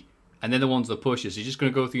QT, and they're the ones that pushes. He's just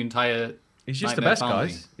going to go through the entire... He's just the best,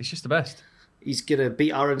 guys. He's just the best. He's going to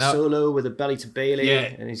beat Aaron Solo with a belly to Bailey.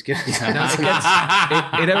 Yeah. And he's going to...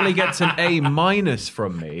 It only gets an A-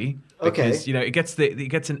 from me. Because, okay. It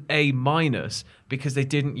gets an A- because they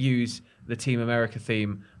didn't use the Team America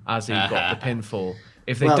theme as he got the pinfall.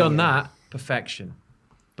 If they'd done that, perfection.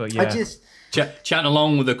 But yeah. I just... Chatting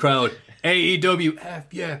along with the crowd. AEW,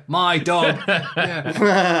 F yeah, my dog.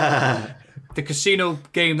 Yeah. The casino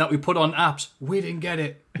game that we put on apps, we didn't get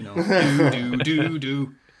it.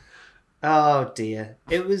 Do. Oh dear.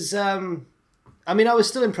 It was, I was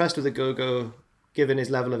still impressed with Ogogo, given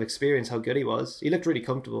his level of experience, how good he was. He looked really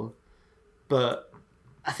comfortable. But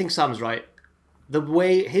I think Sam's right. The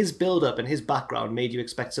way his build-up and his background made you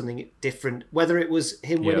expect something different. Whether it was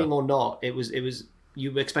him winning or not, it was you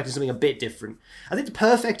were expecting something a bit different. I think the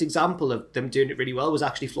perfect example of them doing it really well was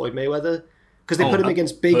actually Floyd Mayweather, because they put him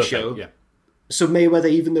against Big Show. Yeah. So Mayweather,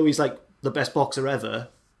 even though he's like the best boxer ever,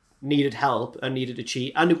 needed help and needed to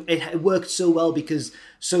cheat. And it worked so well because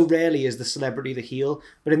so rarely is the celebrity the heel.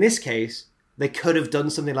 But in this case, they could have done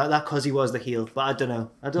something like that because he was the heel. But I don't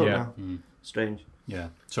know. Strange. Yeah.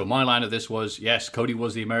 So my line of this was, yes, Cody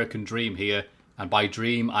was the American dream here. And by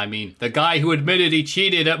dream, I mean the guy who admitted he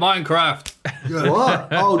cheated at Minecraft. What?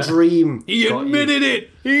 Oh, dream. He admitted it.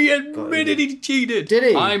 He admitted he cheated. Did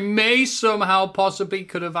he? I may somehow possibly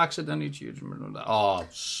could have accidentally cheated. Oh,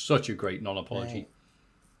 such a great non-apology.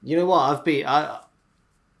 You know what?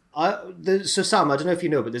 So Sam, I don't know if you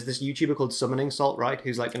know, but there's this YouTuber called Summoning Salt, right?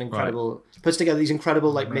 Who's like an incredible, puts together these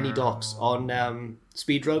incredible like mini docs on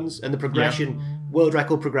speedruns and the progression, world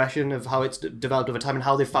record progression of how it's developed over time and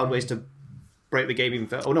how they've found ways to break the game even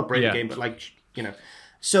further. Or not break the game, but like,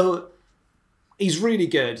 So he's really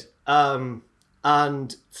good.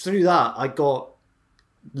 And through that, I got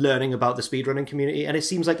learning about the speedrunning community. And it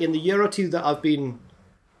seems like in the year or two that I've been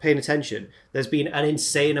paying attention, there's been an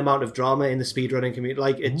insane amount of drama in the speedrunning community.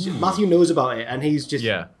 Like, Matthew knows about it, and he's just...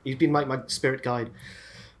 He's been like my spirit guide.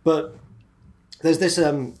 But there's this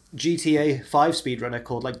GTA 5 speedrunner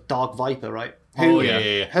called, like, Dark Viper, right? Who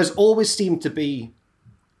has always seemed to be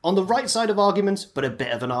on the right side of arguments, but a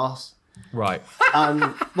bit of an arse. Right.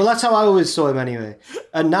 Well, that's how I always saw him anyway.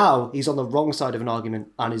 And now he's on the wrong side of an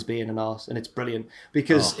argument and is being an arse, and it's brilliant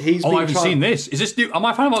because he's been I haven't seen this. Is this new? Am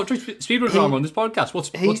I finding out speedrun drama on this podcast? What's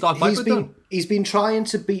Dark Viper done? He's been trying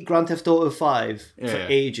to beat Grand Theft Auto 5 for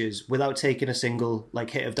ages without taking a single like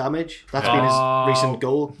hit of damage. That's been his recent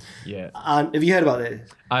goal. Yeah. And have you heard about this?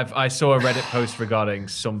 I saw a Reddit post regarding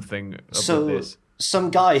something about this.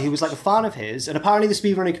 Some guy who was like a fan of his, and apparently the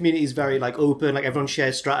speedrunning community is very like open, like everyone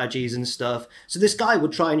shares strategies and stuff. So this guy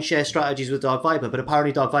would try and share strategies with Dark Viper, but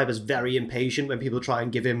apparently Dark Viper's very impatient when people try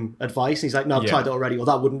and give him advice. And he's like, no, I've tried that already, or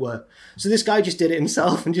that wouldn't work. So this guy just did it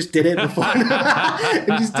himself and just did it before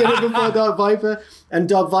Dark Viper. And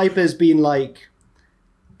Dark Viper's been like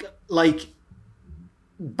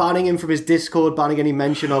banning him from his Discord, banning any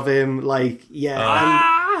mention of him. And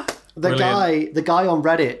the guy on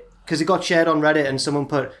Reddit, because it got shared on Reddit and someone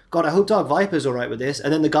put, God, I hope Dark Viper's all right with this.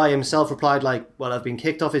 And then the guy himself replied like, well, I've been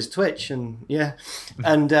kicked off his Twitch. And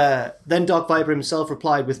and then Dark Viper himself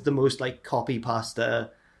replied with the most like copy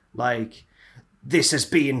pasta, like, this has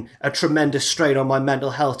been a tremendous strain on my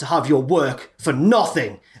mental health to have your work for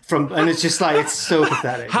nothing. And it's just like, it's so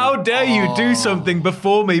pathetic. How dare you do something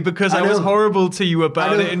before me because I was horrible to you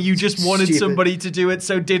about it and you just wanted somebody to do it,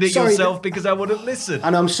 so did it yourself because I wouldn't listen.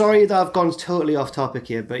 And I'm sorry that I've gone totally off topic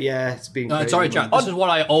here, but yeah, it's been crazy. Sorry, Jack. This is what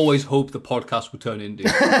I always hope the podcast would turn into.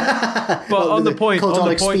 But on the point of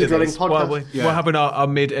this, we're having our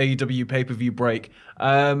mid AEW pay-per-view break.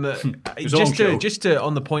 On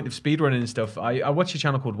the point of speedrunning and stuff, I watch a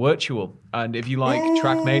channel called Virtual, and if you like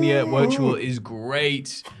Trackmania, Virtual is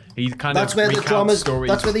great. He kind that's of where the dramas.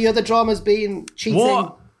 stories. That's where the other drama's been cheating.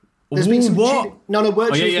 What? There's been some cheating. No,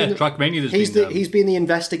 Virtual. Trackmania. He's been the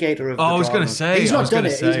investigator of. I was going to say he's not done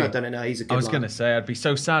it. He's not done it. No, he's a good. I was going to say I'd be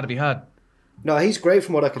so sad if he had. No, he's great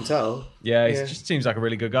from what I can tell. Yeah, he just seems like a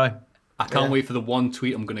really good guy. I can't wait for the one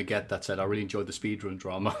tweet I'm going to get that said, I really enjoyed the speedrun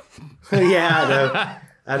drama. Yeah,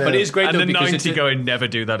 I know. But it is great, and though, the because 90 going, never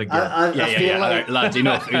do that again. I feel like, lads,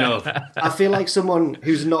 enough. I feel like someone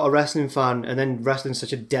who's not a wrestling fan and then wrestling's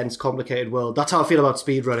such a dense, complicated world. That's how I feel about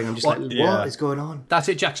speedrunning. I'm just what is going on? That's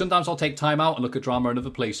it, Jack. Sometimes I'll take time out and look at drama in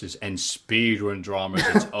other places, and speedrun drama is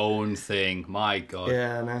its own thing. My God.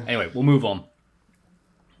 Yeah, I know. Anyway, we'll move on.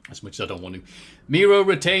 as much as I don't want to. Miro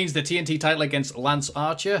retains the TNT title against Lance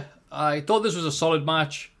Archer. I thought this was a solid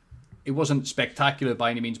match. It wasn't spectacular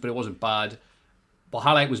by any means, but it wasn't bad. The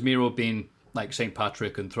highlight was Miro being like St.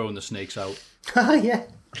 Patrick and throwing the snakes out. Yeah.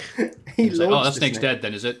 He like, oh, that snake's dead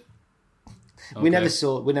then, is it? Okay. We never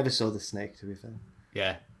saw the snake, to be fair.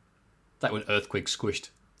 Yeah. That when Earthquake squished.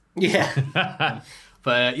 Yeah.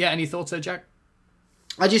 But yeah, any thoughts there, Jack?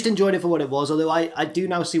 I just enjoyed it for what it was, although I do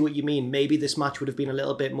now see what you mean. Maybe this match would have been a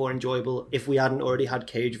little bit more enjoyable if we hadn't already had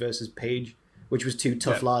Cage versus Page, which was two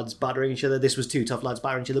tough lads battering each other. This was two tough lads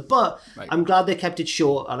battering each other. But I'm glad they kept it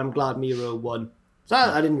short, and I'm glad Miro won. So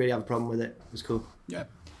I didn't really have a problem with it. It was cool. Yeah.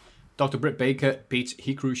 Dr. Britt Baker beats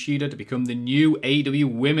Hikaru Shida to become the new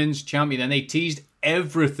AEW Women's Champion, and they teased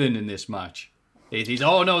everything in this match. They teased,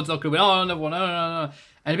 oh no, it's not going to win. Oh, no. And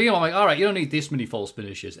at the beginning, I'm like, all right, you don't need this many false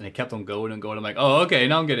finishes. And it kept on going and going. I'm like, oh, okay,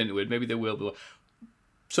 now I'm getting into it. Maybe they will.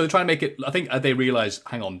 So they're trying to make it, I think they realize,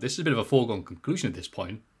 hang on, this is a bit of a foregone conclusion at this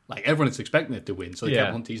point. Like, everyone's expecting it to win. So they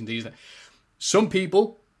kept on teasing. Some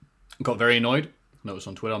people got very annoyed. I noticed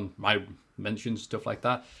on Twitter, on my mentions, stuff like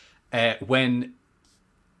that, when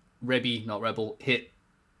Rebel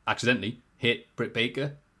accidentally hit Britt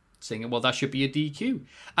Baker, saying, well, that should be a DQ.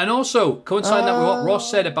 And also, coinciding that with what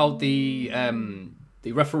Ross said about the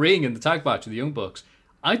refereeing in the tag match of the Young Bucks,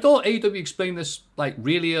 I thought AEW explained this like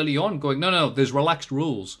really early on, going, no, there's relaxed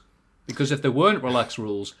rules. Because if there weren't relaxed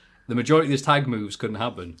rules, the majority of these tag moves couldn't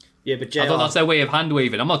happen. Yeah, but JR... I thought that's their way of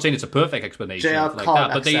hand-waving. I'm not saying it's a perfect explanation like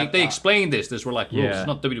that, but they explained this relaxed rules. It's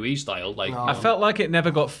not WWE style. Like I felt like it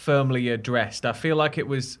never got firmly addressed. I feel like it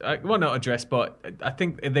was, well, not addressed, but I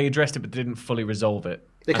think they addressed it but didn't fully resolve it.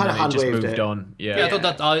 They kind of hand-waved just moved on. Yeah, I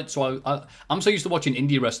thought that. So I'm so used to watching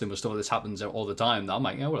indie wrestling where stuff like this happens all the time that I'm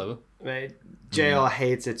like, yeah, whatever. Right. JR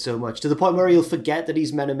hates it so much to the point where he'll forget that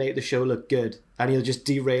he's meant to make the show look good, and he'll just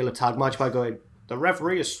derail a tag match by going, "The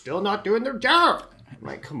referee is still not doing their job." I'm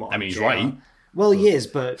like, come on. I mean, he's JR. right. Well, he is,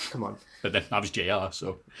 but come on. But then that was JR,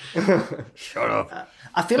 so shut up.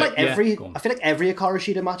 I feel like every Hikaru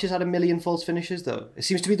Shida match has had a million false finishes, though. It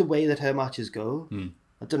seems to be the way that her matches go.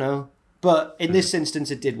 I don't know. But in this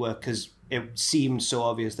instance, it did work because it seemed so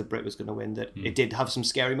obvious that Britt was going to win that it did have some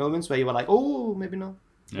scary moments where you were like, oh, maybe not.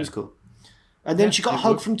 It was cool. And then she got a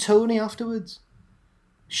hug from Tony afterwards.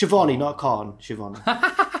 Shivani, not Khan. Shivani.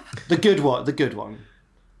 The good one.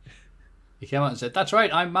 He came out and said, that's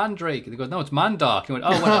right, I'm Mandrake. And he goes, no, it's Mandark. He went,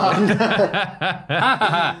 oh, whatever.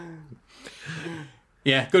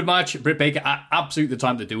 Yeah, good match. Britt Baker, absolutely the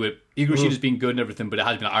time to do it. Hikaru Shida's been good and everything, but it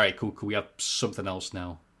has been like, all right, cool, we have something else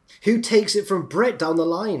now. Who takes it from Britt down the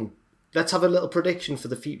line? Let's have a little prediction for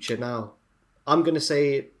the future now. I'm going to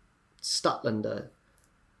say Statlander.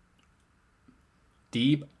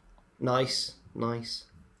 Deeb. Nice.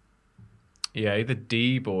 Yeah, either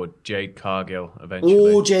Deeb or Jade Cargill eventually.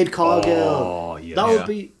 Oh, Jade Cargill. Oh, yeah.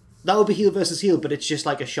 That would be heel versus heel, but it's just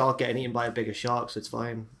like a shark getting eaten by a bigger shark, so it's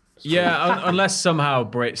fine. Unless somehow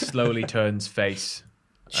Britt slowly turns face.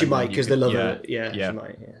 She might, because they love her. Yeah, she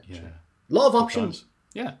might. Yeah. A lot of options.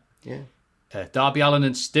 Yeah. Darby Allin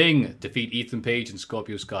and Sting defeat Ethan Page and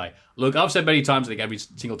Scorpio Sky. Look, I've said many times, like every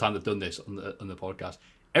single time they've done this on the podcast,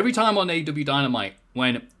 every time on AEW Dynamite,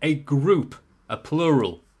 when a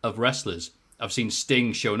plural of wrestlers, I've seen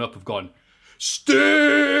Sting showing up, have gone,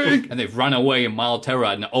 Sting! And they've ran away in mild terror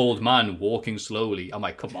at an old man walking slowly. I'm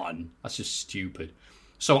like, come on, that's just stupid.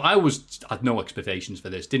 So I had no expectations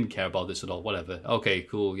for this, didn't care about this at all, whatever. Okay,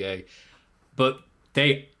 cool, yay. But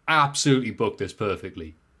they absolutely booked this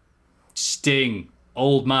perfectly. Sting,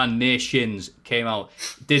 old man near shins, came out,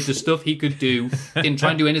 did the stuff he could do, didn't try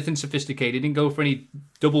and do anything sophisticated, didn't go for any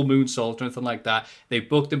double moonsault or anything like that. They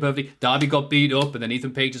booked him perfectly. Darby got beat up, and then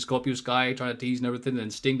Ethan Page and Scorpio Sky trying to tease and everything, and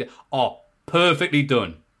then Sting did. Oh, perfectly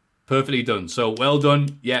done. So well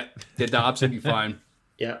done. Yeah, did that absolutely fine.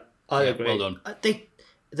 Yeah, I agree. Well done.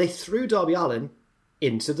 They threw Darby Allin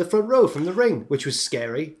into the front row from the ring, which was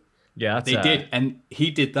scary. Yeah, they did, and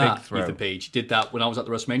he did that. Ethan Page did that when I was at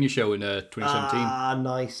the WrestleMania show in 2017. Ah,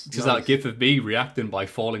 nice. Just that gif of me reacting by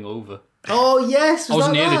falling over. Oh yes, I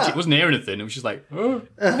wasn't near anything. It was just like, oh.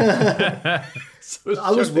 I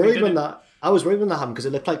was worried when that happened because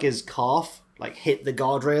it looked like his calf hit the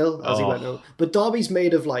guardrail as he went over. But Darby's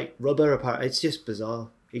made of rubber. Apparently, it's just bizarre.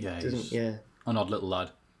 He doesn't. Yeah, an odd little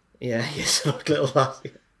lad. Yeah, he's an odd little lad.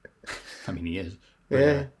 I mean, he is.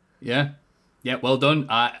 But, yeah. Well done.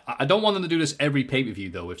 I don't want them to do this every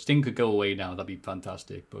pay-per-view though. If Sting could go away now, that'd be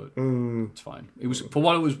fantastic. But it's fine. It was for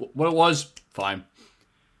what it was. Fine.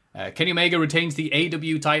 Kenny Omega retains the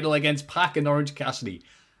AW title against Pac and Orange Cassidy.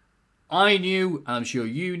 I knew, and I'm sure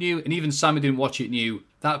you knew, and even Sammy didn't watch it, knew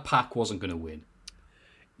that Pac wasn't going to win.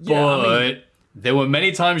 Yeah, but There were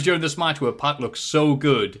many times during this match where Pac looked so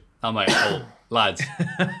good. I'm like, oh, lads,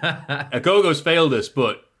 Ogogo's failed us,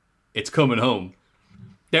 but it's coming home.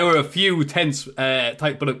 There were a few tense,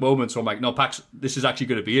 tight bullet moments where I'm like, no, Pac, this is actually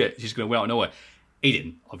going to be it. He's going to win out of nowhere. He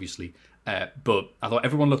didn't, obviously. But I thought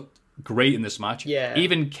everyone looked great in this match. Yeah.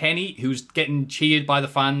 Even Kenny, who's getting cheered by the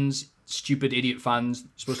fans, stupid idiot fans.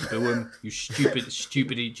 You're supposed to boo him. You stupid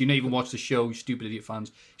idiot. Do you not even watch the show, you stupid idiot fans?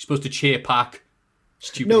 You're supposed to cheer Pac.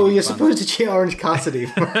 No, you're supposed to cheer Orange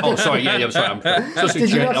Cassidy. Oh, sorry. Yeah, I'm sorry. I'm supposed to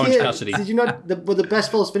cheer Orange Cassidy. Did you not? The best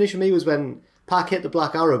false finish for me was when Pac hit the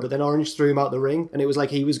Black Arrow, but then Orange threw him out the ring, and it was like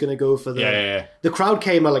he was going to go for the... Yeah. The crowd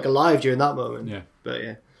came like alive during that moment. Yeah. But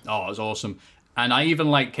yeah. Oh, it was awesome. And I even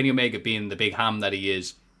like Kenny Omega being the big ham that he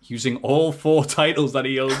is, using all 4 titles that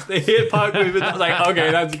he owns. They hit Pac with it. I was like, okay,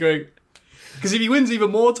 that's great. Because if he wins even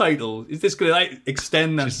more titles, is this going to like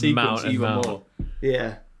extend that sequence even more?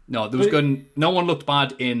 Yeah. No, there was good. No one looked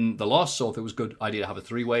bad in the loss, so if it was a good idea to have a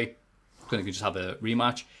 3-way, could just have a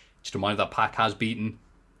rematch. Just a reminder that Pac has beaten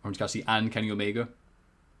Orange Cassidy and Kenny Omega.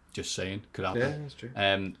 Just saying, could happen. Yeah, that's true.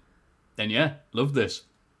 Then yeah, loved this.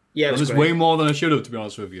 Yeah, it loved was this great. way more than I should have, to be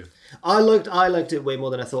honest with you. I liked it way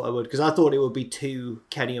more than I thought I would, because I thought it would be too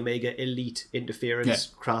Kenny Omega elite interference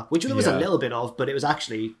crap, which there was a little bit of, but it was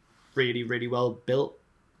actually really, really well built.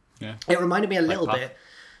 Yeah. It reminded me a little bit.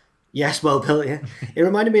 Yes, well built, yeah. It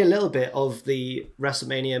reminded me a little bit of the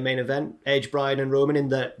WrestleMania main event, Edge, Bryan, and Roman, in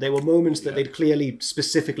that there were moments that they'd clearly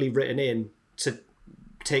specifically written in to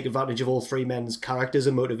take advantage of all 3 men's characters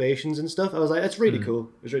and motivations and stuff. I was like, that's really cool.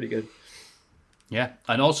 It was really good. Yeah,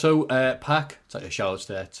 and also Pac, a shout out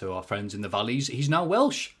there to our friends in the Valleys. He's now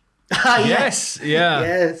Welsh. Yes, yeah.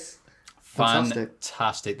 Yes.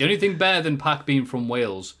 Fantastic. The only thing better than Pac being from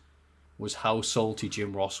Wales was how salty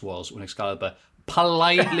Jim Ross was when Excalibur,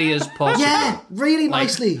 politely as possible. Yeah, really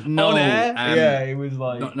nicely. Like, no, yeah, he was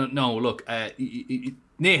like... No, look,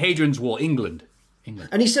 near Hadrian's Wall, England.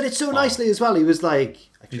 And he said it so nicely as well. He was like...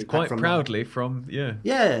 He's quite proudly from,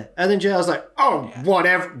 Yeah, and then JR was like, oh,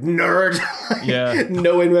 whatever, nerd. Yeah.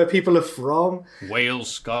 Knowing where people are from.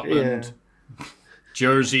 Wales, Scotland,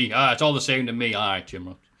 Jersey. It's all the same to me. All right, Jim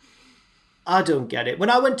Ross. I don't get it. When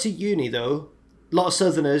I went to uni, though, a lot of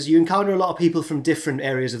Southerners, you encounter a lot of people from different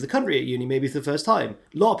areas of the country at uni, maybe for the first time.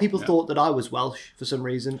 A lot of people thought that I was Welsh for some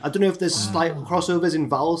reason. I don't know if there's slight crossovers in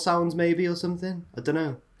vowel sounds, maybe, or something. I don't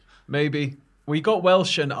know. Maybe. We got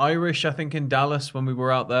Welsh and Irish, I think, in Dallas when we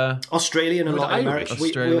were out there. Australian, a lot of Irish.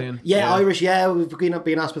 Australian. Irish, we've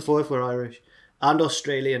been asked before if we're Irish. And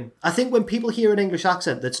Australian. I think when people hear an English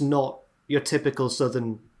accent that's not your typical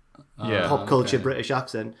Southern pop culture British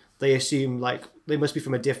accent, they assume like they must be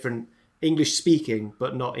from a different English speaking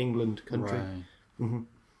but not England country. Right. Mm-hmm.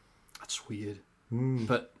 That's weird.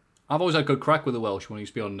 But I've always had good crack with the Welsh when I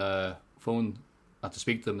used to be on phone. I had to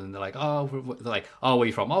speak to them, and they're like, "Oh, where are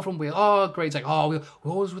you from? Oh, from Wales. Oh, great." It's like, "Oh, we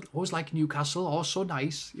always like Newcastle. Oh, so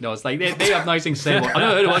nice." You know, it's like they have nice things to say.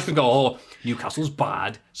 I know Welsh can go, "Oh, Newcastle's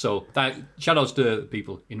bad." So shout outs to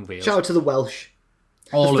people in Wales. Shout out to the Welsh.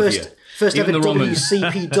 All the of you. First Even ever the Romans.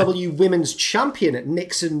 WCPW Women's Champion at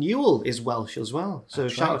Nixon Newell is Welsh as well. So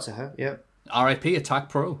That's shout right. out to her. Yeah. R.I.P. Attack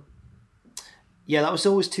Pro. Yeah, that was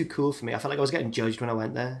always too cool for me. I felt like I was getting judged when I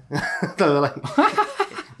went there. They were like,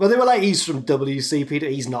 well, they were like, he's from WCP.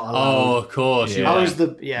 He's not allowed. Oh, of course. Yeah. I was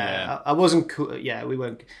I wasn't cool. Yeah, we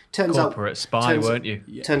weren't. Corporate spy, weren't you?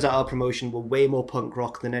 Turns out our promotion were way more punk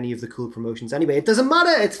rock than any of the cool promotions. Anyway, it doesn't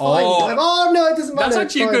matter. It's fine. Oh, no, it doesn't matter. That's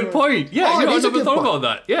actually a good point. Yeah, I never thought about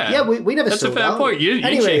that. Yeah, yeah, we never. That's a fair out. point. You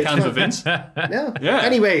didn't shake hands with Vince. No. Yeah.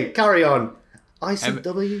 Anyway, carry on.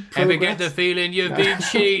 ICW. Ever get the feeling you've been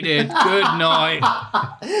cheated? Good night.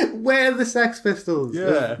 Where are the Sex Pistols?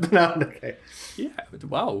 Yeah. No, okay. Yeah.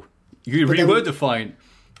 Wow. You really were defined.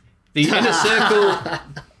 The Inner Circle.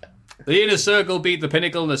 The Inner Circle beat the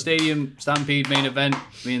Pinnacle in the Stadium Stampede main event.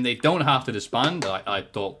 I mean, they don't have to disband. I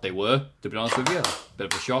thought they were, to be honest with you.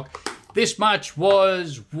 Bit of a shock. This match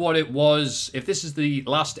was what it was. If this is the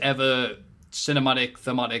last ever cinematic,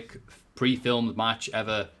 thematic, pre-filmed match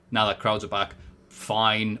ever, now that crowds are back,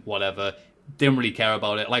 fine, whatever. Didn't really care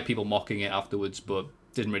about it. I like people mocking it afterwards, but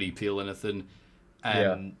didn't really feel anything.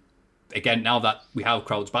 Again, now that we have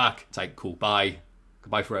crowds back, it's like, cool, bye.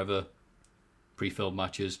 Goodbye forever. Pre-filmed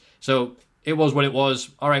matches. So it was what it was.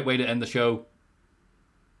 All right, way to end the show.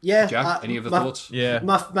 Yeah. Jack, any other thoughts? Yeah.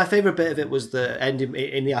 My favourite bit of it was the end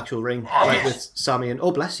in the actual ring, right, with Sammy and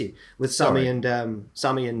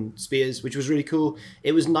Sammy and Spears, which was really cool.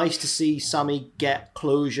 It was nice to see Sammy get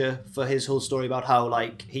closure for his whole story about how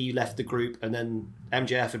like he left the group and then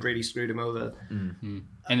MJF had really screwed him over. Mm-hmm.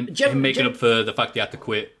 And him making up for the fact he had to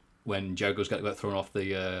quit when Jericho's got thrown off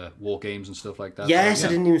the War Games and stuff like that. Yes, so, yeah.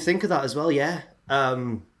 I didn't even think of that as well. Yeah.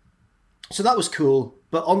 So that was cool,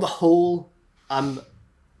 but on the whole, I'm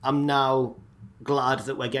now glad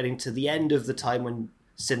that we're getting to the end of the time when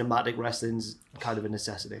cinematic wrestling's kind of a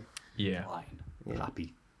necessity. Yeah. Fine.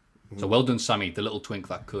 Happy. So well done, Sammy, the little twink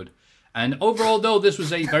that could. And overall, though, this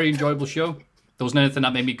was a very enjoyable show. There wasn't anything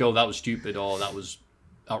that made me go, that was stupid or that was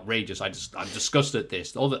outrageous. I'm disgusted at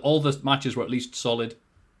this. All the matches were at least solid.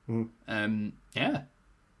 Yeah. And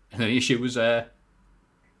the issue was, I'm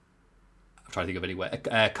trying to think of anywhere.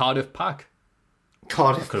 Cardiff Pack.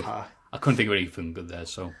 I couldn't think of anything good there.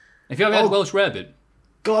 So, if you ever had Welsh Rarebit,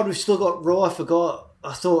 God, we've still got Raw. I forgot.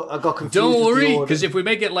 I thought I got confused. Don't worry, because if we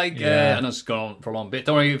make it like, and it's gone on for a long bit.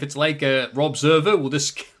 Don't worry, if it's like Rob Server, we'll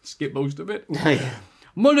just skip most of it.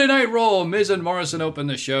 Monday Night Raw, Miz and Morrison open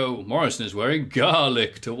the show. Morrison is wearing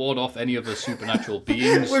garlic to ward off any of the supernatural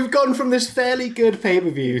beings. We've gone from this fairly good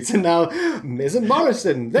pay-per-view to now Miz and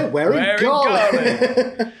Morrison. They're wearing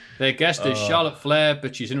garlic. Their guest is Charlotte Flair,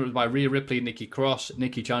 but she's interrupted by Rhea Ripley and Nikki Cross.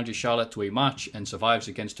 Nikki challenges Charlotte to a match and survives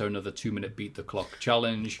against her another 2-minute beat the clock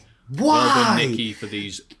challenge. Why? Well done, Nikki, for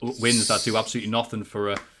these wins that do absolutely nothing for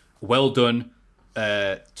her. Well done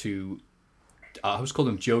to... I was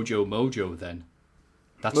calling him Jojo Mojo then.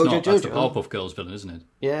 That's Mojo that's the Jojo. Powerpuff Girls villain, isn't it?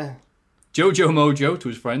 Yeah. Jojo Mojo to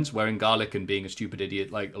his friends, wearing garlic and being a stupid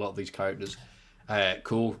idiot like a lot of these characters.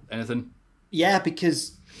 Cool. Anything? Yeah,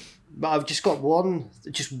 because I've just got one.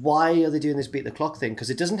 Just why are they doing this beat the clock thing? Because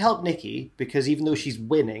it doesn't help Nikki, because even though she's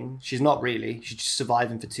winning, she's not really. She's just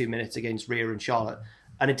surviving for 2 minutes against Rhea and Charlotte.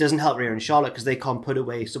 And it doesn't help Rhea and Charlotte because they can't put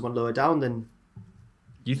away someone lower down than...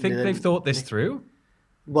 You think they've thought this through?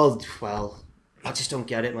 Well, I just don't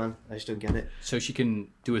get it, man. I just don't get it. So she can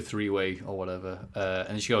do a 3-way or whatever,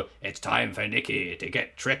 and she go, "It's time for Nikki to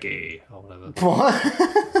get tricky," or whatever.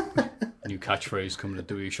 What? New catchphrase coming to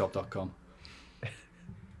WWEshop.com.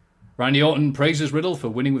 Randy Orton praises Riddle for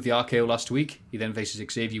winning with the RKO last week. He then faces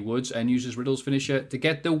Xavier Woods and uses Riddle's finisher to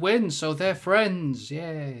get the win, so they're friends.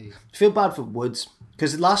 Yay. I feel bad for Woods,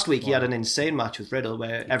 because last week he had an insane match with Riddle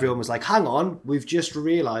where everyone was like, hang on, we've just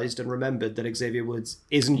realised and remembered that Xavier Woods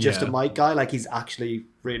isn't just a mic guy, like he's actually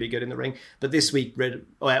really good in the ring. But this week,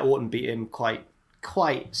 Orton beat him quite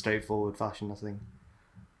straightforward fashion, I think.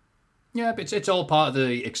 Yeah, but it's all part of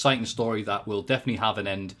the exciting story that will definitely have an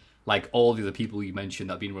end. Like all the other people you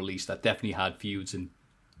mentioned that have been released that definitely had feuds and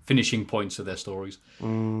finishing points to their stories.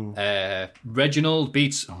 Reginald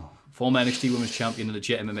beats former NXT Women's Champion and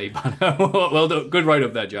legit MMA banner. Well done. Good right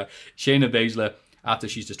up there, Jack. Shayna Baszler after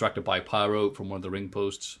she's distracted by Pyro from one of the ring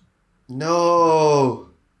posts. No.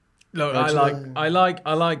 Look, I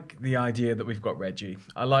like the idea that we've got Reggie.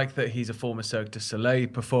 I like that he's a former Cirque du Soleil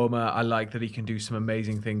performer. I like that he can do some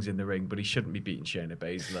amazing things in the ring, but he shouldn't be beating Shayna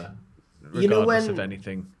Baszler, regardless of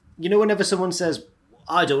anything. You know, whenever someone says,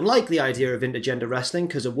 I don't like the idea of intergender wrestling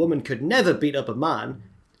because a woman could never beat up a man,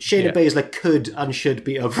 Shayna Baszler could and should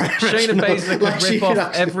beat up Shayna Baszler could rip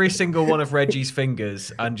off every single one of Reggie's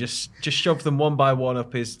fingers and just shove them one by one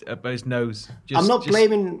up his nose. I'm not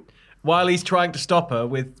blaming... While he's trying to stop her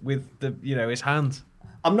with the his hands.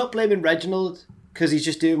 I'm not blaming Reginald because he's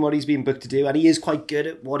just doing what he's been booked to do, and he is quite good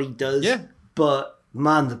at what he does. Yeah. But,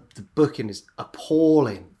 man, the booking is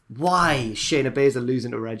appalling. Why is Shayna Baszler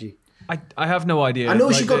losing to Reggie? I have no idea. I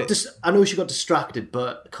know she got distracted,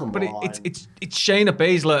 but come on. But it's Shayna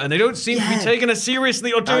Baszler, and they don't seem to be taking her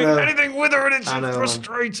seriously or doing anything with her, and it's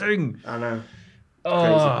frustrating. I know.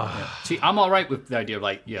 Oh. See, I'm all right with the idea of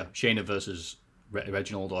Shayna versus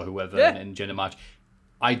Reginald or whoever in gender match.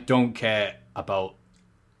 I don't care about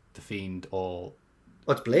the Fiend or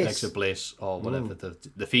what's Bliss, Alexa Bliss or whatever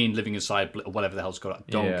the Fiend living inside whatever the hell's going on.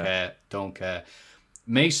 Don't care.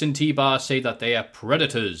 Mason T-Bar say that they are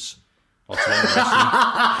predators.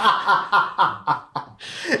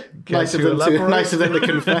 Nice of them to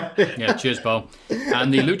confess. Yeah, cheers, Bo.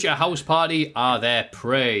 And the Lucha House Party are their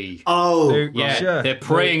prey. Oh, yeah, they're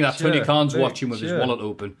praying that Tony Khan's watching with his wallet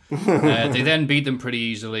open. They then beat them pretty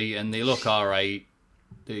easily, and they look all right.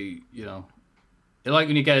 They're like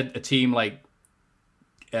when you get a team like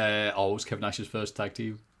it was Kevin Nash's first tag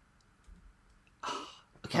team.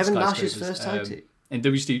 Kevin Nash's first tag team. In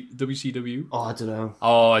WCW? Oh, I don't know.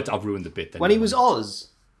 Oh, I've ruined the bit then. When he was Oz?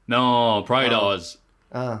 No, Pride Oz.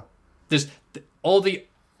 Ah. There's all the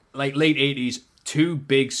late 80s, two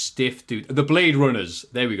big stiff dudes. The Blade Runners.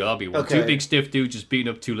 There we go, that'll be one. Okay. Two big stiff dudes just beating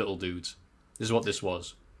up two little dudes. This is what this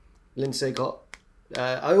was. Lindsay got...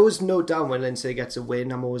 I always note down when Lindsay gets a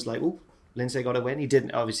win, I'm always like, oh, Lindsay got a win. He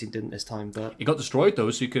obviously didn't this time, but... He got destroyed though,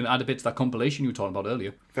 so you can add a bit to that compilation you were talking about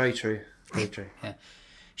earlier. Very true. Yeah.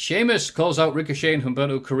 Sheamus calls out Ricochet and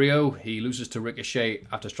Humberto Carrillo. He loses to Ricochet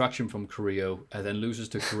after distraction from Carrillo, and then loses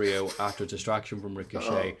to Carrillo after distraction from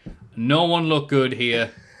Ricochet. No one looked good here.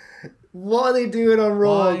 What are they doing on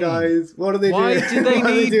Raw, guys? What are they Why doing? do they What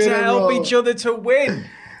are need doing to on help Raw? each other to win?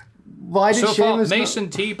 Why did So far, Sheamus Mason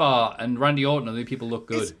T-Bar and Randy Orton, I think people look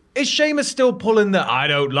good. Is Sheamus still pulling the I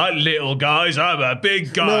don't like little guys, I'm a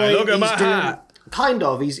big guy, look at my hat? Kind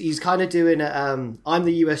of. He's kind of doing I'm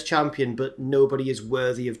the US champion, but nobody is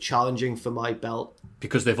worthy of challenging for my belt.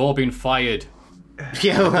 Because they've all been fired.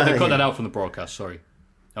 Yeah, They cut that out from the broadcast, sorry.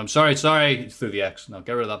 I'm sorry, it's through the X. No,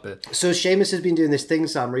 get rid of that bit. So Sheamus has been doing this thing,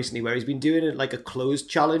 Sam, recently, where he's been doing it like a closed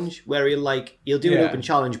challenge, where he'll do an Yeah. open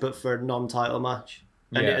challenge, but for a non-title match.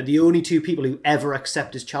 And Yeah. the only two people who ever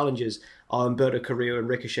accept his challenges are Humberto Carrillo and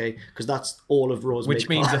Ricochet, because that's all of Raw's Which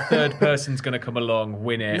mid means card. a third person's going to come along,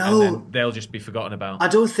 win it, No. and then they'll just be forgotten about. I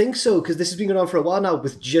don't think so, because this has been going on for a while now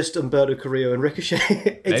with just Humberto Carrillo and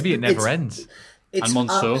Ricochet. Maybe it never ends. It's And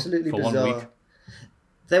Monceau absolutely for bizarre. 1 week.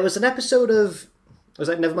 There was an episode of, it was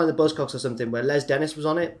like Nevermind the Buzzcocks or something, where Les Dennis was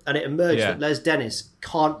on it, and it emerged Yeah. that Les Dennis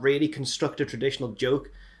can't really construct a traditional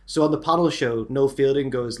joke. So on the panel show, Noel Fielding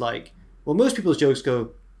goes like, well, most people's jokes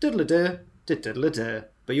go, diddle-a-duh, diddle-a-duh.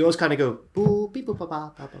 But yours kind of go, boo, beep, boo, ba,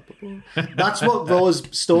 ba, ba, ba, boo. That's what Raw's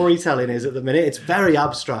storytelling is at the minute. It's very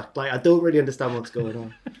abstract. Like, I don't really understand what's going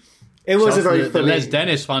on. It was a very the funny... Les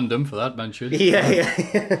Dennis fandom for that mention.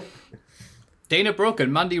 Yeah. Dana Brooke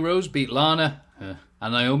and Mandy Rose beat Lana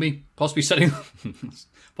and Naomi, possibly setting them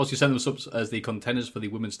up as the contenders for the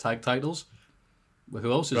women's tag titles. Well,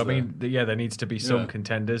 who else is I there? mean, there needs to be some Yeah.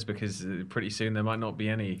 contenders because pretty soon there might not be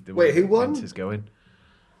any. The Wait, way who won? Vince is going.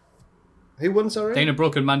 Who won, sorry? Dana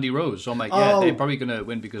Brooke and Mandy Rose. So I'm like, yeah, they're probably going to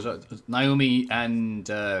win because Naomi and...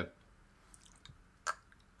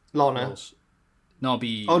 Lana. No,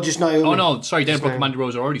 be... Oh, just Naomi. Oh, no, sorry, Dana Just Brooke and Naomi. Mandy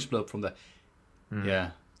Rose are already split up from there.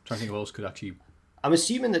 Yeah. Trying to think of who else could actually... I'm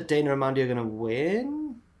assuming that Dana and Mandy are going to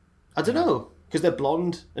win. I don't know, because they're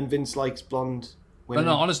blonde and Vince likes blonde No, women.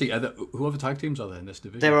 no, honestly, who other tag teams are there in this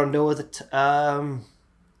division? There are no other.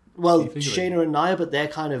 Well, figure Shayna and Nia, but they're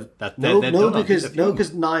kind of they're no, done, aren't they?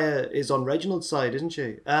 because Nia is on Reginald's side, isn't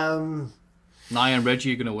she? Nia and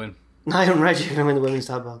Reggie are going to win. Nia and Reggie are going to win the women's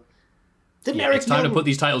tag belt. Didn't Yeah, Eric it's time Young, to put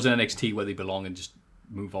these titles in NXT where they belong and just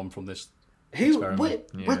move on from this experiment.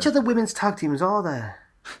 Which other women's tag teams are there?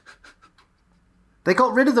 They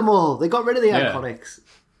got rid of them all. They got rid of the Yeah. Iconics.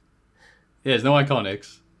 Yeah, there's no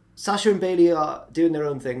Iconics. Sasha and Bailey are doing their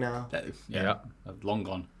own thing now. Yeah, long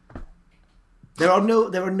gone. There are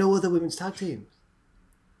no other women's tag teams.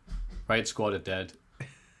 Riot Squad are dead.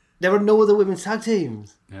 There are no other women's tag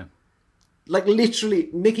teams. Yeah. Like literally,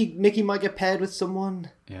 Nikki might get paired with someone.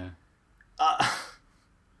 Yeah.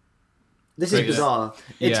 This is Great, bizarre.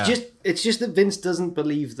 yeah. It's just that Vince doesn't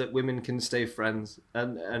believe that women can stay friends,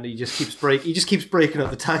 and he just keeps breaking up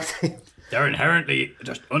the tag team. They're inherently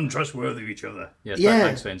just untrustworthy of each other. Yes, Yeah.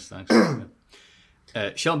 Thanks, Vince. Thanks.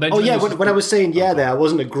 Shelton Oh Benjamin. yeah, was- when I was saying there, I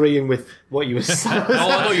wasn't agreeing with what you were saying. Oh,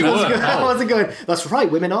 I thought you were. I wasn't going. That's right.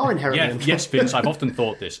 Women are inherently. Yes, Vince. I've often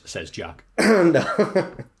thought this, says Jack.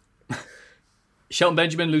 No. Shelton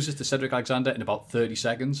Benjamin loses to Cedric Alexander in about 30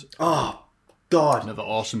 seconds. Oh God. Another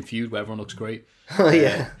awesome feud where everyone looks great. Oh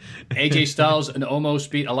yeah. AJ Styles and Omos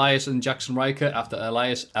beat Elias and Jackson Riker after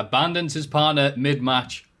Elias abandons his partner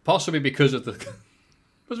mid-match, possibly because of the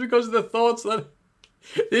thoughts that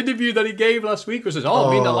the interview that he gave last week was, me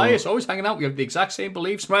and Elias always hanging out. We have the exact same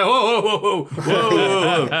beliefs. Whoa, whoa, whoa, whoa,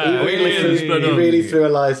 whoa, whoa. He really threw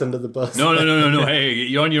Elias under the bus. No. Hey,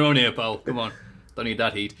 you're on your own here, pal. Come on. Don't need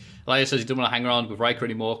that heat. Elias says he doesn't want to hang around with Riker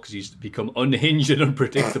anymore because he's become unhinged and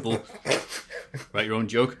unpredictable. Write your own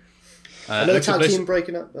joke. Another Alexa tag Bliss- team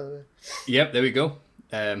breaking up. By the way. Yep, there we go.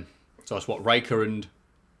 So that's what Riker and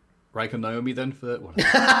Naomi then for that one.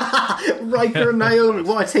 Riker and Naomi,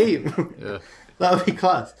 what a team! Yeah. That would be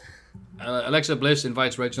class. Alexa Bliss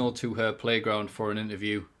invites Reginald to her playground for an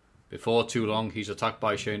interview. Before too long, he's attacked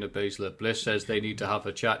by Shayna Baszler. Bliss says they need to have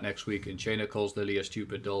a chat next week, and Shayna calls Lily a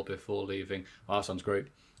stupid doll before leaving. Oh, that sounds great.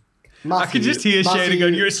 I can just hear Shayna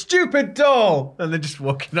going, "You're a stupid doll," and then just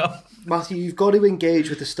walking off. Matthew, you've got to engage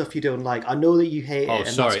with the stuff you don't like. I know that you hate it. Oh, and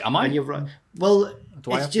sorry, that's- am I? And you're right. Well,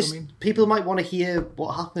 Do I it's have to, just I mean? people might want to hear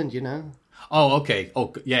what happened. You know. Oh, okay.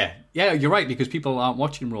 Oh, yeah. Yeah, you're right, because people aren't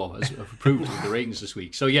watching Raw, as approved with the ratings this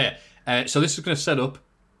week. So, yeah. So this is going to set up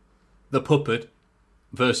the puppet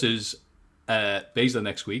versus Baszler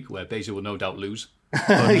next week, where Baszler will no doubt lose.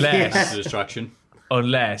 Unless, The distraction.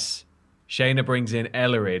 unless Shayna brings in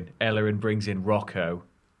Ellering brings in Rocco.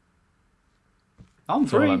 I'm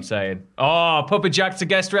That's all free. I'm saying. Oh, Puppet Jack's a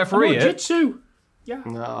guest referee. Jitsu. Yeah.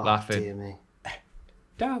 Oh, Laughing. dear me.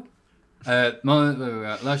 Dab.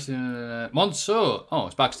 Monso. Oh,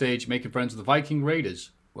 it's backstage making friends with the Viking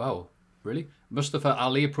Raiders. Wow, really? Mustafa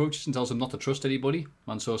Ali approaches and tells him not to trust anybody.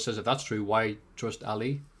 Mansoor says if that's true, why trust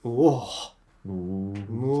Ali? Whoa.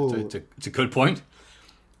 It's a good point.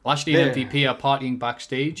 Lashley and MVP are partying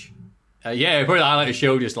backstage. Yeah, probably the highlight of the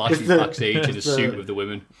show just Lashley's backstage in a suit with the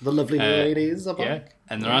women. The lovely ladies are back. Yeah,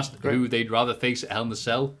 and they're asked who they'd rather face at Hell in the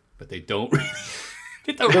Cell, but they don't really...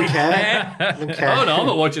 They don't care. Oh no, I'm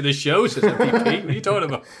not watching this show, says MVP. What are you talking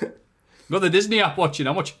about? I've got the Disney app watching.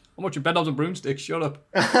 I'm watching Bedknobs and Broomsticks. Shut up.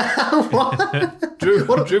 What? Drew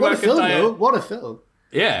What a film, McIntyre. though. What a film.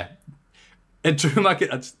 Yeah. And Drew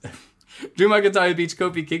McIntyre beats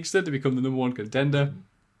Kofi Kingston to become the number one contender.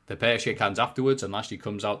 The pair shake hands afterwards, and Lashley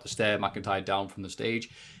comes out to stare McIntyre down from the stage.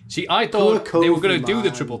 See, I thought Poor they were going Kofi, to do the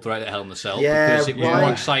man. triple threat at Hell in the Cell Yeah, because it was why?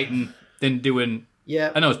 more exciting than doing...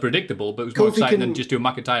 Yeah. I know it's predictable, but it was more Kofi exciting can- than just doing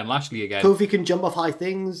McIntyre and Lashley again. Kofi can jump off high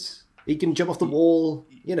things. He can jump off the wall.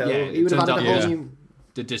 You know, Yeah, he would have it had a turns whole out, new...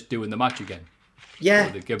 They're just doing the match again. Yeah,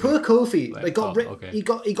 Or they give poor him- Kofi. Like, They got okay. he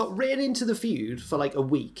got written into the feud for like a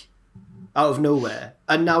week, out of nowhere,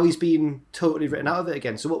 and now he's been totally written out of it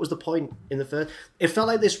again. So what was the point in the first? It felt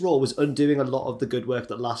like this Raw was undoing a lot of the good work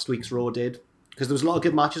that last week's Raw did, because there was a lot of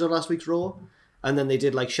good matches on last week's Raw, and then they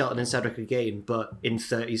did like Shelton and Cedric again, but in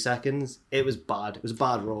 30 seconds. It was bad. It was a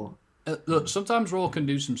bad Raw. Look, sometimes Raw can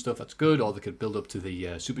do some stuff that's good, or they could build up to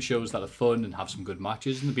the super shows that are fun and have some good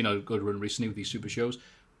matches. And there's been a good run recently with these super shows.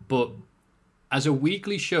 But as a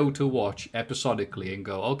weekly show to watch episodically and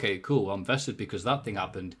go, okay, cool, I'm invested because that thing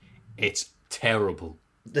happened, it's terrible.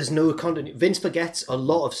 There's no content. Vince forgets a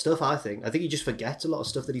lot of stuff, I think. I think he just forgets a lot of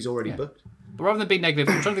stuff that he's already booked. But rather than being negative,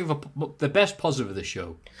 I'm trying to think of the best positive of the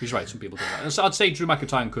show. He's right, some people do that. So I'd say Drew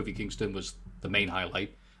McIntyre and Kofi Kingston was the main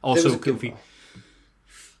highlight. Also, was a good Kofi...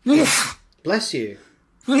 Bless you.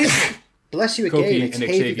 Bless you again. Kofi It's and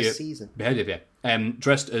Xavier Xavier this season. beheaded, yeah.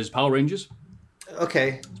 Dressed as Power Rangers.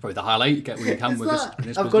 Okay. It's probably the highlight you get when you can Is with that-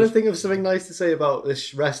 this I've got to business. think of something nice to say about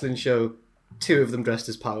this wrestling show. Two of them dressed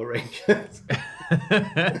as Power Rangers.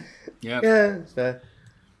 Yeah. Yeah, it's fair.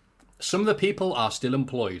 Some of the people are still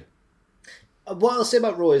employed. What I'll say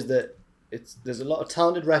about Raw is that there's a lot of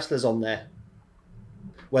talented wrestlers on there.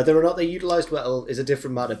 Whether or not they're utilised well is a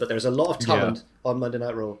different matter, but there's a lot of talent on Monday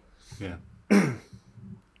Night Raw. Yeah. And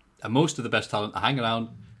most of the best talent are hanging around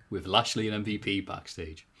with Lashley and MVP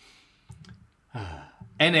backstage.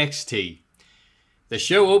 NXT. The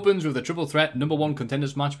show opens with a triple threat number one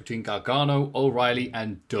contenders match between Gargano, O'Reilly,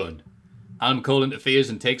 and Dunn. Adam Cole interferes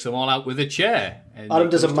and takes them all out with a chair. And Adam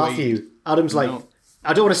it does a goes to Matthew. Adam's like, No.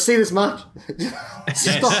 I don't want to see this match. Yes,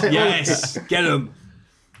 yes. Get him.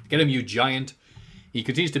 Get him, you giant. He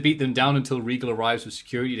continues to beat them down until Regal arrives with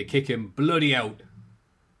security to kick him bloody out.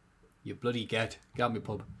 You bloody get me,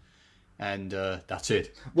 pub. And that's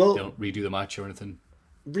it. Well- they don't redo the match or anything.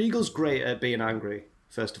 Regal's great at being angry,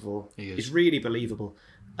 first of all. He is. He's really believable.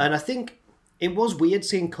 And I think it was weird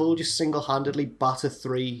seeing Cole just single-handedly batter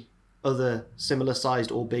 3 other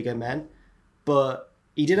similar-sized or bigger men. But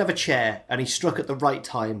he did have a chair, and he struck at the right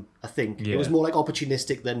time, I think. Yeah. It was more like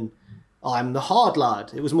opportunistic than, I'm the hard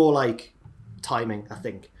lad. It was more like timing, I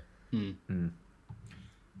think.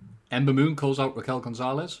 Ember Moon calls out Raquel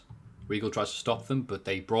Gonzalez. Regal tries to stop them, but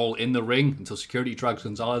they brawl in the ring until security drags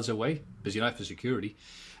Gonzalez away. Busy night for security.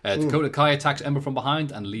 Dakota Kai attacks Ember from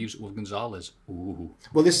behind and leaves with Gonzalez. Ooh.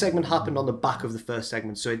 Well, this segment happened on the back of the first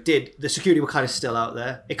segment, so it did. The security were kind of still out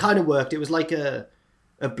there. It kind of worked. It was like a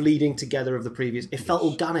bleeding together of the previous. It felt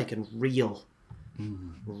organic and real.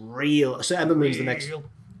 Real. So Ember Moon's the next...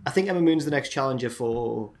 I think Ember Moon's the next challenger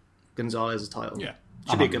for Gonzalez's title. Yeah.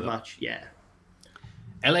 Should be a good match. Yeah.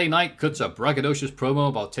 LA Knight cuts a braggadocious promo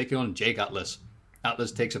about taking on Jake Atlas.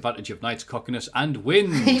 Atlas takes advantage of Knight's cockiness and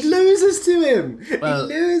wins. He loses to him. Well,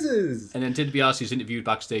 he loses. And then Ted DiBiase is interviewed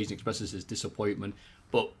backstage and expresses his disappointment.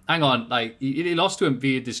 But hang on, like he lost to him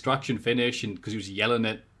via distraction finish, and because he was yelling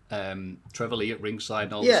at Trevor Lee at ringside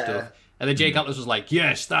and all this stuff. And then Jake Atlas was like,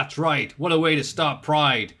 "Yes, that's right. What a way to start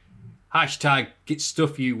Pride. Hashtag get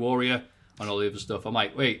stuff you warrior," and all the other stuff. I'm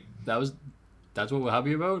like, wait, that's what we're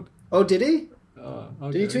happy about? Oh, did he?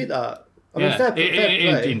 Okay. Did he tweet that? I Yeah, mean, fair he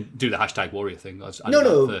play. didn't do the hashtag warrior thing. That's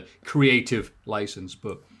No. the creative license,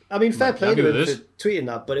 but I mean, fair play happy to with him this. for tweeting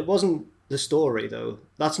that, but it wasn't the story, though.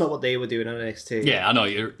 That's not what they were doing on NXT. Yeah, I know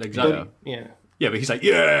you're exactly. But, yeah. Yeah, but he's like,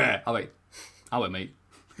 yeah. Oh wait, mate.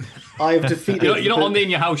 I've defeated... You're not on the In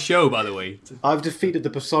Your House show, by the way. I've defeated the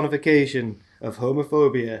personification of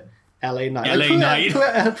homophobia, LA Knight. LA Knight.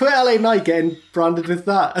 Put LA Knight getting branded with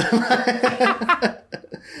that.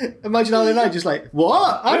 Imagine LA Knight just like,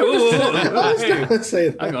 what? I was going to say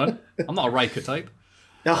that. Hang on, I'm not a Riker type.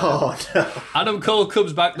 Oh, no. Adam Cole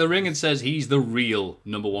comes back to the ring and says he's the real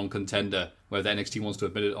 #1 contender, whether NXT wants to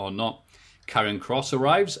admit it or not. Karrion Kross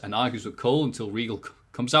arrives and argues with Cole until Regal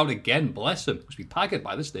comes out again. Bless him. Must be packing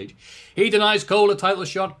by this stage. He denies Cole a title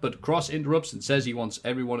shot, but Kross interrupts and says he wants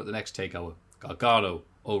everyone at the next takeover. Gargano,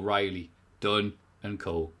 O'Reilly, Dunn, and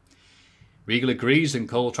Cole. Regal agrees and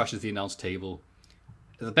Cole trashes the announce table.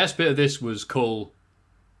 The best bit of this was Cole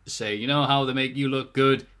say, you know how they make you look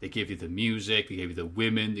good? They give you the music, they give you the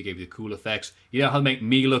women, they give you the cool effects. You know how they make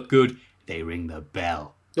me look good? They ring the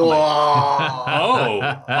bell. Oh,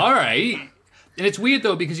 all right. And it's weird,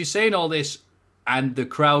 though, because he's saying all this and the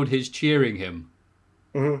crowd is cheering him.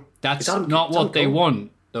 Mm-hmm. That's not what they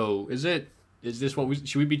want, though, is it? Is this what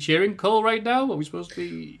should we be cheering Cole right now? Are we supposed to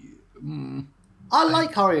be... I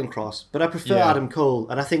like Karrion Kross, but I prefer Adam Cole,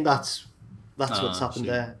 and I think that's what's happened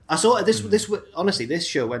there. I saw this. Honestly, this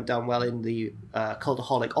show went down well in the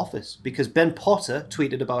Cultaholic office because Ben Potter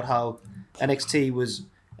tweeted about how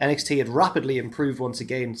NXT had rapidly improved once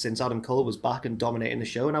again since Adam Cole was back and dominating the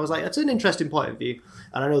show, and I was like, that's an interesting point of view.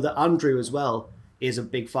 And I know that Andrew as well is a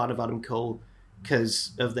big fan of Adam Cole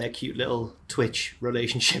because of their cute little Twitch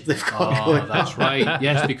relationship they've got going. That's right.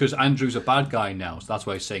 Yes, because Andrew's a bad guy now, so that's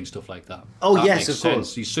why he's saying stuff like that. Oh, that yes, makes of sense.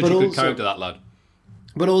 course. He's such a good character, that lad.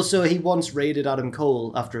 But also, he once raided Adam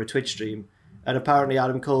Cole after a Twitch stream, and apparently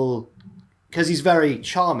Adam Cole, because he's very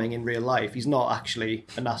charming in real life, he's not actually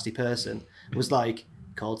a nasty person, was like,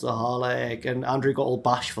 Cultaholic, and Andrew got all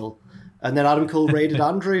bashful. And then Adam Cole raided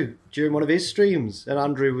Andrew during one of his streams, and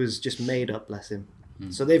Andrew was just made up, bless him.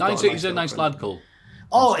 So they've got he's a nice lad, Cole.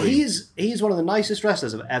 Oh, he's one of the nicest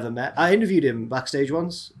wrestlers I've ever met. I interviewed him backstage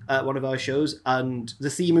once at one of our shows, and the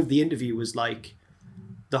theme of the interview was like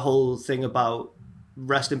the whole thing about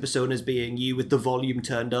wrestling personas being you with the volume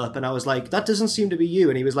turned up, and I was like, that doesn't seem to be you.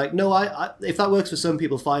 And he was like, no, I if that works for some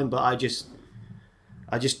people, fine, but I just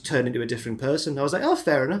turned into a different person. I was like, oh,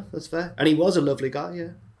 fair enough, that's fair. And he was a lovely guy, yeah.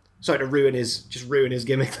 Sorry to ruin his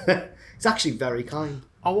gimmick there. He's actually very kind.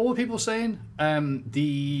 Oh, what were people saying?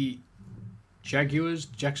 The Jaguars,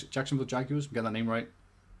 Jacksonville Jaguars, I'm getting that name right?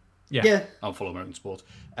 Yeah. I don't follow American sports.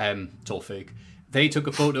 It's all fake. They took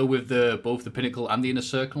a photo with both the Pinnacle and the Inner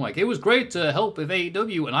Circle. Like, it was great to help with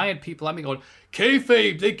AEW. And I had people at me going,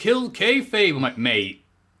 kayfabe, they killed kayfabe. I'm like, mate,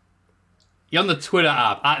 you're on the Twitter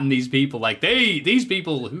app atting these people. Like, these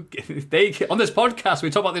people, on this podcast,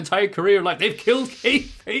 we talk about the entire career, like, they've killed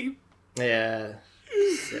kayfabe. Yeah.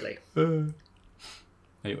 Silly.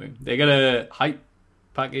 Anyway, they get a hype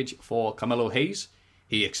package for Carmelo Hayes.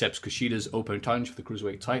 He accepts Kushida's open challenge for the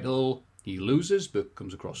Cruiserweight title. He loses, but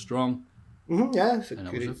comes across strong. Mm-hmm, yeah,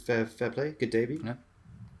 fair play. Good debut. Yeah,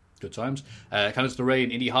 good times. Candice LeRae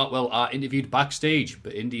and Indy Hartwell are interviewed backstage,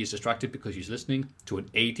 but Indy is distracted because she's listening to an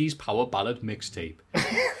 80s power ballad mixtape.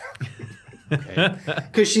 Okay.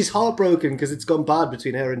 Because she's heartbroken because it's gone bad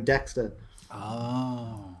between her and Dexter.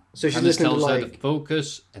 Oh. So she's Candice listening tells to her to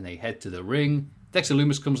focus, and they head to the ring. Dexter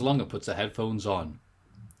Lumis comes along and puts her headphones on.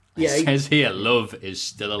 Yeah, It says here, Love is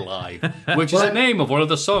Still Alive, which is the name of one of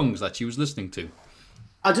the songs that she was listening to.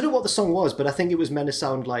 I don't know what the song was, but I think it was meant to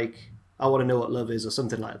sound like I Want to Know What Love Is or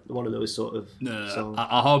something like one of those sort of songs.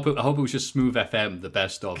 I hope it was just Smooth FM, the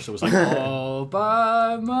best of. So it was like, all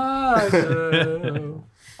by myself.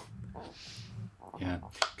 Yeah.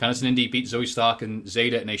 Candice and Indy beat Zoe Stark and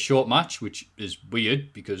Zayda in a short match, which is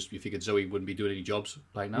weird because you figured Zoe wouldn't be doing any jobs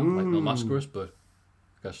right now, like no Mascaras, but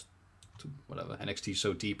I guess whatever. NXT's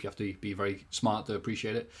so deep, you have to be very smart to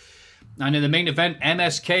appreciate it. And in the main event,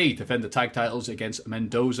 MSK defend the tag titles against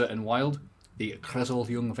Mendoza and Wilde. The grizzled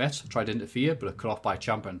young vets tried to interfere, but are cut off by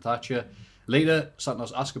Ciampa and Thatcher. Later,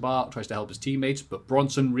 Santos Escobar tries to help his teammates, but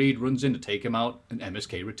Bronson Reed runs in to take him out, and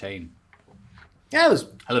MSK retain. Yeah, it was...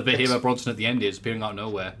 I love it here where Bronson at the end is appearing out of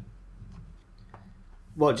nowhere.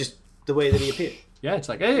 What, just the way that he appeared? Yeah, it's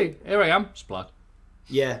like, hey, here I am, splat.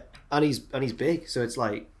 Yeah, and he's big, so it's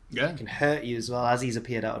like, yeah, it can hurt you as well as he's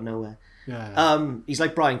appeared out of nowhere. Yeah. He's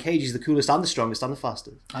like Brian Cage. He's the coolest and the strongest and the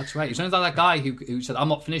fastest. That's right. He sounds like that guy who said, "I'm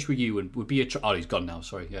not finished with you," and would be oh, he's gone now.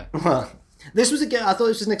 Sorry. Yeah. This was I thought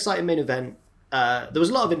this was an exciting main event. There was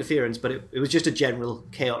a lot of interference, but it was just a general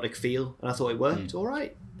chaotic feel, and I thought it worked all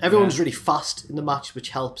right. Everyone was really fast in the match, which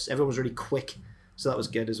helps. Everyone was really quick, so that was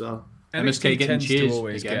good as well. MSK tends to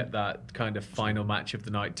always get that kind of final match of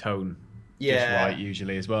the night tone. Just right,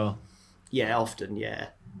 usually as well. Yeah, often. Yeah,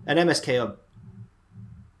 and MSK are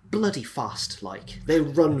bloody fast, like they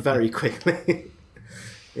run very quickly.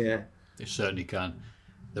 Yeah, they certainly can.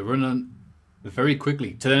 They're running very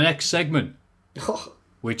quickly to the next segment,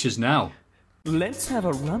 which is now. Let's have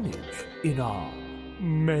a rummage in our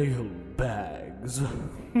mail bags.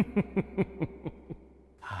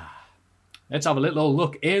 let's have a little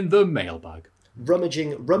look in the mailbag.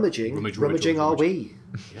 Rummaging are we?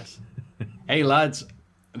 Yes. Hey lads,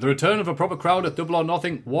 the return of a proper crowd at Double or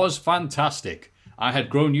Nothing was fantastic. I had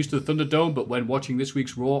grown used to the Thunderdome, but when watching this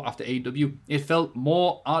week's Raw after AEW, it felt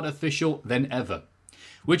more artificial than ever.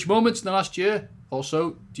 Which moments in the last year,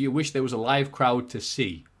 also, do you wish there was a live crowd to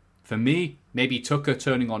see? For me, maybe Tucker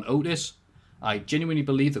turning on Otis. I genuinely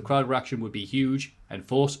believe the crowd reaction would be huge and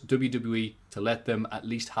force WWE to let them at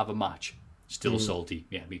least have a match. Still salty.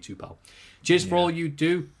 Yeah, me too, pal. Cheers for all you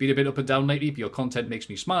do. Been a bit up and down lately, but your content makes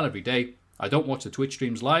me smile every day. I don't watch the Twitch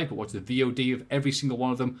streams live, but watch the VOD of every single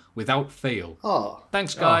one of them without fail. Oh.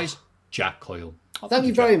 Thanks, guys. Jack Coyle. Oh, thank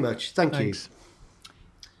you very much. Thanks.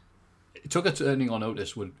 Tucker turning on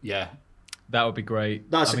Otis would, that would be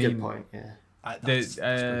great. That's a good point, yeah.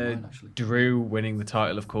 Drew winning the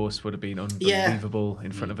title, of course, would have been unbelievable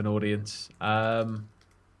in front of an audience.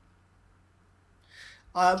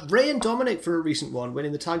 Ray and Dominic for a recent one,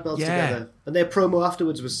 winning the tag belts together. And their promo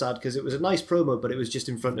afterwards was sad because it was a nice promo, but it was just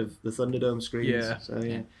in front of the Thunderdome screens. Yeah.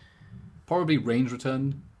 So, Probably Reigns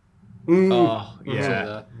returned. Oh,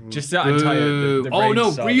 yeah. Just that entire... The oh, no,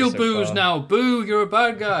 Reigns saga real so boos far. now. Boo, you're a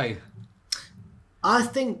bad guy. I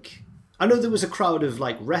know there was a crowd of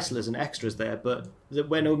like wrestlers and extras there, but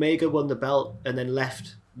when Omega won the belt and then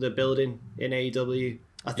left the building in AEW,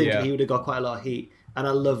 I think he would have got quite a lot of heat. And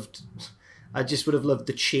I just would have loved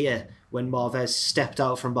the cheer when Marvez stepped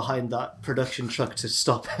out from behind that production truck to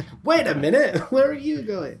stop. Wait a minute, where are you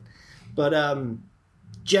going? But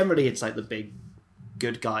generally, it's like the big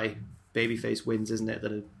good guy babyface wins, isn't it?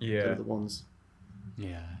 That are the ones.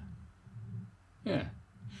 Yeah.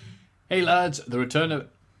 Hey lads, the return of...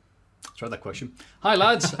 Let's try that question. Hi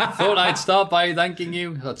lads, thought I'd start by thanking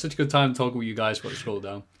you. Had such a good time talking with you guys. But scroll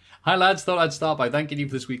down. Hi lads, thought I'd start by thanking you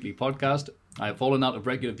for this weekly podcast. I have fallen out of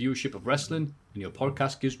regular viewership of wrestling, and your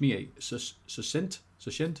podcast gives me a succinct,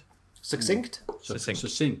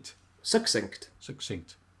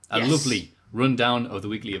 a lovely rundown of the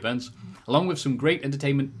weekly events, along with some great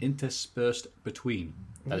entertainment interspersed between.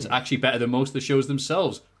 That is actually better than most of the shows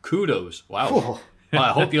themselves. Kudos. Wow. Oh. Well, I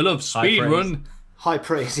hope you love Speedrun. High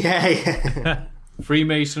praise, yeah.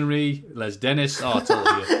 Freemasonry, Les Dennis. Oh, it's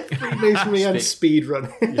all here. Freemasonry and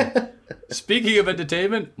Speedrun. Speaking of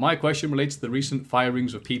entertainment, my question relates to the recent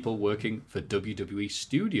firings of people working for WWE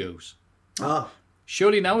Studios.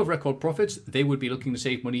 Surely now with record profits, they would be looking to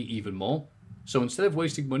save money even more. So instead of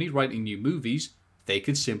wasting money writing new movies, they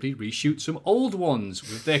could simply reshoot some old ones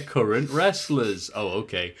with their current wrestlers. Oh,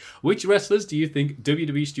 okay. Which wrestlers do you think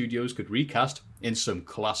WWE Studios could recast in some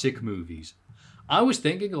classic movies? I was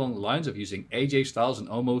thinking along the lines of using AJ Styles and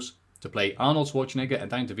Omos to play Arnold Schwarzenegger and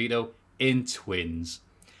Dan DeVito in Twins.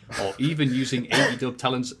 Or even using AEW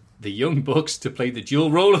talents the Young Bucks to play the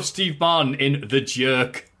dual role of Steve Martin in The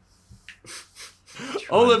Jerk.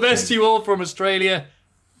 All the best to you all from Australia.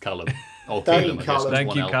 Callum. Oh, Caleb, I guess.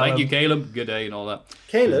 Thank you, Callum. Callum. Thank you, Caleb. Good day and all that.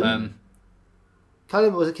 Caleb?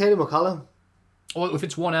 Was it Caleb or Callum? Well, if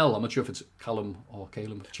it's one L, I'm not sure if it's Callum or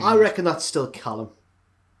Caleb. I reckon that's still Callum.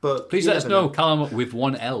 But please let us know, Callum with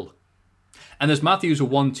one L. And there's Matthews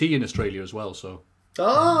with one T in Australia as well, so...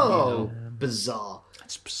 Oh, bizarre.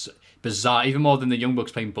 It's bizarre, even more than the Young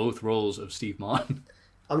Bucks playing both roles of Steve Martin.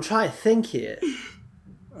 I'm trying to think here.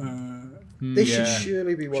 They should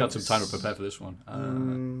surely be one. Should have some time to prepare for this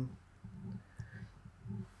one.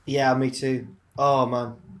 Yeah, me too. Oh,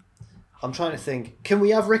 man. I'm trying to think. Can we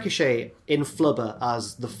have Ricochet in Flubber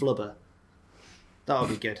as the Flubber? That would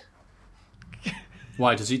be good.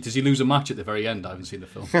 Why? Does he lose a match at the very end? I haven't seen the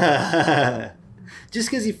film. Just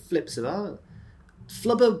because he flips it out.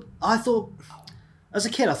 Flubber, as a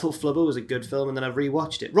kid, I thought Flubber was a good film, and then I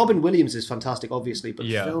rewatched it. Robin Williams is fantastic, obviously, but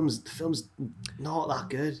the film's not that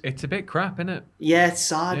good. It's a bit crap, isn't it? Yeah, it's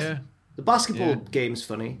sad. Yeah. The basketball game's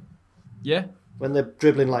funny. Yeah. When they're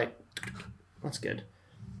dribbling like... That's good.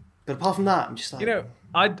 But apart from that, I'm just like...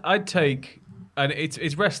 I'd take... And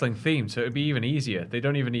it's wrestling themed, so it'd be even easier. They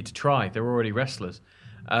don't even need to try. They're already wrestlers.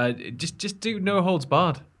 Just do No Holds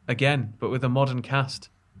Barred again, but with a modern cast.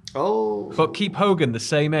 Oh. But keep Hogan the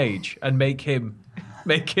same age and make him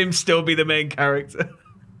still be the main character.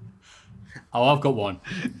 Oh, I've got one.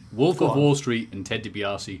 Wolf of Wall Street and Ted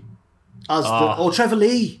DiBiase. Or Trevor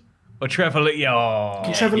Lee. Or Trevor Lee. Oh.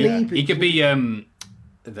 Can Trevor Lee be... He could be I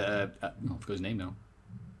forgot his name now.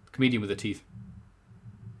 Comedian with the teeth.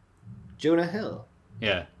 Jonah Hill?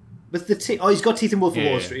 Yeah. With the teeth? Oh, he's got teeth in Wolf of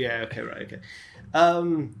Wall Street. Yeah, okay, right, okay.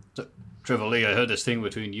 So, Trevor Lee, I heard this thing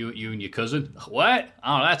between you and your cousin. What?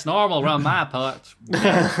 Oh, that's normal around my parts.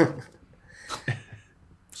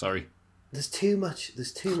 Sorry. There's too much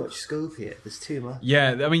scope here. There's too much.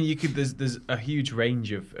 Yeah, I mean, you could. There's a huge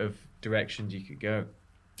range of directions you could go.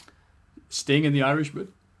 Sting and the Irishman.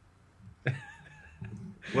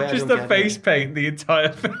 Just the face paint the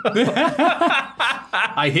entire film.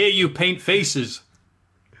 I hear you paint faces.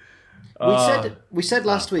 We said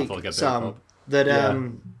last week, Sam, that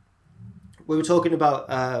we were talking about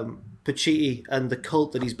Pacitti and the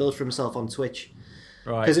cult that he's built for himself on Twitch.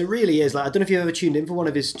 Right. Because it really is. Like, I don't know if you've ever tuned in for one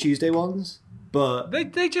of his Tuesday ones, but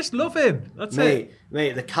they just love him. That's it.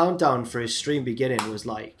 Mate, the countdown for his stream beginning was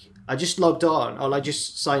like, I just logged on, or I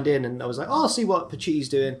just signed in, and I was like, oh, I'll see what Pacitti's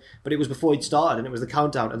doing. But it was before he'd started, and it was the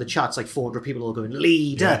countdown, and the chat's like 400 people all going,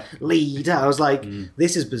 leader. I was like,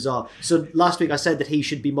 this is bizarre. So last week I said that he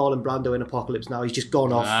should be Marlon Brando in Apocalypse Now. He's just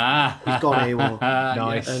gone off. He's gone AWOL.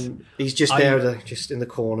 Nice. And he's just there, just in the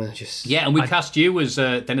corner. Just and we cast you as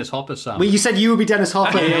Dennis Hopper, Sam. Well, you said you would be Dennis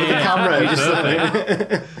Hopper with the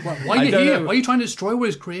camera. Why are you here? Why are you trying to destroy what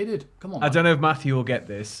is created? Come on, man. I don't know if Matthew will get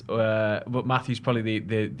this, but Matthew's probably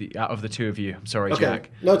the out of the two of you. I'm sorry, Okay.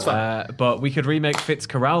 Jack. No, it's fine. But we could remake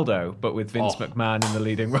Fitzcarraldo, but with Vince McMahon in the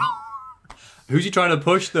leading role. Who's he trying to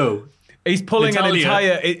push, though? He's pulling Natalia.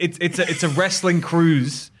 an entire... It's a wrestling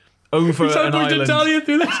cruise over an island. Natalia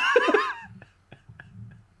through this.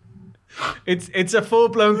 It's a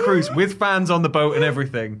full-blown cruise with fans on the boat and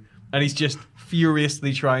everything, and he's just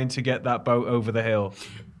furiously trying to get that boat over the hill.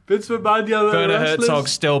 Vince McMahon, Werner Herzog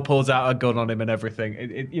still pulls out a gun on him and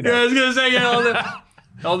everything. You know. Yeah, I was going to say,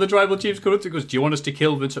 all the tribal chiefs come up to him and goes, do you want us to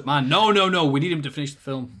kill Vince McMahon? No, we need him to finish the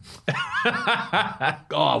film.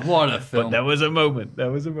 God, what a film. But there was a moment.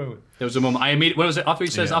 There was a moment. When was it? After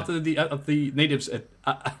he says, after the natives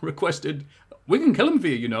requested, we can kill him for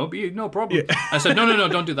you, no problem. Yeah. I said, no,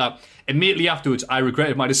 don't do that. Immediately afterwards, I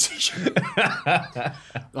regretted my decision. I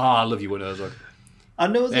love you, Werner Herzog. I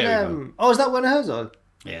know that... is that Werner Herzog?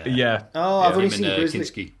 Yeah. Oh, I've only seen Grizzly.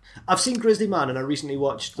 Kinski. I've seen Grizzly Man, and I recently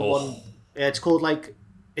watched the one... it's called like...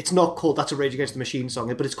 It's not called That's a Rage Against the Machine song,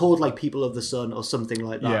 but it's called like People of the Sun or something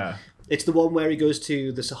like that. Yeah. It's the one where he goes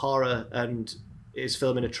to the Sahara and is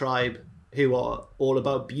filming a tribe who are all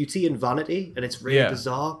about beauty and vanity, and it's really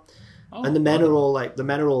bizarre. And the men are all like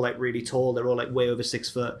really tall. They're all like way over 6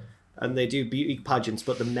 foot, and they do beauty pageants.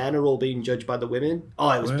 But the men are all being judged by the women.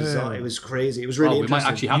 Oh, it was bizarre. It was crazy. It was really interesting. We might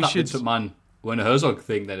actually have that Vince McMahon Werner Herzog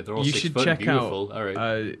thing then, if they're all 6 foot and beautiful. You should check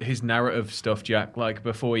out his narrative stuff, Jack. Like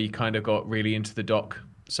before he kind of got really into the doc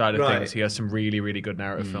side of things, he has some really, really good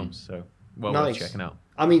narrative films. So worth checking out.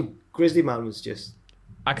 I mean, Grizzly Man was just...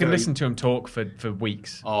 I can listen to him talk for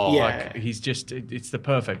weeks. Oh, yeah. Like, he's just... It's the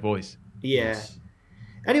perfect voice. Yeah.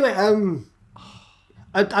 Anyway, I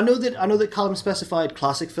know that Callum specified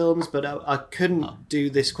classic films, but I couldn't do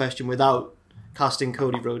this question without casting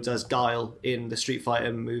Cody Rhodes as Guile in the Street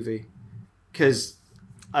Fighter movie. Because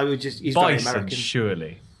he's Bison, very American.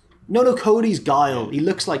 Surely. No, Cody's Guile. He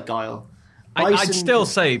looks like Guile. I'd still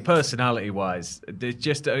say, personality-wise,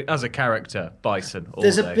 just as a character, Bison.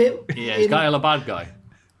 There's a bit. Yeah, is Guile a bad guy?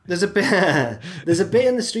 There's a bit. There's a bit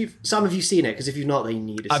in the Street. Sam, have you seen it? Because if you've not, then you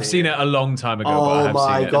need to. I've seen it a long time ago. Oh but I have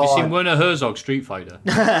my seen it. God. Have you seen Werner Herzog Street Fighter?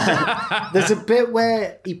 There's a bit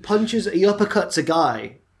where he uppercuts a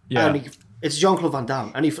guy, and it's Jean-Claude Van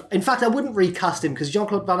Damme. And in fact, I wouldn't recast him because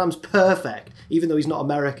Jean-Claude Van Damme's perfect, even though he's not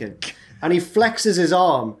American. And he flexes his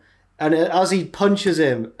arm, and as he punches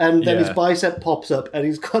him, and then his bicep pops up, and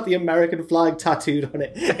he's got the American flag tattooed on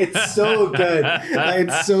it. It's so good.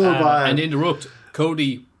 It's so bad. And to interrupt,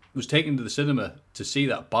 Cody was taken to the cinema to see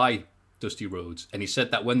that by Dusty Rhodes, and he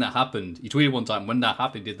said that when that happened, he tweeted one time, when that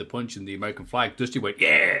happened, he did the punch in the American flag, Dusty went,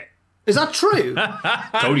 yeah! Is that true?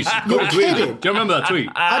 Cody tweeted it. Do you remember that tweet?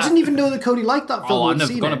 I didn't even know that Cody liked that film. I've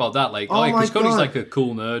never forgotten about that. Because Cody's like a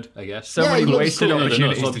cool nerd, I guess. So many wasted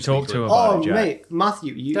opportunities to talk to him about it, Jack. Mate,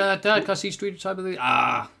 Matthew, Dad, can I see Street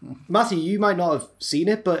Fighter? Matthew, you might not have seen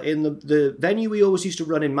it, but in the venue we always used to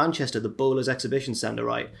run in Manchester, the Bowlers Exhibition Centre,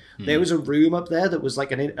 right? There was a room up there that was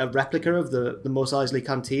like a replica of the Mos Eisley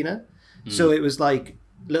Cantina. So it was like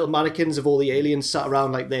little mannequins of all the aliens sat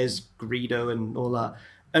around, like there's Greedo and all that.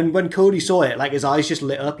 And when Cody saw it, like his eyes just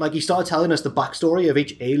lit up. Like he started telling us the backstory of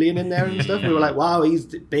each alien in there and stuff. We were like, wow, he's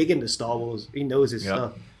big into Star Wars. He knows his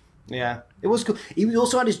stuff. Yeah. It was cool. He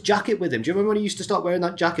also had his jacket with him. Do you remember when he used to start wearing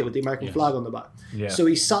that jacket with the American flag on the back? Yeah. So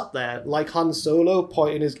he sat there like Han Solo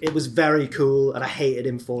pointing his... It was very cool and I hated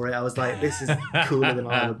him for it. I was like, this is cooler than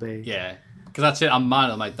I'll ever be. Yeah. Because that's it. I'm mad.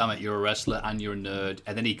 I'm like, damn it, you're a wrestler and you're a nerd.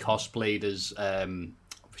 And then he cosplayed as... I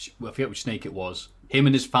forget which snake it was. Him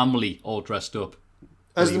and his family all dressed up.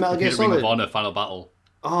 As the Metal Gear Solid? Ring of Honor Final Battle.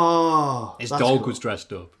 Oh, his dog was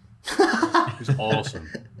dressed up. It was awesome.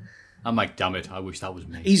 I'm like, damn it, I wish that was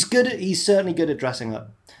me. He's certainly good at dressing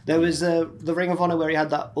up. There was the Ring of Honor where he had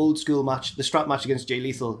that old school match, the strap match against Jay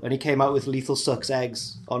Lethal, and he came out with Lethal Sucks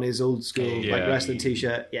Eggs on his old school wrestling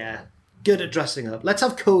t-shirt. Yeah, good at dressing up. Let's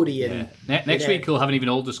have Cody in. Yeah. Next week he'll have an even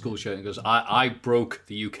older school shirt and goes, I broke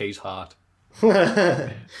the UK's heart.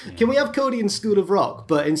 Can we have Cody in School of Rock,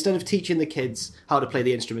 but instead of teaching the kids how to play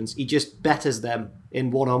the instruments, he just betters them in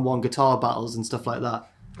one-on-one guitar battles and stuff like that.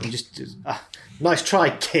 And just nice try,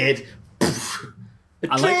 kid.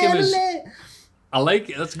 I like him as...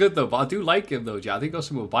 that's good though, but I do like him though, Jack. I think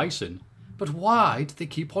that's with Bison. But why do they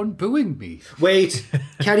keep on booing me? Wait,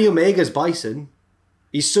 Kenny Omega's Bison.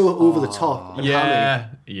 He's so over the top. And yeah,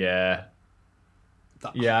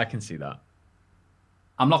 I can see that.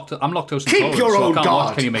 I'm lactose Keep intolerant, your so own I can't God.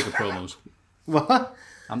 watch Kenny Omega promos. What?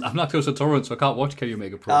 I'm lactose intolerant, so I can't watch Kenny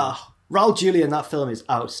Omega promos. Raul Julia in that film is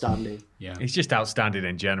outstanding. Yeah, he's just outstanding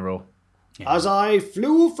in general. Yeah. As I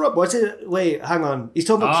flew from... What's it? Wait, hang on. He's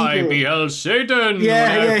talking about... I beheld Satan when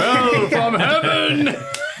I fell from heaven.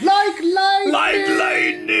 Like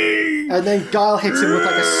lightning! And then Guile hits him with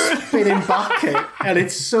like a spinning back kick. And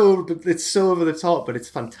it's so over the top, but it's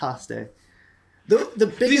fantastic. The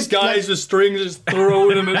biggest, these guys with strings just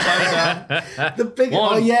throwing them inside down. The big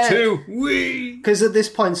 1, 2, wee. Because at this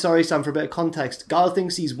point, sorry Sam, for a bit of context, Guile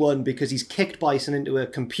thinks he's won because he's kicked Bison into a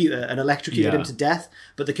computer and electrocuted him to death,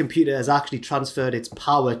 but the computer has actually transferred its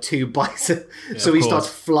power to Bison. So he starts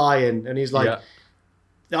flying and he's like,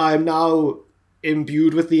 I'm now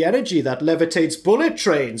imbued with the energy that levitates bullet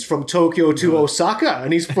trains from Tokyo to Osaka,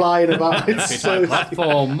 and he's flying about. It's so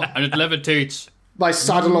platform and it levitates my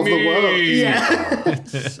saddle of the world. Yeah.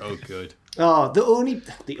 So good. Oh, the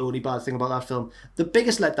only bad thing about that film, the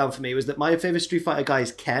biggest letdown for me was that my favourite Street Fighter guy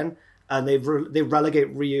is Ken, and they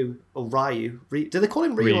relegate Ryu. Do they call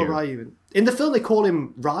him Ryu or Ryu? In the film, they call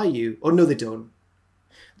him Ryu. Oh, no, they don't.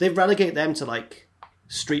 They relegate them to, like,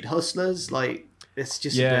 street hustlers. Like, it's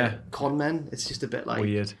just a bit con men. It's just a bit, like...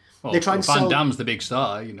 weird. Well, they try and Van Damme's the big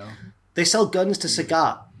star, you know. They sell guns to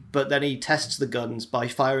Sagat, but then he tests the guns by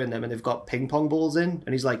firing them, and they've got ping pong balls in,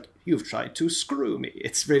 and he's like, "You've tried to screw me."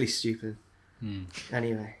 It's really stupid.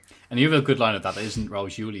 Anyway. And you have a good line of that isn't Raul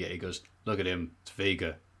Julia. He goes, look at him, it's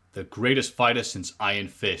Vega, the greatest fighter since Iron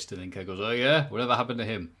Fist. And then Ken goes, oh yeah? Whatever happened to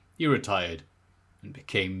him? He retired and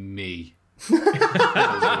became me.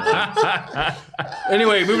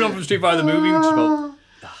 Anyway, moving on from Street Fighter the movie, which is about...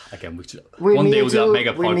 Again, one day we'll do that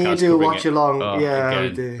mega podcast. We need to watch along. We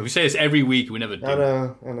do. If we say this every week, we never do. I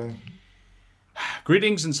know.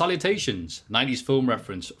 Greetings and salutations. 90s film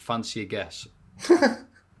reference. Fancy a guess.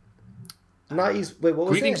 90s. Wait, what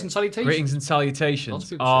was Greetings it? and salutations. Greetings and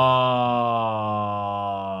salutations. I'm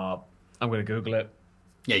going to Google it.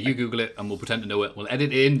 Yeah, you Google it and we'll pretend to know it. We'll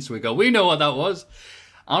edit it in so we know what that was.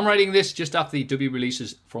 I'm writing this just after the W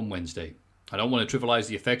releases from Wednesday. I don't want to trivialize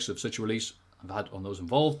the effects of such a release I've had on those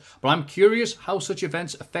involved, but I'm curious how such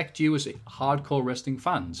events affect you as hardcore wrestling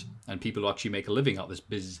fans and people who actually make a living out of this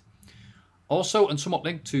biz. Also, and somewhat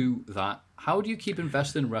linked to that, how do you keep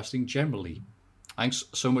investing in wrestling generally? Thanks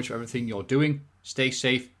so much for everything you're doing. Stay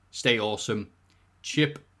safe, stay awesome.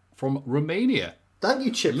 Chip from Romania. Thank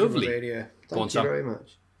you, Chip Lovely. from Romania. Thank you very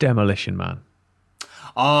much. Demolition Man.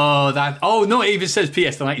 Oh, no, it even says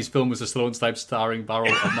P.S. The 90s film was a Stallone type starring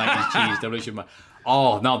barrel of 90s cheese. Demolition Man.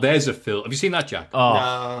 Oh, now there's a film. Have you seen that, Jack? Oh.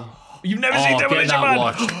 No. You've never seen Demolition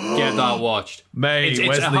Man? Get that watched. Mate, it's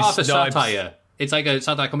Wesley half a Snipes. satire. It's like a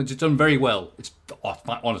satire comedy. It's done very well.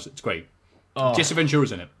 Honestly, it's great. Jesse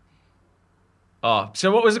Ventura's in it. Oh,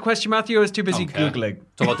 so what was the question, Matthew? I was too busy Googling.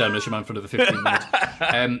 Talk about Demolition Man for another 15 minutes.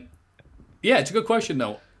 Yeah, it's a good question,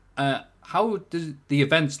 though. How does the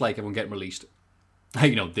events, like everyone getting released,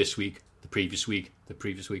 this week, the previous week,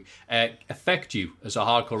 affect you as a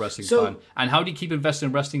hardcore wrestling fan? And how do you keep investing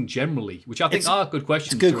in wrestling generally? Which I think are good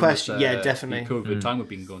questions. It's a good question, definitely. The COVID time we've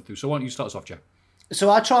been going through. So why don't you start us off, Jack? So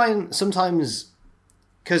I try and sometimes,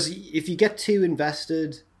 because if you get too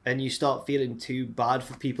invested and you start feeling too bad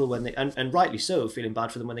for people when they, and rightly so, feeling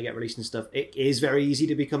bad for them when they get released and stuff, it is very easy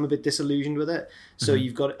to become a bit disillusioned with it. So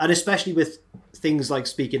you've got, and especially with things like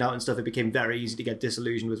speaking out and stuff, it became very easy to get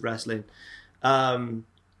disillusioned with wrestling.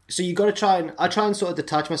 So you got to I try and sort of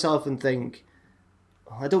detach myself and think,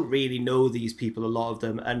 I don't really know these people, a lot of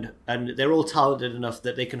them, and they're all talented enough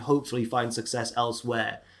that they can hopefully find success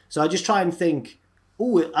elsewhere. So I just try and think,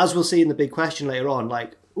 as we'll see in the big question later on,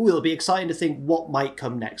 like, it'll be exciting to think what might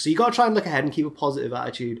come next. So you got to try and look ahead and keep a positive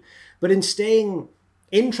attitude. But in staying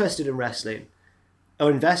interested in wrestling or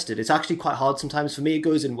invested, it's actually quite hard sometimes. For me, it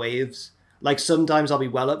goes in waves. Like sometimes I'll be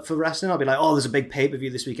well up for wrestling. I'll be like, oh, there's a big pay-per-view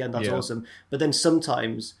this weekend. That's awesome. But then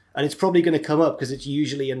sometimes, and it's probably going to come up because it's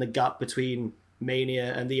usually in the gap between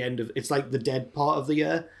Mania and the end of... It's like the dead part of the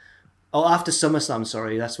year. Oh, after SummerSlam,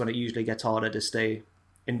 sorry. That's when it usually gets harder to stay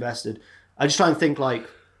invested. I just try and think, like,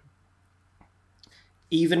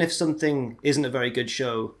 even if something isn't a very good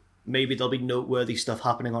show, maybe there'll be noteworthy stuff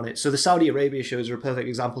happening on it. So the Saudi Arabia shows are a perfect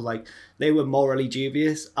example. Like, they were morally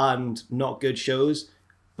dubious and not good shows,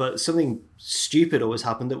 but something stupid always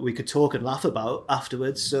happened that we could talk and laugh about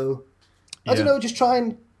afterwards. So I don't know, just try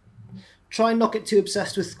and not get too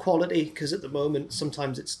obsessed with quality, because at the moment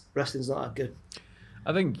sometimes wrestling's not that good.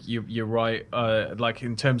 I think you're right. Like,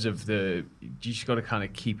 in terms of you just got to kind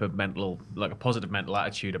of keep a positive mental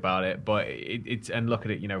attitude about it. But it's and look at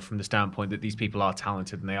it, you know, from the standpoint that these people are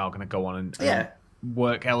talented and they are going to go on and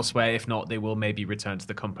work elsewhere. If not, they will maybe return to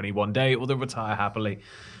the company one day, or they'll retire happily.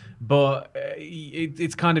 But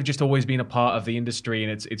it's kind of just always been a part of the industry,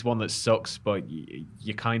 and it's one that sucks. But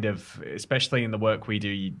you kind of, especially in the work we do,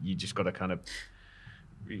 you just got to kind of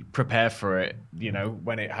prepare for it, you know,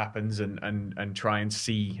 when it happens, and try and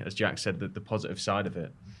see, as Jack said, the positive side of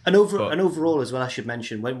it. And overall as well, I should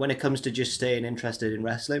mention, when it comes to just staying interested in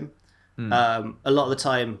wrestling, a lot of the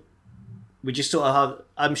time we just sort of have,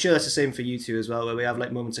 I'm sure that's the same for you two as well, where we have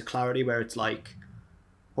like moments of clarity where it's like,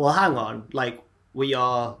 well, hang on, like we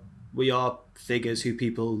are figures who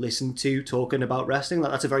people listen to talking about wrestling.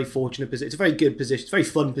 Like, that's a very fortunate position. It's a very good position. It's a very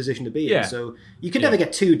fun position to be in. So you can never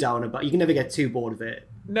get too down about. You can never get too bored of it.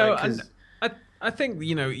 No, and I think,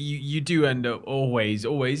 you know, you do end up always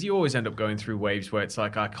end up going through waves where it's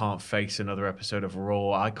like, I can't face another episode of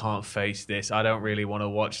Raw. I can't face this. I don't really want to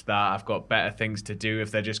watch that. I've got better things to do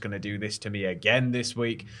if they're just going to do this to me again this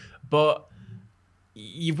week. But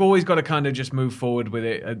you've always got to kind of just move forward with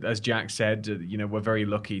it. As Jack said, you know, we're very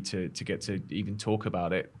lucky to get to even talk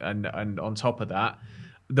about it. And on top of that,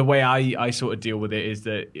 the way I sort of deal with it is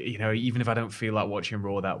that, you know, even if I don't feel like watching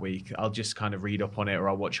Raw that week, I'll just kind of read up on it, or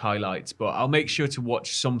I'll watch highlights. But I'll make sure to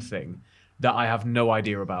watch something that I have no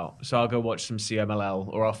idea about. So I'll go watch some CMLL,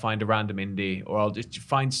 or I'll find a random indie, or I'll just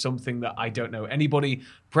find something that I don't know anybody,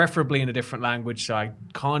 preferably in a different language, so I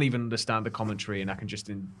can't even understand the commentary, and I can just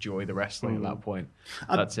enjoy the wrestling at that point.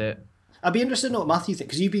 That's it. I'd be interested in what Matthew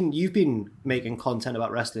thinks, because you've been making content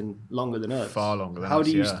about wrestling longer than us. Far longer than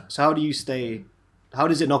us, So how do you stay... How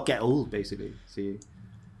does it not get old, basically, to you?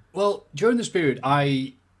 Well, during this period,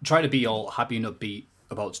 I try to be all happy and upbeat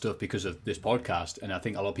about stuff because of this podcast, and I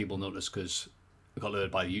think a lot of people notice, because I got lured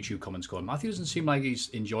by the YouTube comments going, Matthew doesn't seem like he's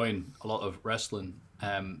enjoying a lot of wrestling.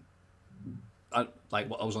 I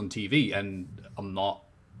was on TV, and I'm not.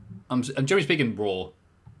 I'm generally speaking Raw,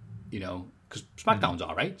 you know, because SmackDown's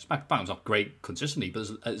all right. SmackDown's not great consistently, but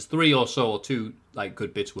there's 3 or 2 like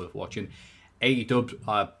good bits worth watching. AEW,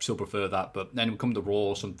 I still prefer that, but then we come to Raw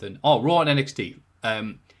or something. Oh, Raw and NXT.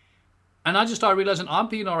 And I just started realizing I'm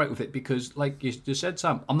being all right with it, because, like you just said,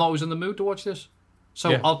 Sam, I'm not always in the mood to watch this.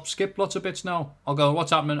 So I'll skip lots of bits now. I'll go,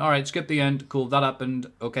 what's happening? All right, skip the end. Cool, that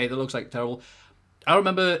happened. Okay, that looks like terrible. I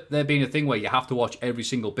remember there being a thing where you have to watch every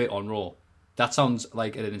single bit on Raw. That sounds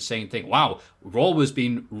like an insane thing. Wow, Raw has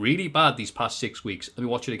been really bad these past 6 weeks. Let me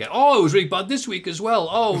watch it again. Oh, it was really bad this week as well.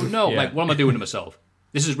 Oh, no. Like, what am I doing to myself?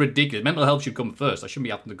 This is ridiculous. Mental health should come first. I shouldn't be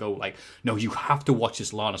having to go like, no, you have to watch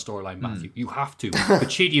this Lana storyline, Matthew. You have to.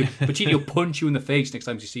 Pacino will punch you in the face next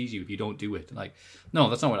time he sees you if you don't do it. Like, no,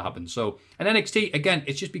 that's not what happens. So, and NXT, again,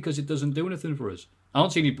 it's just because it doesn't do anything for us. I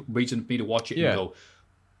don't see any reason for me to watch it and go,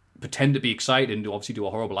 pretend to be excited and obviously do a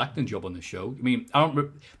horrible acting job on the show. I mean,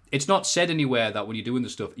 it's not said anywhere that when you're doing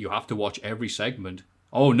this stuff, you have to watch every segment.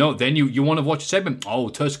 Oh, no, then you want to watch a segment. Oh,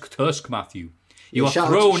 Tusk, Matthew. You are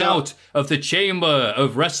thrown out of the chamber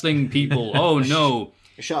of wrestling people. Oh, no.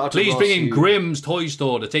 Please bring in Grimm's Toy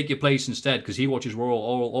Store to take your place instead, because he watches Raw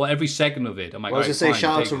or every second of it. I'm like, I was going to say,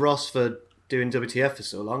 shout out to Ross for doing WTF for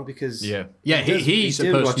so long, because... he's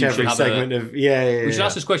a person watch every segment of... Yeah. We should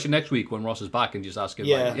ask this question next week when Ross is back and just ask him,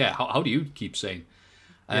 how do you keep saying?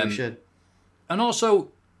 We should. And also,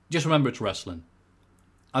 just remember it's wrestling.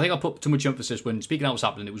 I think I put too much emphasis when speaking out what's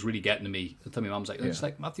happening. It was really getting to me. I tell my mum's like, it's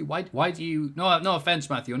like, Matthew, why do you? No offense,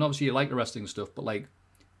 Matthew, and obviously you like the wrestling stuff, but like,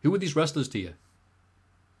 who are these wrestlers to you?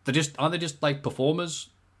 Aren't they just like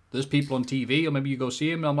performers? There's people on TV, or maybe you go see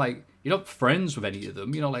them. And I'm like, you're not friends with any of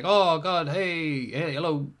them. You know, like, oh God, hey,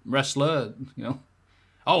 hello, wrestler. You know,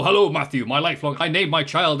 oh hello, Matthew, my lifelong. I named my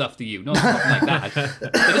child after you. No, nothing like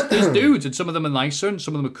that. There's dudes, and some of them are nicer, and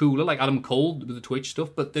some of them are cooler, like Adam Cole with the Twitch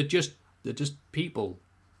stuff. But they're just people.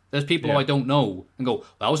 There's people who I don't know and go, well,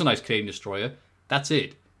 that was a nice Canadian destroyer. That's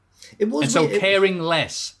it. And so caring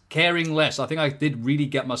less. I think I did really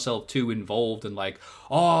get myself too involved in like,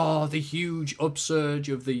 oh, the huge upsurge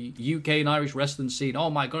of the UK and Irish wrestling scene. Oh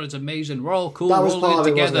my God, it's amazing. We're all cool. We're all in it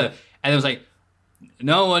together. And it was like,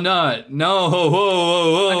 No, we're not. No,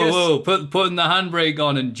 whoa. Putting the handbrake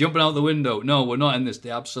on and jumping out the window. No, we're not in this.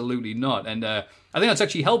 Absolutely not. And I think that's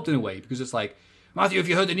actually helped in a way because it's like, Matthew, have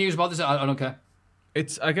you heard the news about this? I don't care.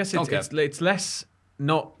 I guess it's less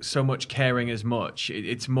not so much caring as much.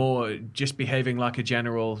 It's more just behaving like a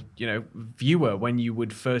general, viewer when you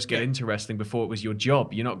would first get into wrestling before it was your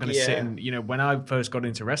job. You're not going to sit and, when I first got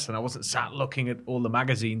into wrestling, I wasn't sat looking at all the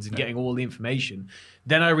magazines and getting all the information.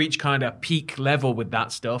 Then I reached kind of peak level with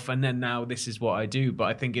that stuff, and then now this is what I do. But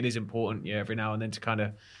I think it is important, every now and then to kind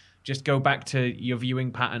of just go back to your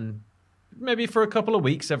viewing pattern, maybe for a couple of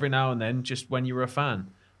weeks every now and then, just when you were a fan.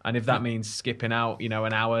 And if that means skipping out,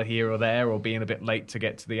 an hour here or there, or being a bit late to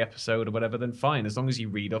get to the episode or whatever, then fine. As long as you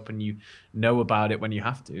read up and you know about it when you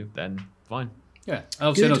have to, then fine. Yeah,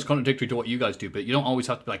 obviously I know it's contradictory to what you guys do, but you don't always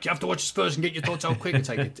have to be like, you have to watch this first and get your thoughts out quick. It's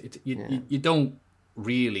like, you don't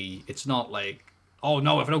really, it's not like, oh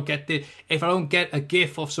no, if I don't get a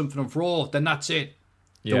gif of something of Raw, then that's it.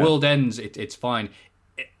 The world ends, it's fine.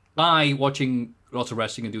 Watching lots of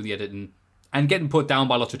wrestling and doing the editing, and getting put down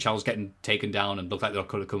by lots of channels, getting taken down and look like they're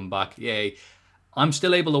kind of coming back. Yay. I'm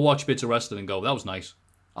still able to watch bits of wrestling and go, that was nice.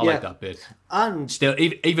 I like that bit. And still,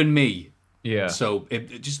 even me. Yeah. So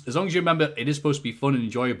just as long as you remember, it is supposed to be fun and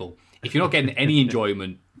enjoyable. If you're not getting any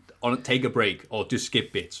enjoyment, take a break or just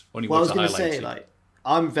skip bits. Only watch the highlights. I was going to say,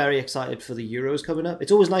 I'm very excited for the Euros coming up.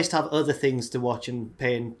 It's always nice to have other things to watch and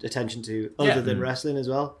paying attention to other than wrestling as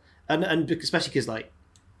well. And especially because,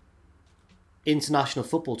 international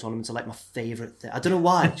football tournaments are my favourite thing. I don't know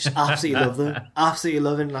why. I just absolutely love them. Absolutely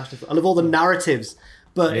love international football. I love all the narratives.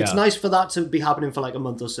 But it's nice for that to be happening for a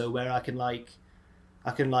month or so where I can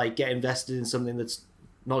get invested in something that's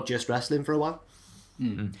not just wrestling for a while.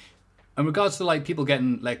 Mm-hmm. In regards to people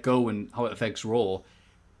getting let go and how it affects Raw,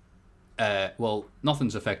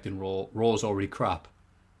 nothing's affecting Raw. Raw's already crap.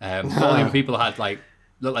 People had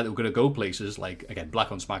looked like they were going to go places, again,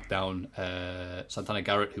 Black on SmackDown, Santana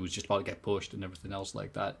Garrett, who was just about to get pushed and everything else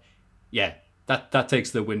like that. Yeah, that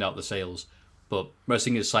takes the wind out of the sails. But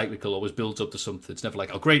wrestling is cyclical, always builds up to something. It's never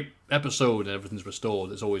like a great episode and everything's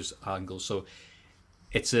restored. There's always angles. So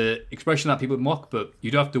it's an expression that people mock, but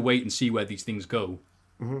you do have to wait and see where these things go.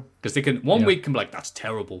 Because they can, one week can be like, that's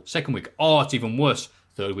terrible. Second week, oh, it's even worse.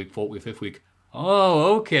 Third week, fourth week, fifth week.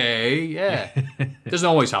 Oh, okay, yeah. Doesn't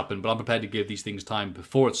always happen, but I'm prepared to give these things time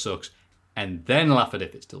before it sucks, and then laugh at it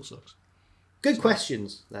if it still sucks. Good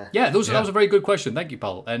questions there. Yeah, that was a very good question. Thank you,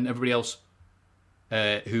 pal. And everybody else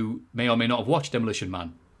who may or may not have watched Demolition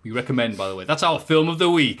Man. We recommend, by the way. That's our film of the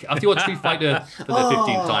week. After you watch Street Fighter for the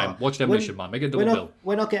 15th time, watch Demolition Man. Make it a double bill.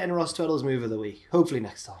 We're not getting Ross Tweddle's move of the week. Hopefully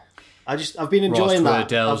next time. I've been enjoying Ross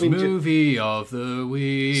Tweddle's movie of the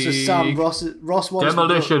week. So Sam, Ross once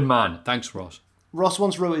Demolition Man. Thanks, Ross. Ross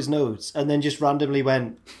once wrote his notes and then just randomly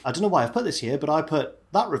went, I don't know why I've put this here, but I put,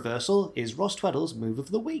 that reversal is Ross Tweddle's move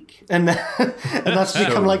of the week. And that's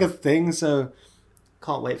become a thing, so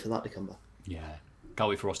can't wait for that to come back. Yeah, can't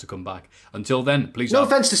wait for Ross to come back. Until then, please... No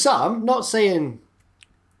offence to Sam, not saying...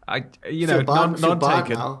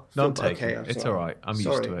 non-taken. Okay, it's all right. I'm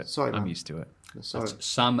used to it. Sorry, I'm used to it. Sorry. That's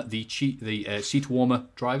Sam, the seat warmer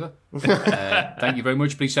driver. Thank you very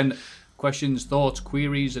much. Please send questions, thoughts,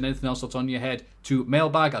 queries, and anything else that's on your head to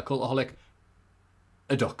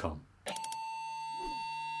mailbag@cultaholic.com.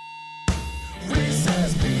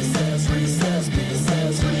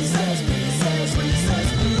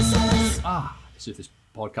 As if this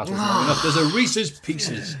podcast wasn't long enough, there's a Reese's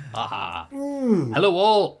Pieces. Hello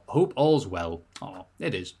all, hope all's well.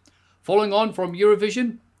 It is. Following on from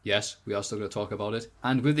Eurovision, yes, we are still going to talk about it,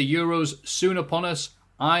 and with the Euros soon upon us,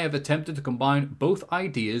 I have attempted to combine both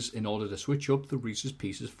ideas in order to switch up the Reese's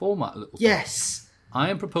Pieces format a little bit. Yes! I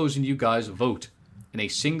am proposing you guys vote in a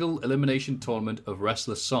single elimination tournament of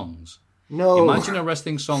wrestler songs. No. Imagine a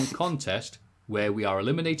wrestling song contest where we are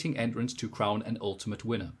eliminating entrants to crown an ultimate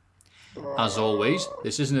winner. As always,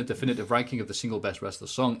 this isn't a definitive ranking of the single best wrestler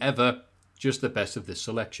song ever, just the best of this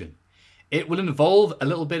selection. It will involve a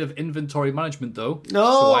little bit of inventory management, though.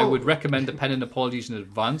 No. So I would recommend a pen and apologies in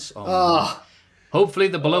advance. Hopefully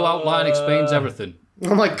the below outline explains everything.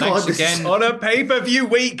 Oh my God. Thanks again. On a pay-per-view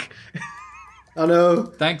week. I know.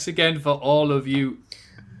 Thanks again for all of you.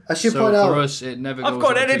 I should point out... for us, it never goes I've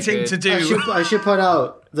got editing to do. I should point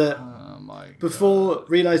out that before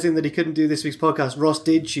realising that he couldn't do this week's podcast, Ross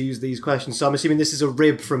did choose these questions, so I'm assuming this is a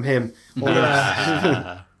rib from him.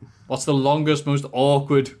 What's the longest, most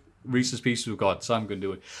awkward Reese's Pieces we've got? So I'm going to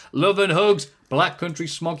do it. Love and hugs, Black Country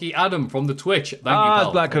Smoggy Adam from the Twitch. Thank you,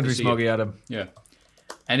 pal. Black Country Smoggy Adam. Yeah.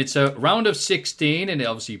 And it's a round of 16, and it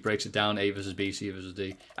obviously breaks it down, A versus B, C versus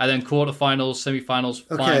D. And then quarterfinals, semifinals,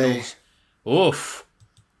 finals. Oof.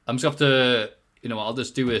 I'm just going to have to... You know what? I'll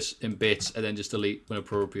just do this in bits and then just delete when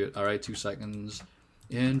appropriate. All right, 2 seconds.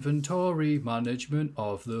 Inventory management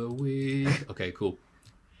of the week. Okay, cool.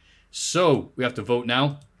 So we have to vote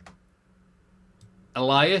now.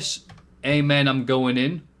 Elias, amen. I'm going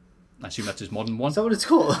in. I assume that's his modern one. Is that what it's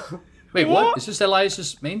called? Wait, what? Is this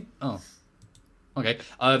Elias's main? Oh, okay.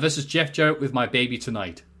 This is Jeff Jarrett with My Baby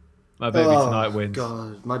Tonight. My Baby Tonight wins.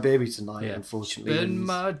 God, My Baby Tonight, unfortunately. Spend wins.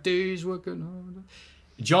 my days working hard.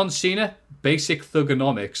 John Cena, Basic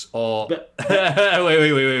Thugonomics, or wait,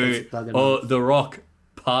 or The Rock,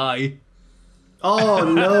 Pie.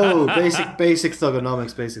 Oh no, basic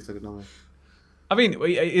thugonomics. I mean,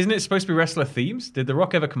 isn't it supposed to be wrestler themes? Did The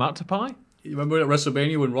Rock ever come out to Pie? You remember at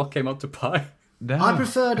WrestleMania when Rock came out to Pie? No. I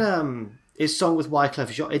preferred his song with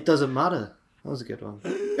Wyclef Jean. It Doesn't Matter. That was a good one.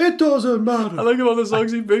 It doesn't matter. I like all the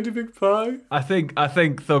songs he made to Big Pie. I think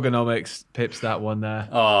Thugonomics pips that one there.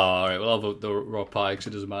 Oh, all right. Well, I'll vote The Rock, Pie because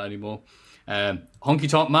it doesn't matter anymore. Honky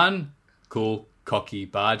Tonk Man, cool, cocky,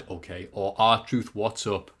 bad, okay. Or R-Truth, What's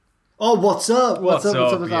Up? Oh, what's up? What's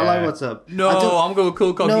up? Yeah. I like What's Up. No, I'm going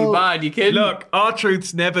cool, cocky, bad. You kidding? Look,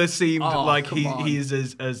 R-Truth's never seemed like he's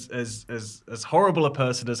as horrible a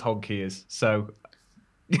person as Honky is. So,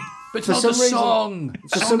 but for some song.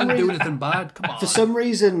 For some reason, do anything bad. Come on. For some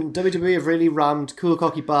reason, WWE have really rammed Cool,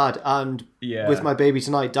 Cocky, Bad and With My Baby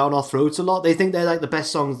Tonight down our throats a lot. They think they're like the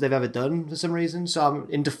best songs they've ever done for some reason. So,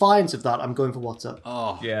 in defiance of that, I'm going for What's Up.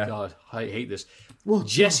 Oh, yeah. God. I hate this.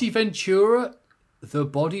 Jesse Ventura, The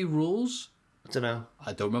Body Rules? I don't know.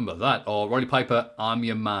 I don't remember that. Or Roddy Piper, I'm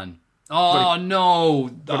Your Man. Oh, no.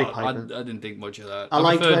 I didn't think much of that. I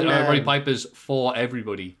liked preferred Roddy Piper's For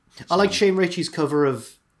Everybody. I like Shane Ritchie's cover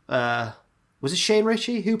of... was it Shane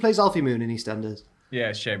Ritchie? Who plays Alfie Moon in EastEnders?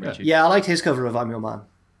 Yeah, Shane Ritchie. Yeah, I liked his cover of I'm Your Man.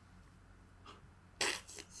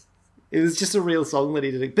 It was just a real song that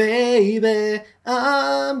he did. Baby,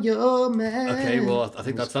 I'm your man. Okay, well, I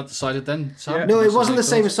think that's not decided then, Sam. Yeah. No, it wasn't the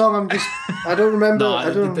same song. I don't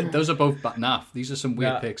remember. Those are both naff. These are some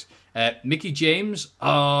weird picks. Mickey James,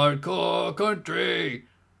 Hardcore Country.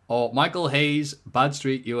 Or Michael Hayes, Bad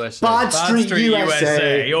Street USA. Bad Street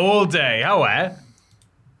USA. All day. How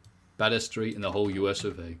Baddest street in the whole US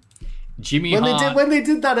of A. Jimmy Hart. When they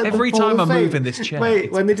did that at every the Hall time of I Fame, move in this chair.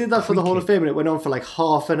 Wait, when they did that for the Hall of Fame and it went on for like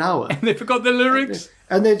half an hour. And they forgot the lyrics.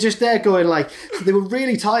 And they're just there going like, they were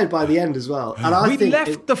really tired by the end as well. And we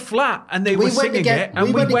left the flat and they were singing it. And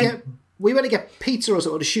we went to get pizza or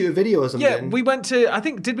something to shoot a video or something. Yeah, we went to, I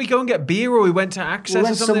think, did we go and get beer or we went to Access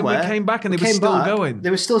or something? Somewhere. We came back and they were still going. They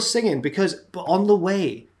were still singing but on the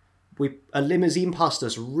way, a limousine passed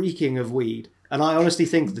us reeking of weed. And I honestly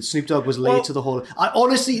think that Snoop Dogg was late to the Hall.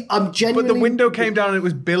 I'm genuinely... But the window came down and it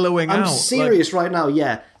was billowing out. I'm serious right now,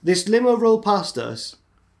 yeah. This limo rolled past us,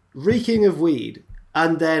 reeking of weed,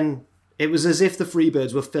 and then it was as if the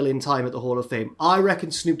Freebirds were filling time at the Hall of Fame. I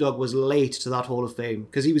reckon Snoop Dogg was late to that Hall of Fame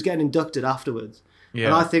because he was getting inducted afterwards. Yeah.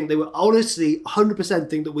 And I think they were, honestly, 100%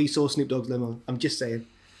 think that we saw Snoop Dogg's limo. I'm just saying.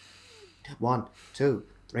 1, 2,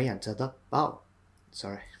 3, enter the ball.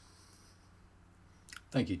 Sorry.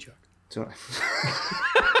 Thank you, Chuck. Sorry.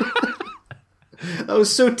 That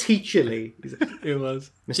was so teacherly. It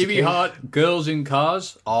was. Mr. Jimmy King. Hart, Girls in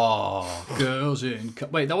Cars. Oh, Girls in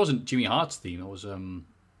Cars. Wait, that wasn't Jimmy Hart's theme. It was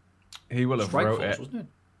he will have wrote it, wasn't it?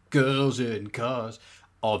 Girls in Cars.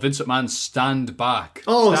 Oh, Vincent Mann's Stand Back.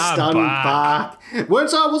 Oh, Stand Back.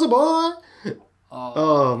 Once I was a boy.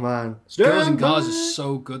 Oh man, Girls in Cars is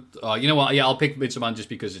so good. Oh, you know what? Yeah, I'll pick Vincent Mann just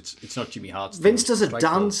because it's not Jimmy Hart's theme. Vince does a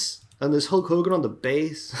dance. And there's Hulk Hogan on the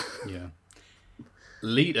bass. Yeah.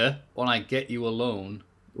 Lita, When I Get You Alone.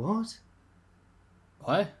 What?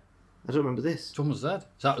 What? I don't remember this. Which one was that?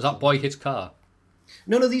 Was that Boy Hits Car?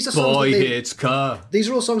 No, these are songs Boy Hits Car. These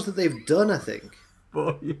are all songs that they've done, I think.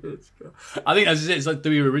 Boy Hits Car. I think, as I said, it's like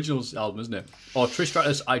the originals album, isn't it? Or Trish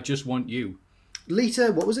Stratus, I Just Want You.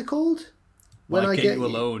 Lita, what was it called? When I Get You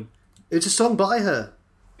Alone. It's a song by her.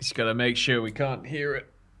 Just got to make sure we can't hear it.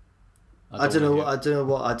 I don't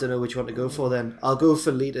know which one to go for then. I'll go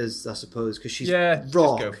for Lita's, I suppose, because she's rock. Just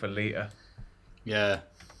go for Lita. Yeah.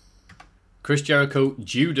 Chris Jericho,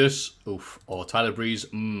 Judas, oof, or Tyler Breeze,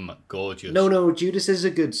 gorgeous. No, Judas is a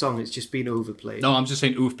good song. It's just been overplayed. No, I'm just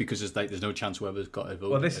saying oof because there's no chance whoever's got a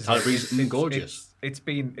vote. Well, this is Tyler Breeze, gorgeous. It's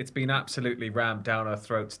been absolutely rammed down our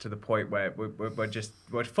throats to the point where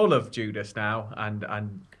we're full of Judas now,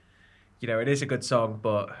 and you know it is a good song,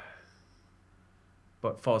 but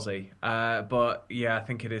Fozzy. But yeah, I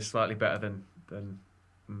think it is slightly better than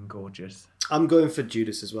Gorgeous. I'm going for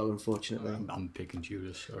Judas as well, unfortunately. I'm picking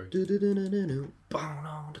Judas, sorry.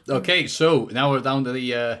 Okay, so now we're down to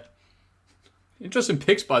the interesting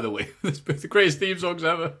picks, by the way. The greatest theme songs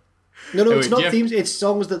ever. No, it's not themes, it's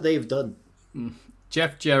songs that they've done.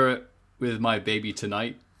 Jeff Jarrett with My Baby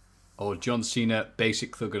Tonight, or John Cena,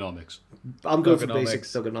 Basic Thugonomics? I'm going for Basic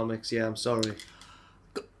Thugonomics. Yeah, I'm sorry.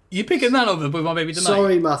 You picking that over with My Baby Tonight?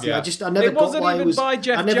 Sorry, Matthew. Yeah. I never got why it was. by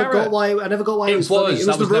Jeff I never Jarrett. got why. I never got why it was funny. It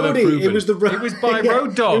was the never roadie. It was the. It was by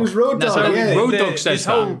Road Dogg. It was Road That's Dogg. how Yeah. Road Dogg says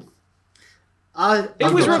that.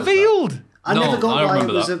 It was revealed. I never got I why it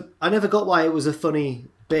remember was that. I never got why it was a funny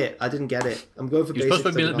bit. I didn't get it. I'm going for You're Basic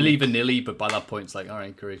supposed to Thugonomics. believe in Nilly, but by that point, it's like, all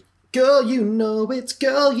right, great. Girl, you know it's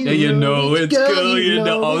girl, you Yeah, you know it's girl, you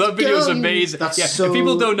know. Oh, that video is girl, you- amazing. That's yeah, so if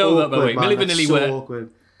people don't know that, by the way, awkward, Milli man. Vanilli That's so were awkward.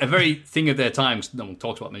 a very thing of their times. No one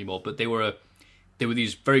talks about them anymore, but they were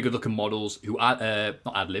these very good-looking models who not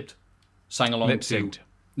ad-libbed, sang along Lip-synced.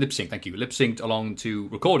 Lip-synced, thank you. Lip-synced along to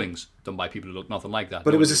recordings done by people who look nothing like that.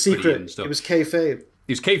 But No it was one a was pretty secret. and stuff. It was kayfabe. It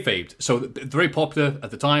was kayfabed, so very popular at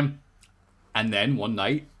the time. And then one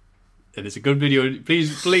night, and it's a good video.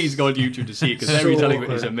 Please go on YouTube to see it because So every telling it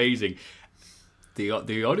awkward. is amazing. The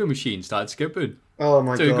audio machine started skipping. Oh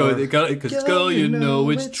my god! Because girl, you know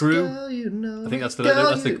it's true. Girl, you know I think that's the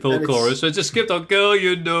it's full and chorus. So it just skipped on girl,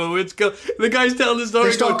 you know it's girl. The guy's telling the story.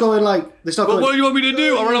 They start going like they start Well, going. what do you want me to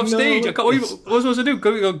do? I run "Girl, off you stage. know I can't. What am I supposed to do?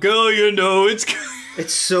 Go, girl, you know it's.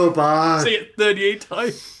 It's so bad. Say it 38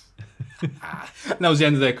 times. And that was the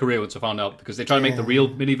end of their career once I found out because they tried to make the real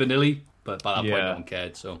Milli Vanilli, but by that point no one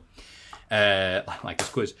cared. So, like this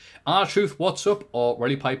quiz: R-Truth, What's Up, or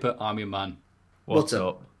Roddy Piper, Army Man? What's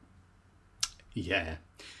up? Yeah.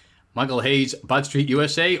 Michael Hayes, Bad Street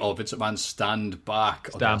USA, or Vince McMahon's Stand Back?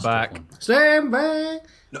 Stand Back. Stand back.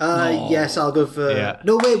 No. Yes, I'll go for. Yeah.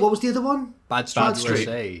 No, wait. What was the other one? Bad Street Bad Street.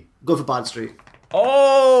 USA. Go for Bad Street.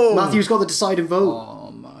 Oh! Matthew's got the deciding vote.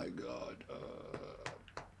 Oh my god.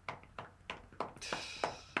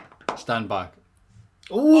 Stand Back.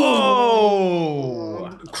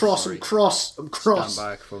 Oh! Cross. Stand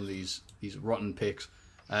back from these rotten picks.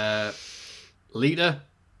 Leader,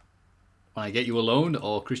 When I Get You Alone,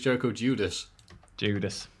 or Chris Jericho, Judas?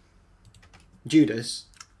 Judas.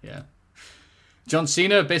 Yeah. John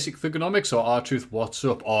Cena, Basic Thugonomics, or R-Truth, What's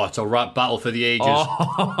Up? Oh, it's a rap battle for the ages.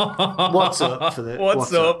 What's up for the?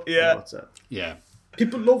 What's up? Yeah. What's up? Yeah.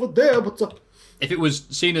 People over there. What's up? If it was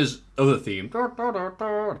Cena's other theme,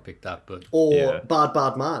 I'd pick that, but... Or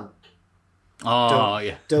Bad Man. Oh,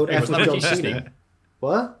 yeah. Don't It F was with that John Keisha's Cena. theme.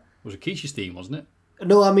 What? It was a Keisha's theme, wasn't it?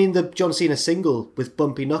 No, I mean the John Cena single with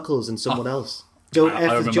Bumpy Knuckles and someone else. Don't I F with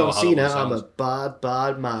remember John how that Cena. one I'm a sounds.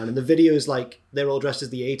 bad man. And the video is like they're all dressed as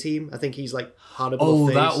the A-Team. I think he's like Hannibal. Oh,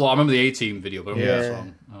 Face. that one. I remember the A-Team video, but I remember Yeah. that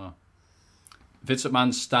song. Oh. Vince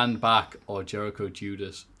McMahon's Stand Back, or Jericho,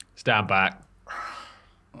 Judas? Stand Back.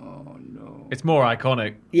 Oh, no. It's more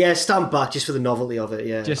iconic. Yeah, Stand Back just for the novelty of it.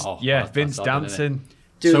 Yeah. Just, Oh, Vince that's odd, isn't it? dancing.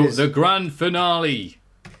 Dude, So it's- the grand finale,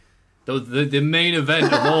 the main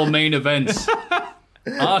event of all main events.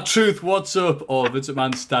 R-Truth, What's Up, or Vince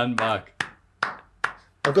McMahon's Stand Back?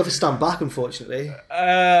 I'll go for Stand Back, unfortunately.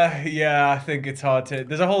 Yeah, I think it's hard to.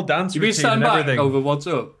 There's a whole dance You mean routine Stand and Back everything. over What's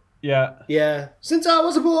Up? Yeah. Yeah. Since I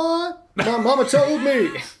was a boy, my mama told me,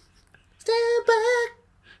 stand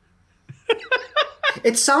back.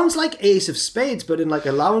 It sounds like Ace of Spades, but in like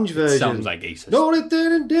a lounge version. Sounds like Ace of No,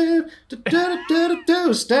 do,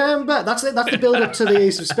 stand back. That's it. That's the build up to the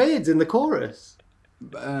Ace of Spades in the chorus.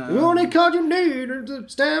 The only card you need is to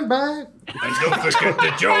stand back. And don't forget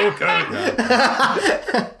the Joker.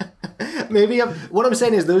 Maybe what I'm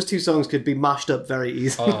saying is those two songs could be mashed up very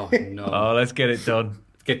easily. Oh, no. Oh, let's get it done.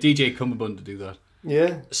 Get DJ Cumberbund to do that.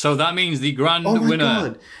 Yeah. So that means the grand Oh my winner.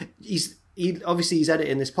 god. He's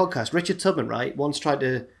editing this podcast. Richard Tubman, right? Once tried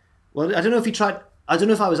to. Well, I don't know if he tried. I don't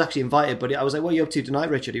know if I was actually invited, but I was like, "What are you up to tonight,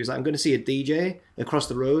 Richard?" He was like, "I'm going to see a DJ across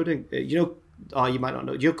the road." And, you know, you might not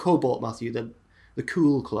know. You're Cobalt, Matthew, the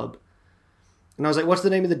Cool Club. And I was like, "What's the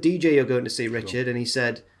name of the DJ you're going to see, Richard?" And he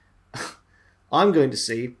said, "I'm going to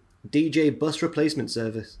see DJ Bus Replacement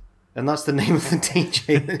Service," and that's the name of the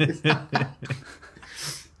DJ.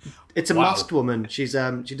 It's a masked woman. She's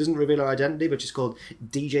she doesn't reveal her identity, but she's called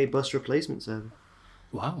DJ Bus Replacement Service.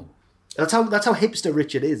 Wow. That's how hipster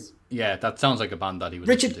Richard is. Yeah, that sounds like a band that he would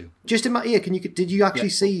Richard, listen to. just in my ear, did you actually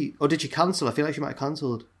see, or did you cancel? I feel like you might have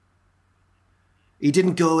cancelled. He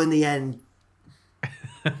didn't go in the end.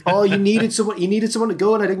 Oh, you needed someone to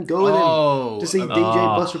go, and I didn't go with him to see DJ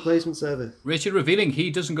Bus Replacement Service. Richard revealing he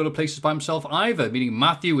doesn't go to places by himself either, meaning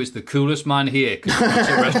Matthew is the coolest man here because he eats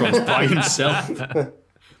at restaurants by himself.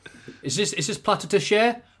 Is this platter to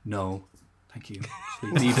share? No, thank you.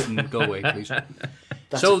 Leave it and go away, please.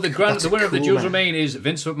 So the winner of the Jewels Remain is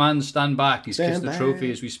Vince McMahon's Stand Back. He's kissed the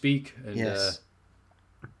trophy as we speak. And, yes.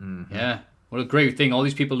 Yeah. What a great thing. All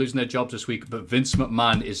these people losing their jobs this week, but Vince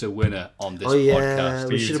McMahon is a winner on this podcast.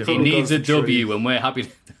 We should have He needs a W, and we're happy.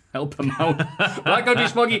 help them out. Black Country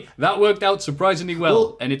Smoggy, that worked out surprisingly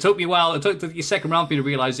well. And it took me a while. It took the second round for me to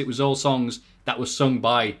realise it was all songs that were sung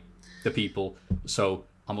by the people. So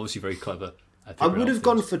I'm obviously very clever. I would have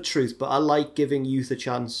gone for Truth, but I like giving youth a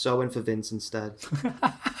chance, so I went for Vince instead.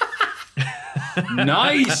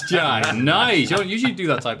 Nice, John. Nice. You don't usually do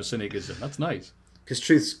that type of cynicism. That's nice. Because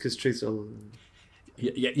Truth's all...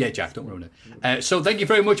 Yeah, Jack, don't ruin it. So thank you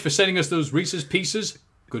very much for sending us those Reese's Pieces.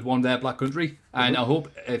 Good one there, Black Country. And I hope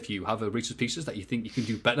if you have a Reese's Pieces that you think you can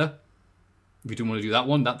do better, if you don't want to do that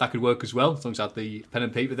one, that could work as well. As long as you have the pen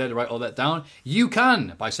and paper there to write all that down. You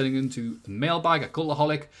can by sending them to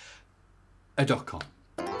mailbag@cultaholic.com.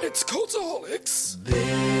 It's Cultaholics.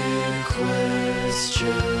 Big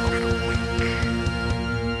question.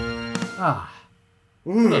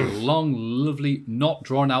 What a long, lovely, not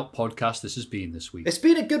drawn out podcast this has been this week. It's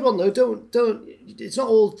been a good one though. Don't. It's not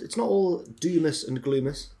all doomus and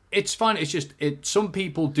gloomus. It's fine. It's just some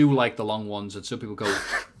people do like the long ones, and some people go,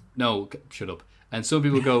 "No, shut up." And some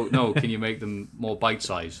people go, "No, can you make them more bite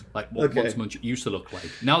size, like what Monster Munch used to look like?"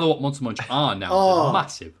 Now they're what Monster Munch are now. They're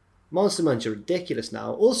massive. Monster Munch are ridiculous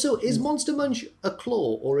now. Also, is Monster Munch a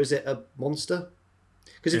claw or is it a monster?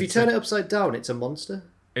 Because if you turn it upside down, it's a monster.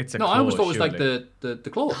 It's a claw, I always thought it was like the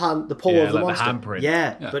claw. The paw of the like monster. The handprint.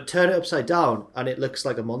 Yeah, but turn it upside down and it looks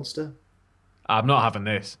like a monster. I'm not having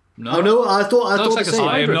this. No, I thought the same.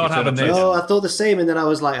 I am not having this. No, I thought the same, and then I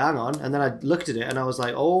was like, hang on, and then I looked at it and I was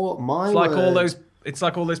like, oh my It's like word. It's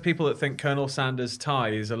like all those people that think Colonel Sanders'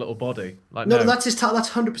 tie is a little body. Like no, that's his tie.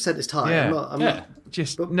 That's 100% his tie. Yeah. I'm not,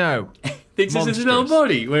 no. Thinks it's his little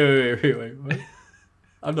body. Wait.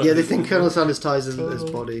 I'm not they think Colonel Sanders' tie is his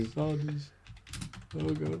body. Sanders. Oh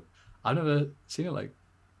god, I've never seen it like.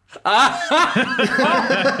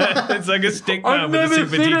 It's like a stick man with a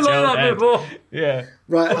super detailed head. Before. Yeah.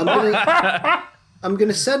 Right, I'm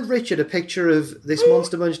gonna send Richard a picture of this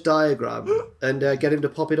Monster Munch diagram and get him to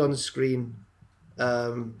pop it on the screen,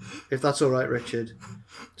 if that's all right, Richard.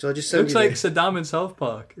 So I just send looks you like this. Saddam in South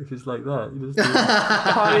Park. If it's like that, you just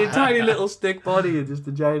tiny little stick body and just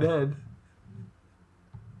a giant head.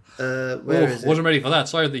 Where is it? Wasn't ready for that.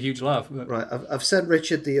 Sorry, the huge laugh. Right, I've sent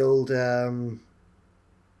Richard the old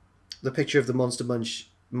the picture of the Monster Munch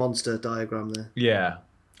monster diagram there. Yeah.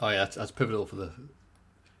 Oh yeah, that's pivotal for the.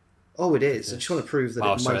 Oh, it is. I just want to prove that.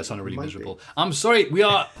 Wow, sorry, that sounded really miserable. I'm sorry. We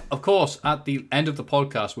are, of course, at the end of the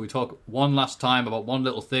podcast where we talk one last time about one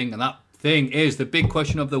little thing, and that thing is the big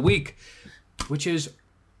question of the week, which is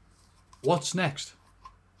what's next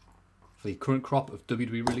for the current crop of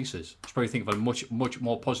WWE releases. I should probably think of a much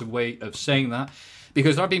more positive way of saying that,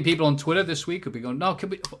 because there have been people on Twitter this week who've been going, no,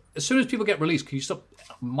 as soon as people get released, can you stop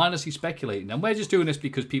mindlessly speculating? And we're just doing this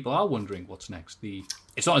because people are wondering what's next.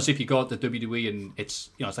 It's not as if you got the WWE and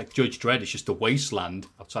it's like Judge Dredd, it's just a wasteland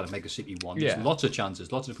outside of Mega City 1. There's lots of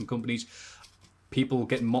chances, lots of different companies,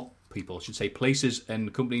 places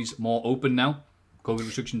and companies more open now. COVID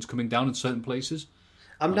restrictions coming down in certain places.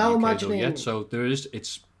 I'm now imagining... So there is,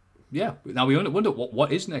 yeah, now we wonder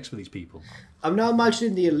what is next for these people. I'm now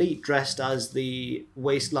imagining the Elite dressed as the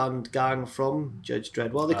Wasteland gang from Judge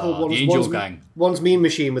Dredd. What are they called? The Angel Gang. One's Mean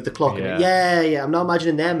Machine with the clock in it. Yeah. I'm now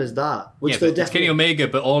imagining them as that. Which they're it's Kenny Omega,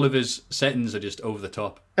 but all of his settings are just over the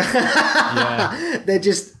top. Yeah. They're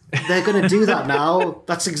going to do that now.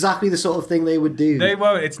 That's exactly the sort of thing they would do. They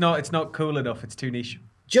won't. It's not cool enough. It's too niche.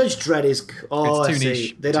 Judge Dredd is... Oh, it's too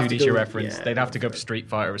niche. They'd too have to niche go, a reference. Yeah. They'd have to go for Street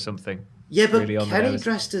Fighter or something. Yeah, but really Kenny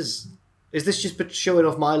dressed as... Is this just showing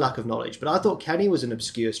off my lack of knowledge? But I thought Kenny was an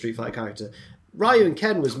obscure Street Fighter character. Ryu and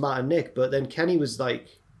Ken was Matt and Nick, but then Kenny was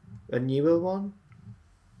like a newer one.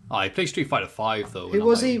 Oh, he played Street Fighter 5 though. Who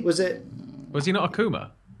was he? Was he not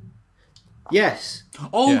Akuma? Yes.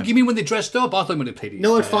 Oh, you mean when they dressed up? I thought when they played it.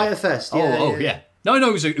 No, at Fighter Fest. Yeah. No,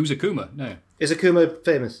 it was Akuma. No. Is Akuma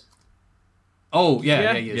famous? Oh,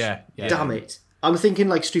 yeah, he is. Yeah. Damn it. I'm thinking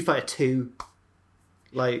like Street Fighter 2.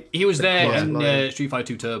 Like he was there in Street Fighter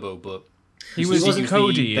 2 Turbo, but he was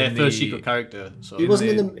Cody, their first secret character. So he wasn't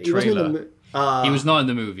in the. He wasn't in the. He was not in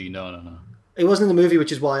the movie. No. He wasn't in the movie,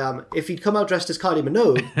 which is why if he'd come out dressed as Kylie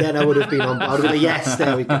Minogue, then I would have been on. I would have been like, yes,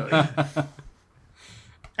 there we go.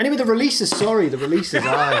 Anyway, the releases.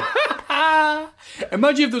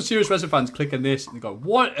 Imagine if those serious wrestling fans click on this and they go,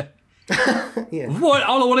 "What? Yeah. What?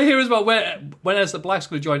 All I want to hear is about when Aleister Black's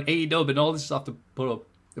going to join AEW and all this stuff to put up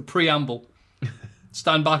the preamble."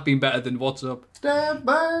 Stand Back being better than What's Up. Stand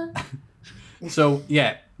Back. So,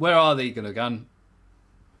 yeah, where are they going to go?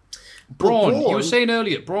 Braun, you were saying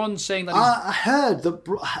earlier, Braun's saying that I heard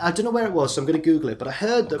that, I don't know where it was, so I'm going to Google it, but I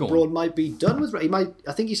heard that Braun might be done with, I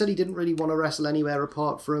think he said he didn't really want to wrestle anywhere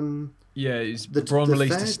apart from Yeah, Braun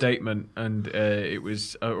released a statement, and it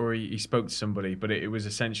was, or he spoke to somebody, but it was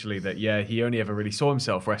essentially that, he only ever really saw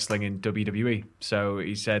himself wrestling in WWE. So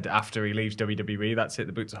he said after he leaves WWE, that's it,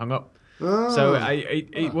 the boots are hung up. Oh. So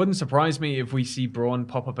it wouldn't surprise me if we see Braun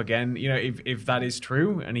pop up again, if that is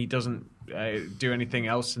true, and he doesn't do anything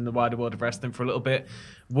else in the wider world of wrestling for a little bit.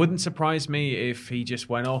 Wouldn't surprise me if he just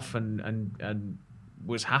went off and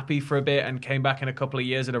was happy for a bit and came back in a couple of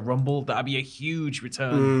years at a Rumble. That'd be a huge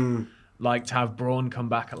return. Like to have Braun come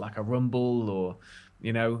back at like a Rumble, or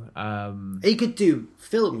he could do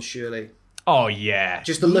films, surely. Oh yeah,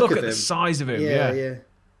 just the look of at him. The size of him. Yeah,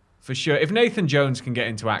 for sure. If Nathan Jones can get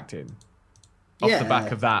into acting off the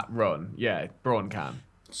back of that run, Braun can.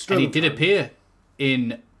 And he did appear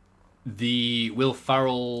in the Will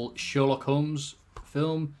Ferrell Sherlock Holmes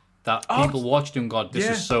film that people watched and got, this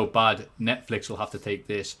is so bad, Netflix will have to take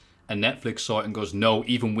this. And Netflix saw it and goes, no,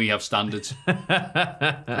 even we have standards.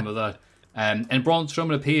 Remember that? And Braun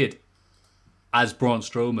Strowman appeared as Braun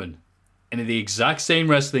Strowman, and in the exact same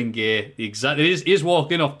wrestling gear. He is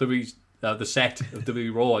walking off the set of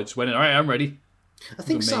WWE Raw. It's went, all right, I'm ready. I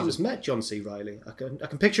think Sam's met John C. Reilly. I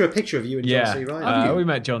can picture a picture of you and John C. Reilly. We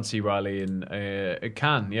met John C. Reilly in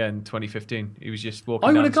Cannes, in 2015 He was just walking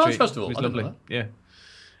you down went to the Cannes street. Festival? It was I didn't know lovely. that. Yeah.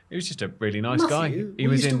 He was just a really nice Matthew, guy. He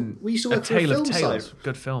was in we used to A work for a Tale of film Tales. site.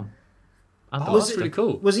 Good film. That's pretty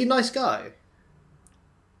cool. Was he a nice guy?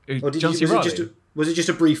 Or John C. Reilly? Was it just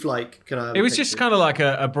a brief, like, can I have It a was picture? just kind of like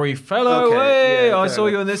a brief, hello, Okay, hey, yeah, I fair saw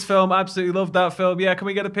you enough. in this film, absolutely loved that film. Yeah, can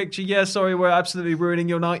we get a picture? Yeah, sorry, we're absolutely ruining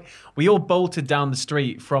your night. We all bolted down the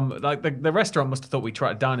street from, like, the restaurant must have thought we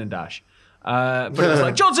tried to dine and dash. But it was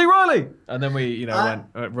like, John C. Reilly! And then we, went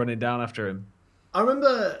running down after him. I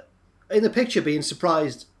remember in the picture being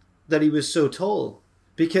surprised that he was so tall.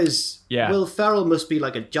 Because Will Ferrell must be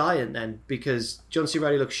like a giant then, because John C.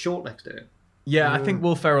 Reilly looks short next to him. Yeah, I think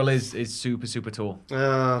Will Ferrell is super, super tall.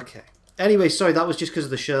 Okay. Anyway, sorry, that was just because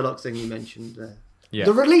of the Sherlock thing you mentioned there. Yeah.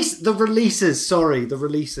 The releases.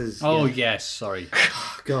 Oh, yes, sorry.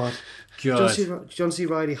 God. John C.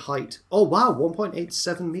 Reilly height. Oh, wow,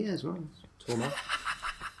 1.87 meters. Wow. Tall man.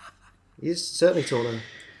 He's certainly taller.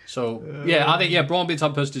 So, I think, Braun being the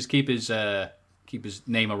type of person to just keep his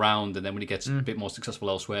name around, and then when he gets a bit more successful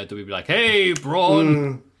elsewhere, we'll be like, hey,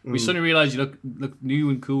 Braun! We suddenly realise you look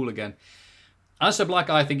new and cool again. As a black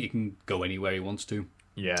guy, I think he can go anywhere he wants to.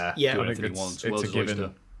 Yeah. Do anything he wants. It's a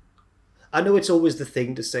given. I know it's always the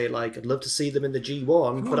thing to say, like, I'd love to see them in the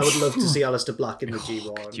G1, but I would love to see Aleister Black in the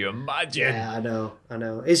G1. Could you imagine? Yeah, I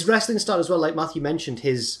know. His wrestling style as well, like Matthew mentioned,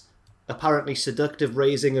 his apparently seductive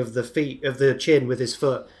raising of the chin with his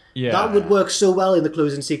foot. Yeah. That would work so well in the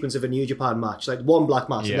closing sequence of a New Japan match. Like one black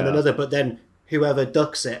mass and then another, but then whoever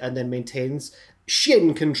ducks it and then maintains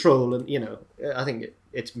shin control. And, I think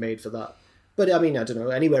it's made for that. But, I mean, I don't know.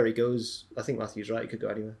 Anywhere he goes, I think Matthew's right. He could go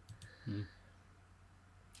anywhere.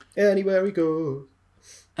 Anywhere he goes.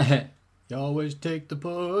 You always take the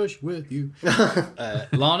push with you.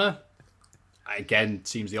 Lana, again,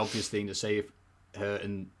 seems the obvious thing to say if her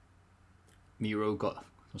and Miro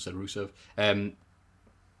Rusev,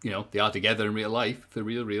 they are together in real life for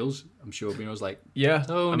real reals. I'm sure Miro's like,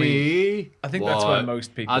 Tony, I think that's where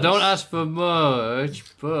most people. I don't ask for much,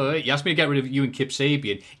 but you asked me to get rid of you and Kip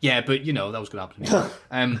Sabian. Yeah, but that was going to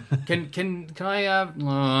happen. Can I have?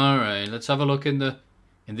 All right, let's have a look in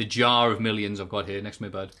the jar of millions I've got here next to my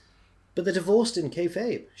bed. But they're divorced in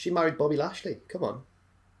kayfabe. She married Bobby Lashley. Come on.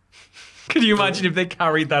 Could you imagine if they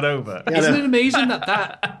carried that over? Yeah, Isn't it amazing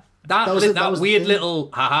that weird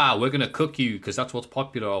little haha, we're going to cook you because that's what's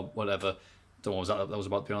popular or whatever. Don't know what that was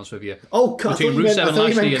about, to be honest with you. Oh, God. Between Rusev and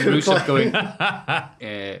Lashley and Rusev going,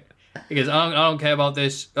 he goes, I don't care about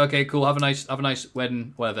this. Okay, cool. Have a nice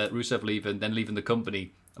wedding, whatever. Rusev leaving, then leaving the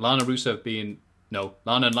company. Lana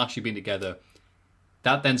and Lashley being together.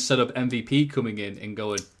 That then set up MVP coming in and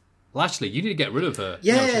going, Lashley, you need to get rid of her.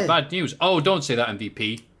 Yeah. She's bad news. Oh, don't say that,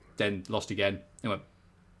 MVP. Then lost again. Anyway.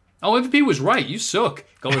 Oh, MVP was right. You suck.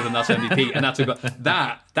 Got rid of him. That's MVP, and that's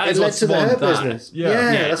that is what spawned that. Business. Yeah,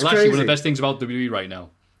 that's Lashley, crazy. one of the best things about WWE right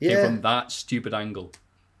now. Yeah. Came from that stupid angle.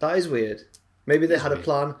 That is weird. Maybe they had a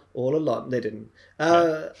plan all along. They didn't.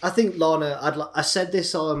 I think Lana. I said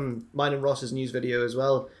this on mine and Ross's news video as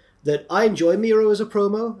well. That I enjoy Miro as a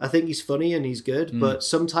promo. I think he's funny and he's good, but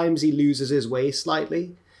sometimes he loses his way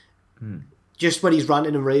slightly. Just when he's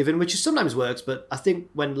ranting and raving, which sometimes works, but I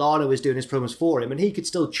think when Lana was doing his promos for him and he could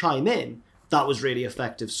still chime in, that was really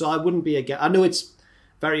effective. So I wouldn't be against. I know it's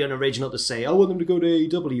very unoriginal to say, I want them to go to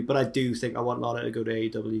AEW, but I do think I want Lana to go to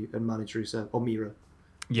AEW and manage Rusev or Miro.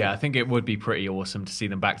 Yeah, I think it would be pretty awesome to see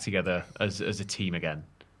them back together as a team again.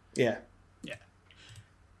 Yeah.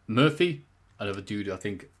 Murphy, another dude, I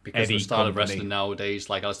think, because Any the style of company. wrestling nowadays,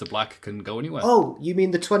 like Aleister Black, can go anywhere. Oh, you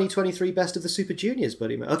mean the 2023 Best of the Super Juniors,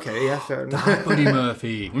 Buddy Murphy? Okay, yeah, fair enough. Buddy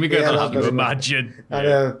Murphy. When we get Yeah, that, Buddy Can you Murphy. imagine? I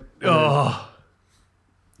know. Oh,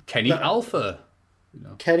 Kenny Alpha.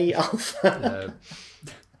 Kenny Alpha.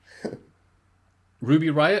 Ruby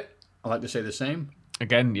Riott, I like to say the same.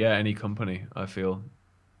 again, yeah, any company, I feel.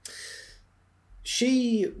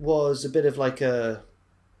 She was a bit of like a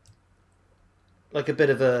bit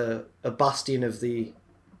of a bastion of the,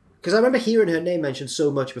 because I remember hearing her name mentioned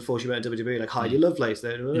so much before she went to WWE, like Heidi Lovelace.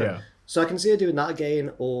 Yeah. So I can see her doing that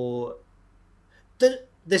again, or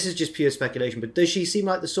this is just pure speculation, but does she seem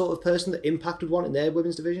like the sort of person that Impact would want in their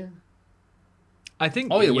women's division? I think.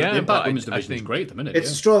 Oh yeah, yeah, the Impact but Women's I Division is think great at the minute.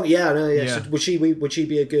 It's strong, yeah, I know, yeah. Yeah. So would she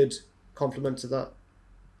be a good complement to that?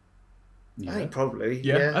 I think probably.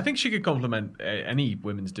 Yeah, I think she could complement any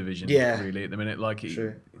women's division. Yeah. Really, at the minute, like.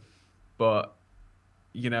 True. But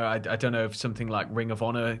you know, I don't know if something like Ring of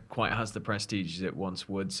Honor quite has the prestige it once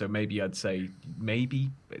would. So maybe I'd say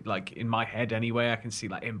like in my head anyway, I can see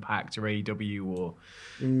like Impact or AEW or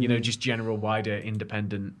you know, just general wider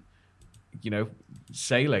independent, you know,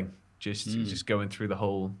 sailing, just going through the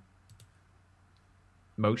whole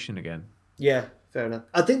motion again. Yeah, fair enough.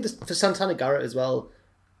 I think for Santana Garrett as well,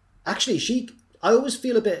 actually, I always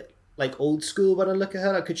feel a bit like old school when I look at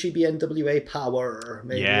her. Like, could she be NWA Power?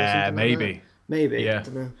 Maybe, Yeah, or something maybe. Like that? Maybe. Yeah. I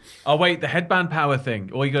don't know. Oh wait, the headband power thing.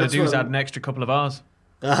 All you got to That's do is what add an extra couple of hours.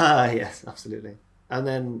 Ah, yes, absolutely. And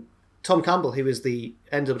then Tom Campbell, who was the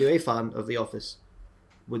NWA fan of The Office,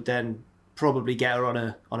 would then probably get her on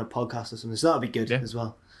a podcast or something. So that would be good as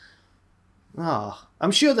well. Ah,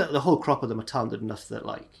 I'm sure that the whole crop of them are talented enough that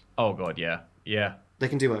like Oh god, yeah, yeah. they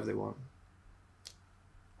can do whatever they want.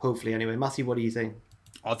 Hopefully, anyway. Matthew, what do you think?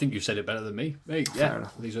 I think you've said it better than me. Hey, Fair yeah,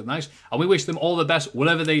 enough. these are nice. And we wish them all the best,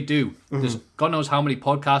 whatever they do. There's God knows how many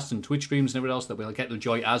podcasts and Twitch streams and everything else that we'll get to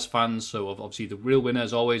enjoy as fans. So obviously the real winner,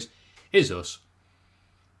 as always, is us.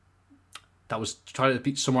 That was trying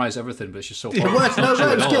to summarise everything, but it's just so It hard. worked. No,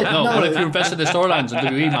 it was good. No, No. what if you're invested in the storylines in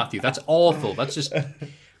WWE, Matthew? That's awful. That's just...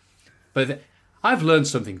 But I've learned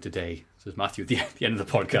something today, says Matthew at the end of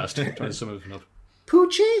the podcast. Trying to sum everything up.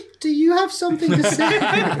 Poochie, do you have something to say?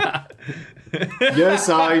 Yes,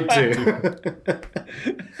 I do.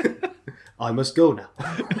 I must go now.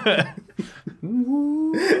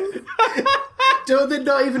 Don't they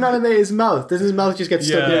not even animate his mouth? Does his mouth just get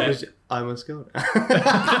stuck in it? I must go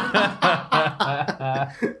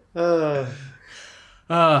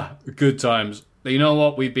now. Good times. But you know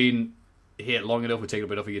what? We've been here long enough. We're taking a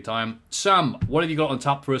bit off of your time. Sam, what have you got on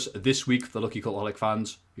tap for us this week for the Lucky Cultaholic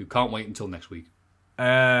fans who can't wait until next week?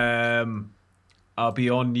 I'll be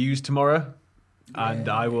on news tomorrow, and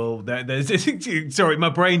I will. Sorry, my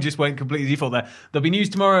brain just went completely default there. There'll be news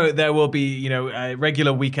tomorrow. There will be, you know,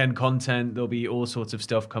 regular weekend content. There'll be all sorts of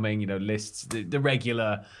stuff coming. You know, lists, the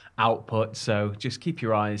regular output. So just keep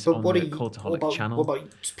your eyes on the Cultaholic channel.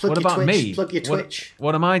 What about Twitch? Me? Plug your Twitch.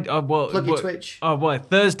 What am I? Plug your Twitch. Oh, well,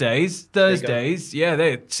 Thursdays. Yeah,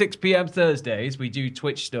 they're 6 p.m. Thursdays. We do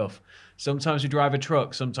Twitch stuff. Sometimes we drive a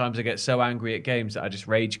truck. Sometimes I get so angry at games that I just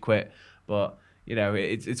rage quit. But, you know,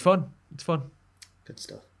 it's fun. It's fun. Good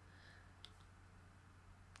stuff.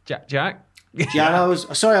 Jack? Yeah, I was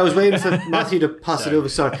waiting for Matthew to pass it over.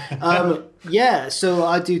 Sorry. Yeah, so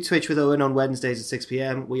I do Twitch with Owen on Wednesdays at 6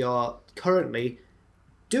 p.m. We are currently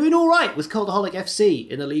doing all right with Cultaholic FC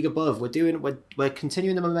in the league above. We're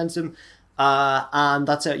continuing the momentum, and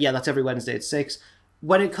that's every Wednesday at 6.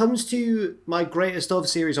 When it comes to my Greatest Of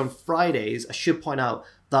series on Fridays, I should point out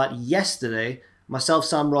that yesterday, myself,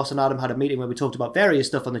 Sam, Ross, and Adam had a meeting where we talked about various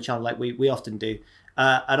stuff on the channel, like we often do.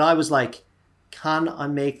 And I was like, can I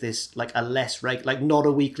make this like a less not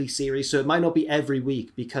a weekly series? So it might not be every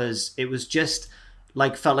week, because it was just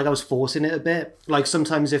like felt like I was forcing it a bit. Like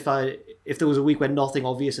sometimes if there was a week where nothing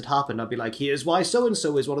obvious had happened, I'd be like, here's why so and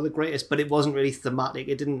so is one of the greatest, but it wasn't really thematic.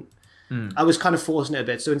 It didn't. I was kind of forcing it a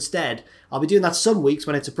bit. So instead, I'll be doing that some weeks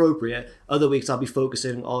when it's appropriate. Other weeks I'll be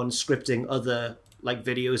focusing on scripting other like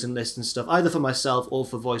videos and lists and stuff, either for myself or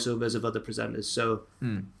for voiceovers of other presenters. So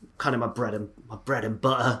kind of my bread and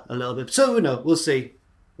butter a little bit. So we'll see.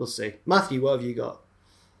 Matthew, what have you got?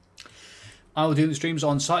 I will do the streams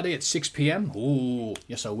on Saturday at 6 p.m. Oh,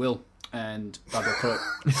 yes, I will. And I'll go put up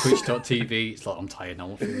twitch.tv. It's like, I'm tired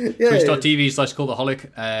now.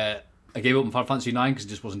 Twitch.tv/Cultaholic. I gave up on Final Fantasy 9 because it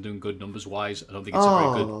just wasn't doing good numbers-wise. I don't think it's a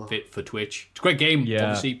very good fit for Twitch. It's a great game,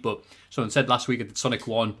 obviously, but someone said last week at Sonic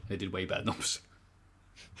 1, they did way better numbers.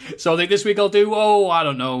 So I think this week I'll do, I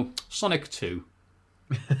don't know, Sonic 2.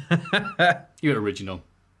 You're original.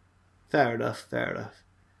 Fair enough.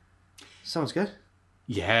 Sounds good.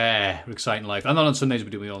 Yeah, exciting life. And then on Sundays we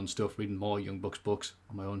do my own stuff, reading more Young Bucks books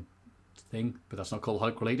on my own thing, but that's not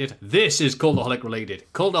Cultaholic related. This is Cultaholic related.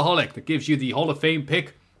 Cultaholic, that gives you the Hall of Fame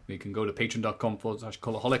pick. You can go to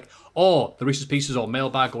patreon.com/Cultaholic, or the Reese's Pieces or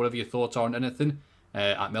mailbag, or whatever your thoughts are on anything,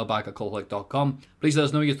 at mailbag@cultaholic.com. Please let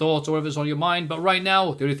us know your thoughts or whatever's on your mind. But right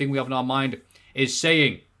now, the only thing we have in our mind is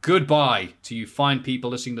saying goodbye to you fine people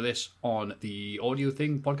listening to this on the audio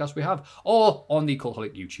thing podcast we have, or on the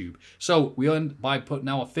Cultaholic YouTube. So we end by putting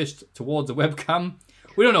our fist towards the webcam.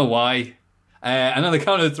 We don't know why. And on the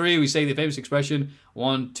count of 3, we say the famous expression: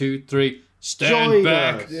 1, 2, 3. Stand Join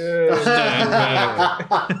back. us. Yeah. Stand back.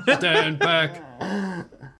 Stand back.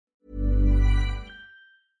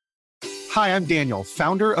 Hi, I'm Daniel,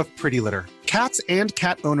 founder of Pretty Litter. Cats and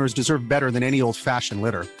cat owners deserve better than any old-fashioned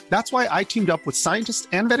litter. That's why I teamed up with scientists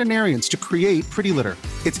and veterinarians to create Pretty Litter.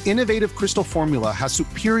 Its innovative crystal formula has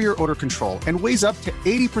superior odor control and weighs up to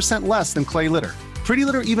 80% less than clay litter. Pretty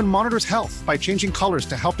Litter even monitors health by changing colors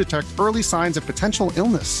to help detect early signs of potential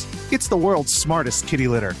illness. It's the world's smartest kitty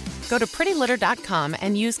litter. Go to prettylitter.com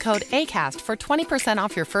and use code ACAST for 20%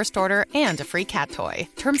 off your first order and a free cat toy.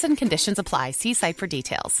 Terms and conditions apply. See site for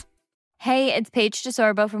details. Hey, it's Paige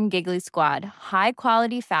DeSorbo from Giggly Squad. High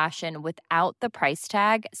quality fashion without the price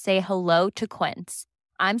tag. Say hello to Quince.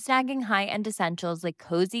 I'm snagging high-end essentials like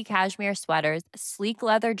cozy cashmere sweaters, sleek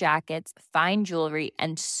leather jackets, fine jewelry,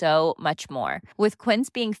 and so much more. With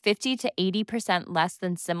Quince being 50 to 80% less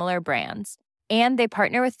than similar brands. And they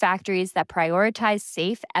partner with factories that prioritize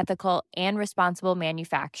safe, ethical, and responsible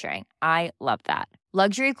manufacturing. I love that.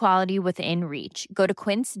 Luxury quality within reach. Go to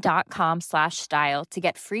quince.com/style to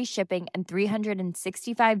get free shipping and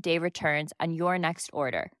 365-day returns on your next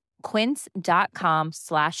order.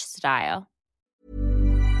 Quince.com/style.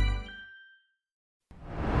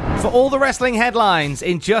 For all the wrestling headlines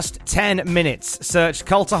in just 10 minutes, search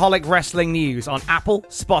Cultaholic Wrestling News on Apple,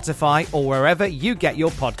 Spotify, or wherever you get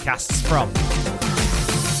your podcasts from.